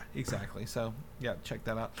 Yeah, exactly. So yeah, check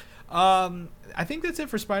that out. I think that's it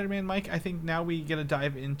for Spider-Man, Mike. I think now we get to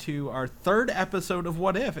dive into our third episode of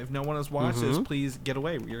What If. If no one has watched this, please get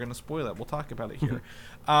away. You're going to spoil it. We'll talk about it here.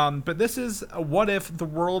 But this is What If the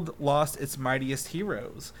World Lost Its Mightiest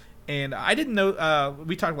Heroes. And I didn't know.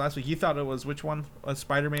 We talked last week. You thought it was which one?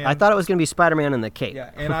 Spider-Man. I thought it was going to be Spider-Man in the cape.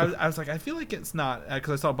 Yeah, and I was like, I feel like it's not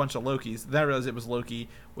because I saw a bunch of Lokis. Then I realized it was Loki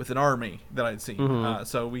with an army that I'd seen.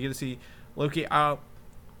 So we get to see Loki out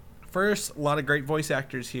first. A lot of great voice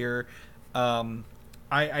actors here.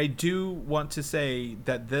 I do want to say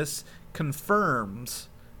that this confirms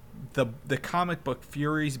the comic book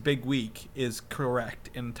Fury's Big Week is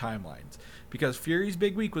correct in timelines. Because Fury's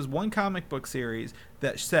Big Week was one comic book series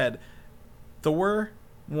that said Thor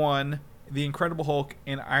 1, The Incredible Hulk,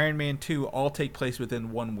 and Iron Man 2 all take place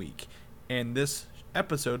within 1 week. And this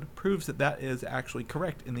episode proves that is actually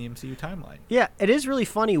correct in the MCU timeline. Yeah, it is really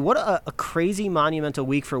funny. What a crazy monumental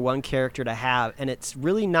week for one character to have, and it's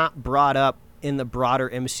really not brought up in the broader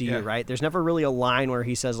MCU, right? There's never really a line where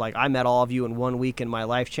he says, like, I met all of you in 1 week and my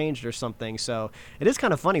life changed or something. So it is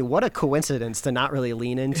kind of funny. What a coincidence to not really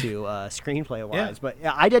lean into screenplay-wise. Yeah. But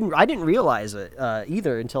yeah, I didn't realize it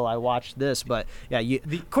either until I watched this. But yeah,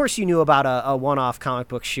 of course you knew about a one-off comic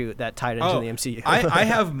book shoot that tied into the MCU. I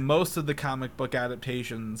have most of the comic book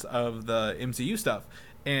adaptations of the MCU stuff.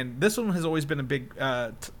 And this one has always been a big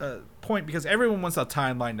point because everyone wants a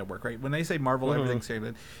timeline to work, right? When they say Marvel, everything's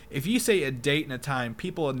stated. If you say a date and a time,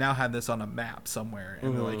 people now have this on a map somewhere.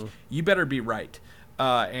 And they're like, you better be right.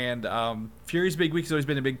 And Fury's Big Week has always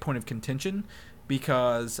been a big point of contention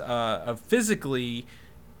because of physically,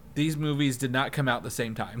 these movies did not come out at the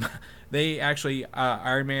same time. They actually,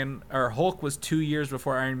 Iron Man, or Hulk was 2 years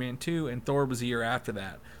before Iron Man 2, and Thor was a year after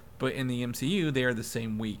that. But in the MCU, they are the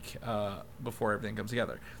same week before everything comes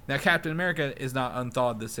together. Now, Captain America is not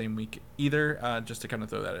unthawed the same week either, just to kind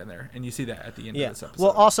of throw that in there. And you see that at the end of this episode.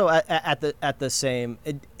 Well, also at the same,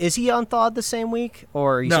 is he unthawed the same week,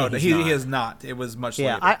 or no? He is not. It was much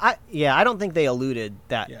later. I don't think they alluded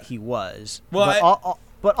that he was. Well,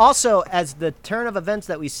 but also as the turn of events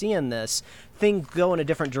that we see in this, things go in a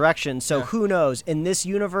different direction. So who knows? In this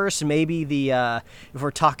universe, maybe if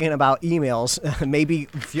we're talking about emails, maybe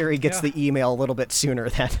Fury gets the email a little bit sooner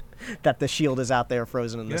that the shield is out there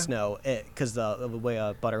frozen in the snow because the way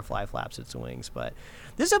a butterfly flaps its wings. But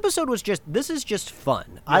this episode is just fun.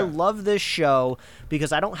 Yeah. I love this show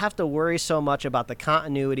because I don't have to worry so much about the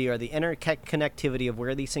continuity or the interconnectivity of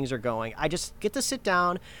where these things are going. I just get to sit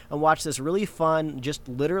down and watch this really fun, just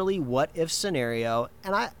literally what if scenario.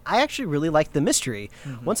 And I actually really like the mystery.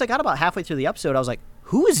 Once I got about halfway through the episode, I was like,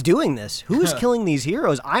 who is doing this? Who is killing these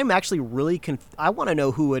heroes? I'm actually really I want to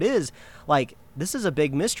know who it is. Like, this is a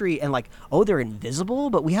big mystery, and like, oh, they're invisible,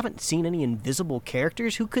 but we haven't seen any invisible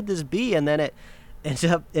characters. Who could this be? And then it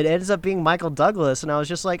ends up being Michael Douglas, and I was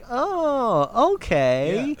just like, oh,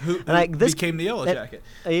 okay. Yeah. Who became the Yellow Jacket?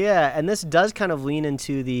 Yeah, and this does kind of lean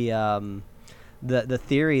into the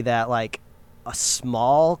theory that like a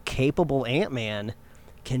small, capable Ant-Man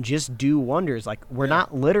can just do wonders. Like, we're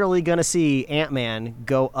not literally going to see Ant-Man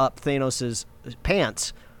go up Thanos'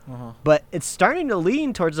 pants, but it's starting to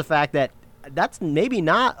lean towards the fact that that's maybe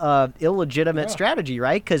not a illegitimate strategy,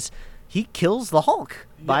 right? Because he kills the Hulk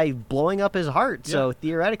by blowing up his heart. So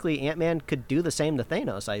theoretically, Ant-Man could do the same to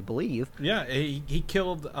Thanos, I believe. Yeah, he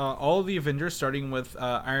killed all of the Avengers, starting with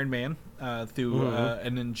Iron Man through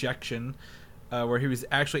an injection where he was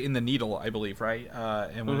actually in the needle, I believe, right?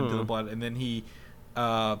 And went into the blood. And then he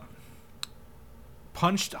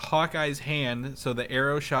punched Hawkeye's hand, so the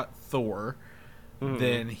arrow shot Thor.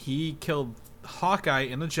 Then he killed Hawkeye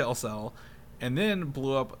in a jail cell, and then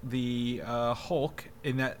blew up the Hulk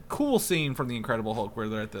in that cool scene from The Incredible Hulk where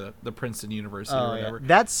they're at the Princeton University or whatever. Yeah.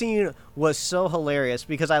 That scene was so hilarious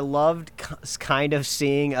because I loved kind of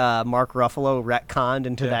seeing Mark Ruffalo retconned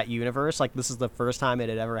into that universe. Like, this is the first time it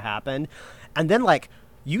had ever happened. And then, like,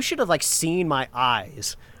 you should have, like, seen my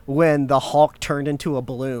eyes when the Hulk turned into a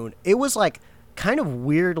balloon. It was, like, kind of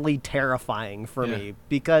weirdly terrifying for me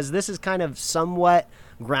because this is kind of somewhat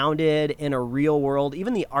grounded in a real world.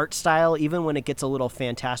 Even the art style, even when it gets a little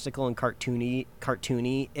fantastical and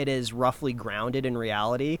cartoony, it is roughly grounded in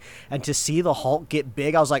reality. And to see the Hulk get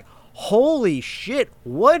big, I was like, holy shit,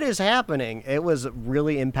 what is happening? It was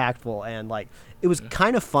really impactful, and like it was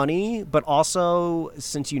kind of funny, but also,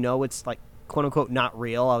 since it's like quote unquote not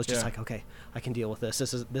real, I was just like, okay, I can deal with this.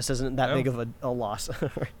 This isn't that big of a loss.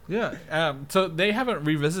 So they haven't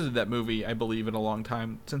revisited that movie, I believe, in a long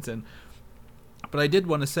time since then. But I did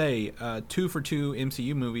want to say, 2 for 2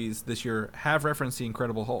 MCU movies this year have referenced the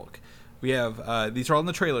Incredible Hulk. We have these are all in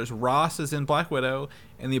the trailers. Ross is in Black Widow,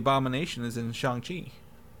 and the Abomination is in Shang-Chi.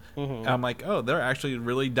 I'm like, oh, they're actually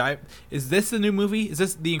really Is this the new movie? Is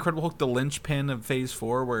this the Incredible Hulk, the linchpin of Phase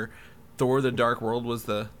 4, where Thor: The Dark World was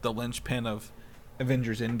the linchpin of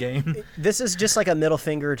Avengers Endgame? This is just like a middle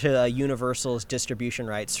finger to Universal's distribution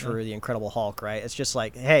rights for the Incredible Hulk, right? It's just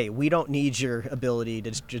like, hey, we don't need your ability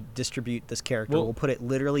to distribute this character. We'll put it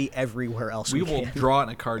literally everywhere else we will can. Draw it in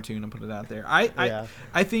a cartoon and put it out there.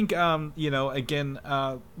 I think again,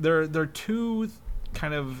 there are two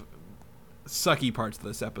kind of sucky parts of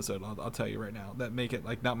this episode, I'll tell you right now, that make it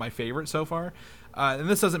like not my favorite so far. And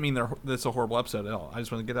this doesn't mean that's a horrible episode at all. I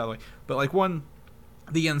just want to get that out of the way. But like, one,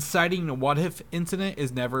 the inciting what if incident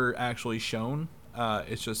is never actually shown.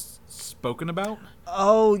 It's just spoken about.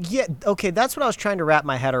 Oh, yeah. Okay, that's what I was trying to wrap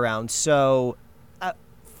my head around. So,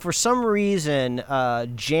 for some reason,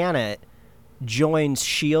 Janet joins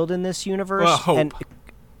S.H.I.E.L.D. in this universe. Hope. And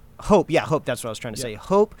Hope, that's what I was trying to say.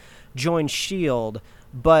 Hope joins S.H.I.E.L.D.,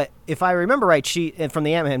 but if I remember right, from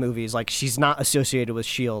the Ant-Man movies, like, she's not associated with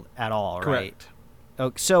S.H.I.E.L.D. at all, right? Correct.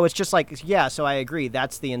 So it's just like, so I agree.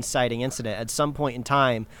 That's the inciting incident. At some point in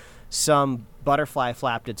time, some butterfly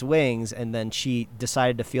flapped its wings, and then she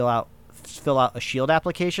decided to fill out a S.H.I.E.L.D.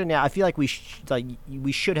 application. Yeah, I feel like we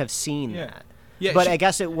should have seen that. Yeah, but I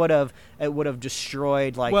guess it would have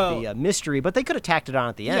destroyed the mystery. But they could have tacked it on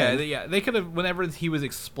at the end. Yeah, they could have. Whenever he was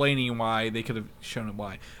explaining why, they could have shown it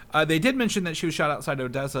why. They did mention that she was shot outside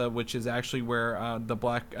Odessa, which is actually where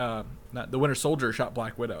the Winter Soldier shot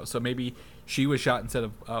Black Widow. So maybe she was shot instead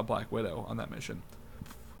of Black Widow on that mission.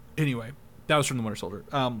 Anyway, that was from the Winter Soldier.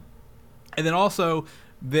 And then also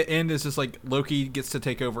the end is just like Loki gets to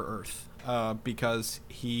take over Earth because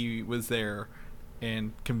he was there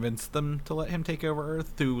and convinced them to let him take over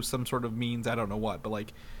Earth through some sort of means. I don't know what, but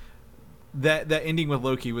like that ending with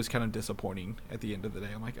Loki was kind of disappointing at the end of the day.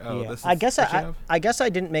 I'm like, oh, this is I guess I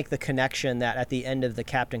didn't make the connection that at the end of the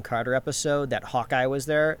Captain Carter episode that Hawkeye was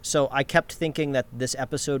there. So I kept thinking that this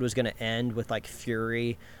episode was going to end with like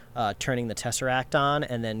Fury turning the Tesseract on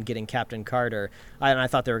and then getting Captain Carter. And I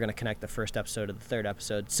thought they were going to connect the first episode to the third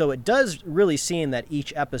episode. So it does really seem that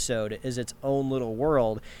each episode is its own little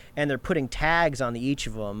world, and they're putting tags on each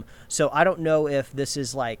of them. So I don't know if this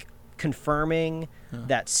is like confirming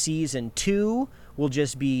that season 2 will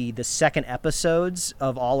just be the second episodes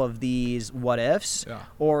of all of these what ifs,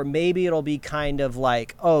 or maybe it'll be kind of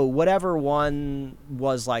like, oh, whatever one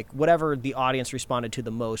was like, whatever the audience responded to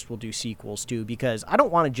the most, we'll do sequels to, because I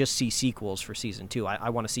don't want to just see sequels for season 2. I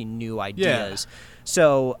want to see new ideas.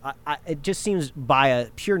 So it just seems by a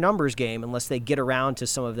pure numbers game, unless they get around to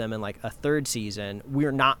some of them in like a third season,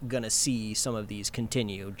 we're not going to see some of these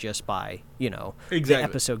continue just by, the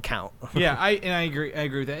episode count. I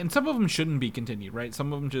agree with that. And some of them shouldn't be continued, right?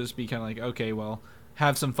 Some of them just be kind of like, okay, well,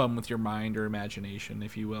 have some fun with your mind or imagination,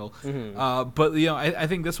 if you will. But I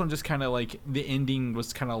think this one just kind of like the ending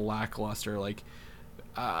was kind of lackluster. Like,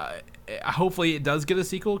 hopefully it does get a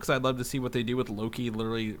sequel, because I'd love to see what they do with Loki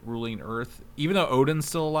literally ruling Earth, even though Odin's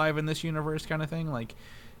still alive in this universe, kind of thing. Like,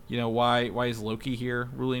 why is Loki here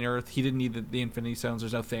ruling Earth? He didn't need the Infinity Stones.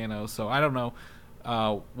 There's no Thanos, so I don't know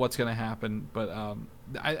what's gonna happen. But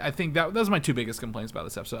I think that those are my two biggest complaints about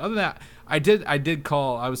this episode. Other than that, I did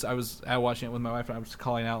call. I was out watching it with my wife, and I was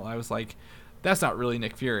calling out. I was like, that's not really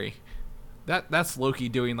Nick Fury. That's Loki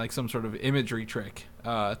doing like some sort of imagery trick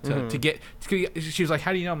to get. She was like,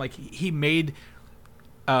 how do you know? I'm like, he made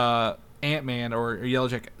Ant-Man or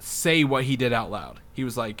Yellowjacket say what he did out loud. He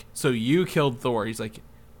was like, so you killed Thor. He's like,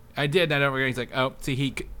 I did. And I don't regret. He's like, oh, see,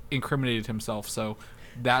 he incriminated himself, so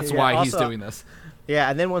that's why he's doing this. Yeah,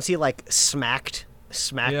 and then once he like smacked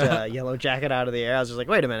Yellowjacket out of the air, I was just like,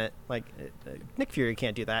 wait a minute, like Nick Fury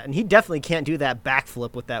can't do that, and he definitely can't do that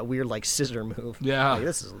backflip with that weird like scissor move. Yeah, like,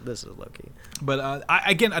 this is Loki. But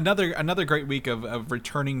again, another great week of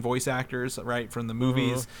returning voice actors, right, from the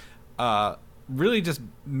movies. Really just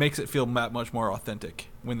makes it feel much more authentic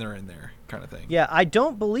when they're in there, kind of thing. Yeah, I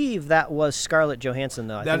don't believe that was Scarlett Johansson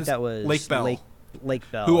though. I think that was Lake Bell. Lake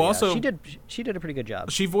Bell, who also she did a pretty good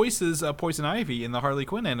job. She voices Poison Ivy in the Harley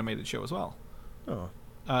Quinn animated show as well. Oh.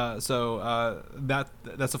 So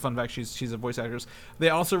that's a fun fact. She's a voice actress. They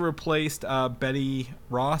also replaced Betty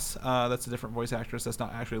Ross. That's a different voice actress. That's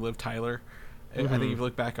not actually Liv Tyler. I think if you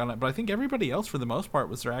look back on it, but I think everybody else for the most part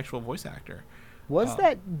was their actual voice actor. Was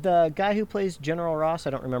that the guy who plays General Ross? I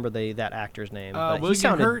don't remember that actor's name. But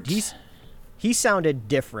William Hurt. He sounded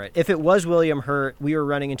different. If it was William Hurt, we were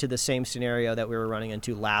running into the same scenario that we were running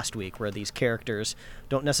into last week, where these characters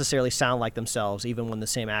don't necessarily sound like themselves, even when the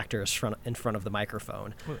same actor is in front of the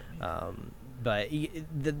microphone. But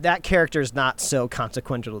that character is not so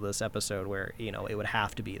consequential to this episode, where it would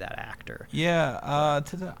have to be that actor. Yeah.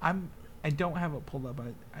 I don't have it pulled up.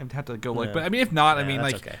 I'd have to go look. But I mean, if not, I mean,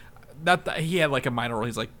 like okay. that he had like a minor role.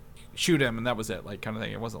 He's like, shoot him, and that was it, like, kind of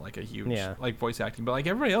thing. It wasn't like a huge like voice acting, but like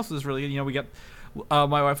everybody else was really, we got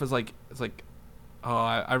my wife was like, it's like,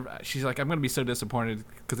 she's like, I'm gonna be so disappointed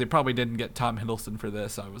because they probably didn't get Tom Hiddleston for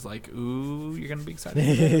this. I was like, ooh, you're gonna be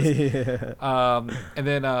excited. And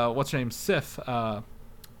then what's her name, Sif,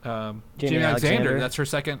 Jamie Alexander. That's her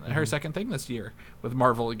second thing this year with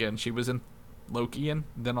Marvel again. She was in Loki and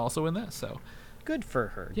then also in this, so good for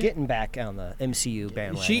her, getting back on the MCU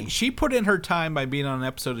bandwagon. She put in her time by being on an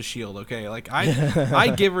episode of S.H.I.E.L.D., okay? Like,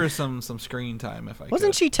 I give her some screen time if I could.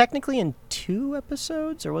 Wasn't she technically in 2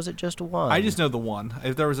 episodes, or was it just 1? I just know the one.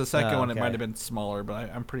 If there was a second one, it might have been smaller, but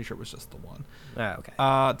I'm pretty sure it was just the one. Oh, okay.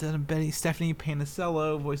 Then Stephanie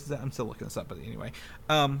Panisello voices that. I'm still looking this up, but anyway.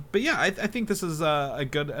 But yeah, I think this is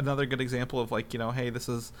another good example of, like, hey, this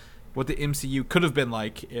is what the MCU could have been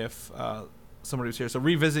like if somebody was here. So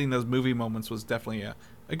revisiting those movie moments was definitely a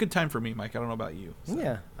good time for me, Mike. I don't know about you. So.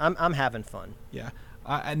 Yeah, I'm having fun. Yeah.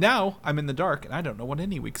 And now I'm in the dark, and I don't know what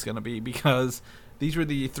any week's going to be, because these were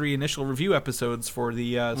the 3 initial review episodes for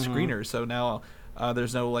the screeners. So now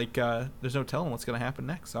there's no telling what's going to happen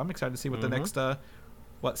next. So I'm excited to see what the next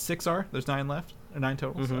 6 are. There's 9 left, or 9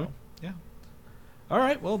 total. So yeah. All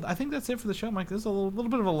right, well, I think that's it for the show, Mike. This is a little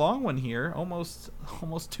bit of a long one here, almost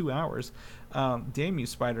 2 hours. Damn you,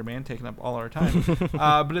 Spider-Man, taking up all our time.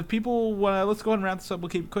 But if people want to, let's go ahead and wrap this up. We'll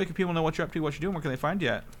keep it quick. If people know what you're up to, what you're doing, where can they find you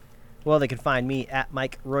at? Well, they can find me at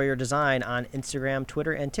Mike Royer Design on Instagram,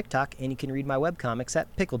 Twitter, and TikTok, and you can read my webcomics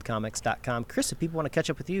at pickledcomics.com. Chris, if people want to catch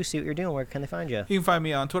up with you, see what you're doing, where can they find you? You can find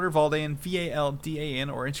me on Twitter, Valdan,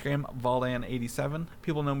 Valdan, or Instagram, Valdan87.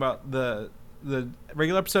 People know about the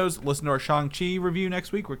regular episodes. Listen to our Shang-Chi review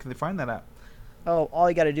next week. Where can they find that at? Oh, all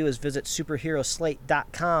you got to do is visit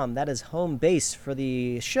superheroslate.com. That is home base for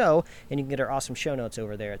the show, and you can get our awesome show notes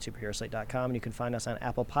over there at superheroslate.com. And you can find us on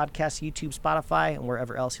Apple Podcasts, YouTube, Spotify, and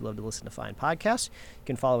wherever else you love to listen to fine podcasts. You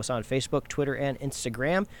can follow us on Facebook, Twitter, and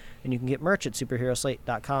Instagram, and you can get merch at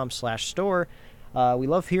superheroslate.com/store. We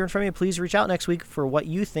love hearing from you. Please reach out next week for what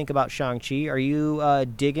you think about Shang-Chi. Are you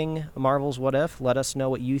digging Marvel's What If? Let us know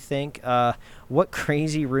what you think. What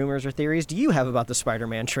crazy rumors or theories do you have about the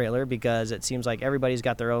Spider-Man trailer? Because it seems like everybody's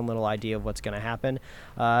got their own little idea of what's going to happen.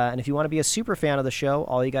 And if you want to be a super fan of the show,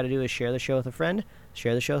 all you got to do is share the show with a friend,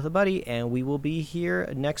 share the show with a buddy, and we will be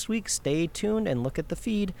here next week. Stay tuned and look at the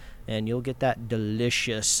feed, and you'll get that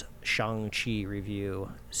delicious Shang-Chi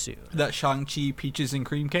review soon. That Shang-Chi peaches and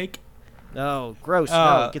cream cake? Oh, gross.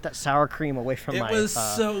 No, get that sour cream away from my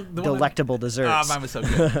delectable desserts. Mine was so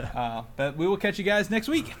good. But we will catch you guys next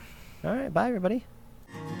week. All right. Bye, everybody.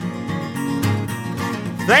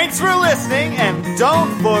 Thanks for listening, and don't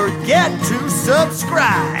forget to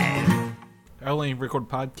subscribe. I only record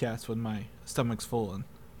podcasts when my stomach's full and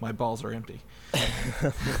my balls are empty.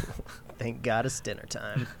 Thank God it's dinner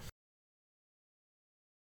time.